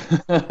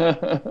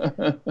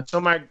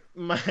 So my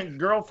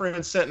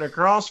girlfriend's sitting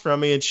across from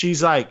me, and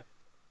she's like,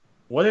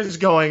 "What is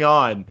going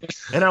on?"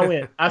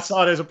 And I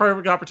saw it as a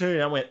perfect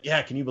opportunity. I went,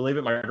 "Yeah, can you believe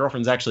it? My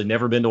girlfriend's actually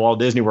never been to Walt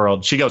Disney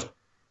World." She goes,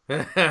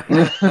 like,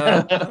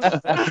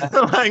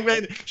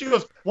 man, she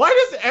goes, "Why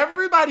does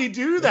everybody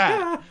do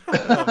that?"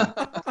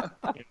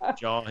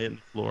 Jaw hitting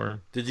the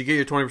floor. Did you get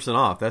your 20%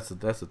 off? That's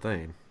the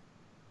thing.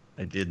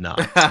 I did not.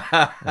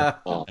 I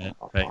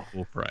paid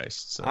full price.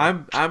 So.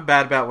 I'm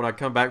bad about when I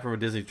come back from a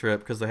Disney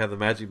trip because they have the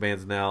magic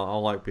bands now.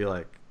 I'll be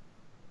like,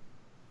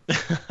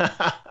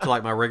 to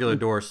like my regular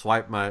door,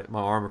 swipe my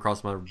arm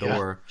across my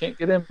door. Can't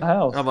get in the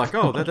house. I'm like,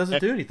 oh, that doesn't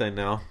do anything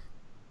now.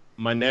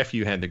 My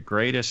nephew had the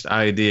greatest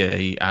idea.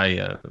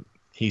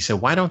 He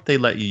said, "Why don't they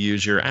let you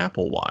use your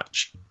Apple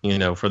Watch,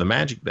 for the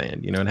Magic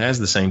Band? It has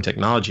the same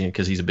technology,"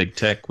 because he's a big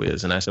tech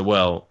whiz. And I said,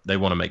 "Well, they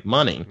want to make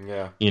money.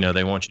 Yeah.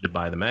 They want you to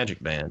buy the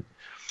Magic Band."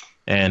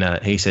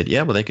 And he said,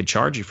 yeah, well, they could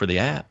charge you for the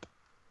app.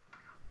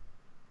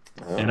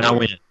 And I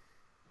went,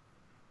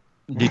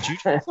 did you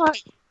just,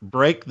 like,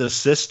 break the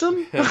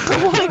system?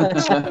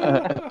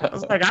 I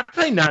was like, I'd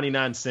pay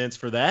 99 cents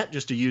for that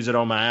just to use it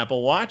on my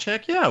Apple Watch.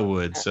 Heck yeah, I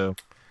would. So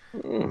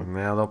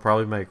Now they'll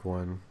probably make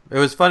one. It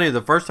was funny,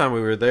 the first time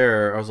we were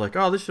there, I was like,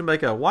 oh, this should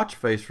make a watch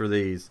face for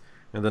these.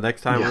 And the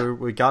next time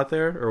we got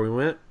there, or we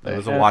went, it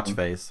was a watch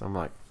face. I'm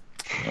like,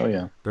 oh,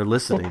 yeah. they're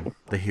listening.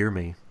 They hear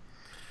me.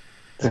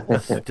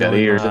 Got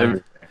ears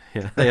everywhere.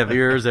 Yeah, they have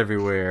ears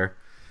everywhere.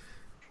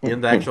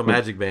 In the actual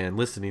Magic Band,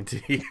 listening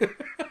to you.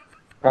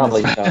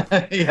 Probably so.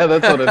 Yeah,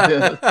 that's what it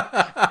is.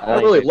 I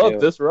really love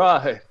this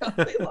ride.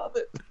 They love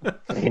it.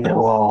 They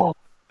know all.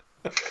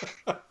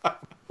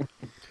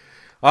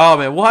 Oh,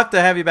 man, we'll have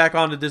to have you back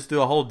on to just do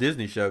a whole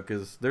Disney show,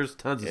 because there's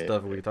tons of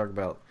stuff we can talk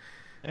about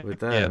with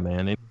that. yeah,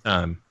 man,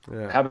 anytime.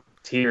 Yeah. How about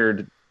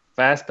tiered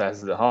fast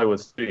passes at Hollywood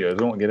Studios?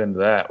 We won't get into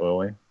that, will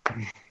we?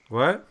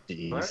 What?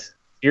 Jeez. What?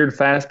 Tiered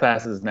fast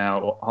passes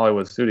now.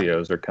 Hollywood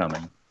Studios are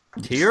coming.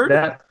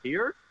 Tiered?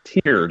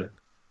 Tiered.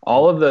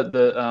 All of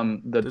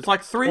the It's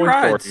like 3 Toy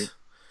rides. Story.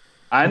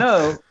 I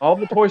know. All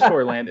the Toy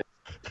Story Land is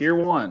Tier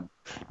 1.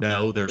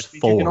 No, there's You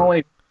 4. can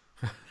only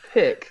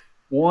pick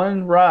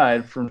one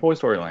ride from Toy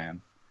Story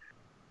Land.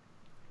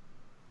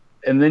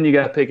 And then you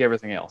got to pick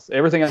everything else.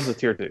 Everything else is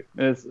Tier 2.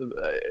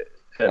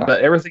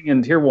 But everything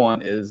in Tier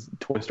 1 is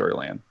Toy Story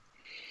Land.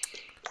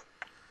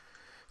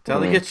 That's how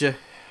they get you.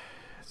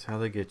 That's how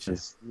they get you.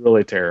 It's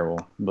really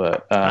terrible.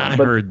 But I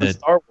but heard the that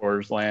Star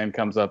Wars Land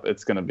comes up.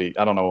 It's going to be,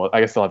 I don't know.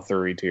 I guess they'll have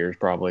 3 tiers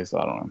probably, so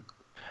I don't know.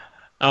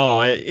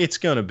 Oh, it's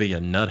going to be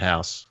a nut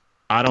house.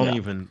 I don't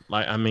even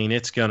like. I mean,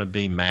 it's going to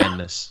be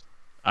madness.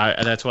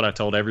 That's what I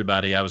told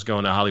everybody. I was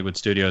going to Hollywood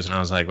Studios, and I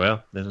was like,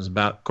 well, this is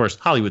about. Of course,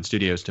 Hollywood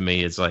Studios to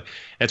me is like,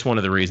 it's one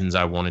of the reasons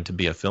I wanted to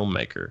be a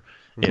filmmaker.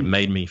 Mm-hmm. It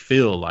made me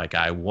feel like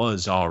I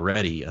was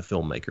already a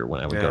filmmaker when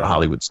I would go to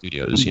Hollywood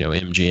Studios,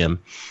 MGM.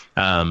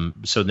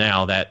 So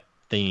now that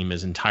theme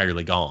is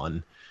entirely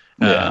gone.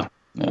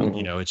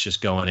 It's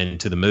just going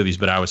into the movies.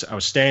 But I was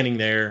standing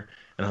there.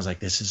 And I was like,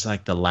 this is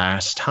like the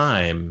last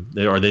time,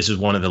 or this is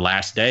one of the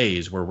last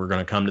days where we're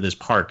going to come to this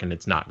park and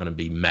it's not going to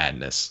be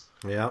madness.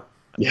 Yeah.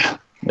 Yeah.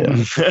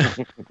 It's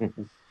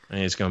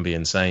going to be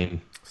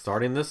insane.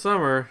 Starting this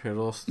summer,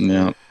 it'll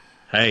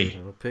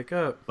pick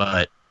up.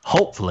 But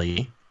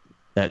hopefully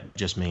that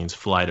just means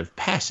Flight of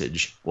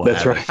Passage will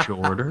That's have right. a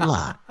shorter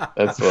line.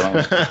 That's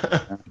right.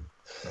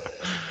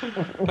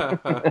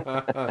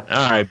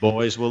 All right,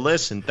 boys. Well,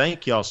 listen,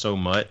 thank y'all so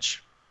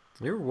much.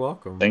 You're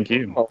welcome. Thank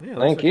you. Yeah,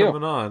 thank you.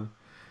 Coming on.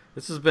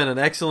 This has been an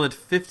excellent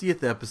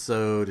 50th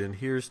episode, and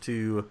here's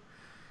to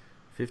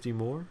 50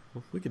 more.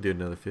 Well, we could do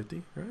another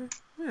 50, right?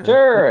 Yeah.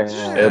 Sure.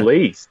 Yeah. At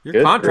least. Your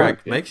Good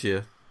contract grief. makes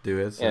you do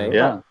it.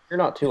 So. You're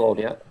not too old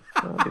yet.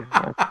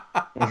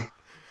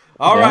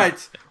 All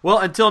right. Well,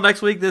 until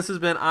next week, this has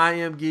been I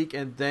Am Geek,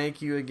 and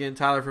thank you again,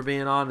 Tyler, for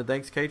being on, and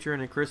thanks,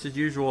 Katrin and Chris, as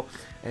usual.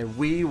 And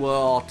we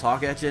will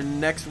talk at you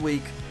next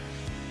week.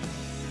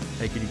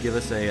 Hey, can you give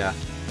us a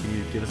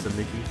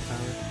Mickey,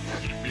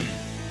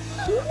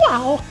 Tyler?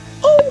 Wow.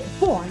 Oh,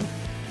 boy.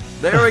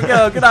 There we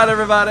go. Good night,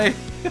 everybody.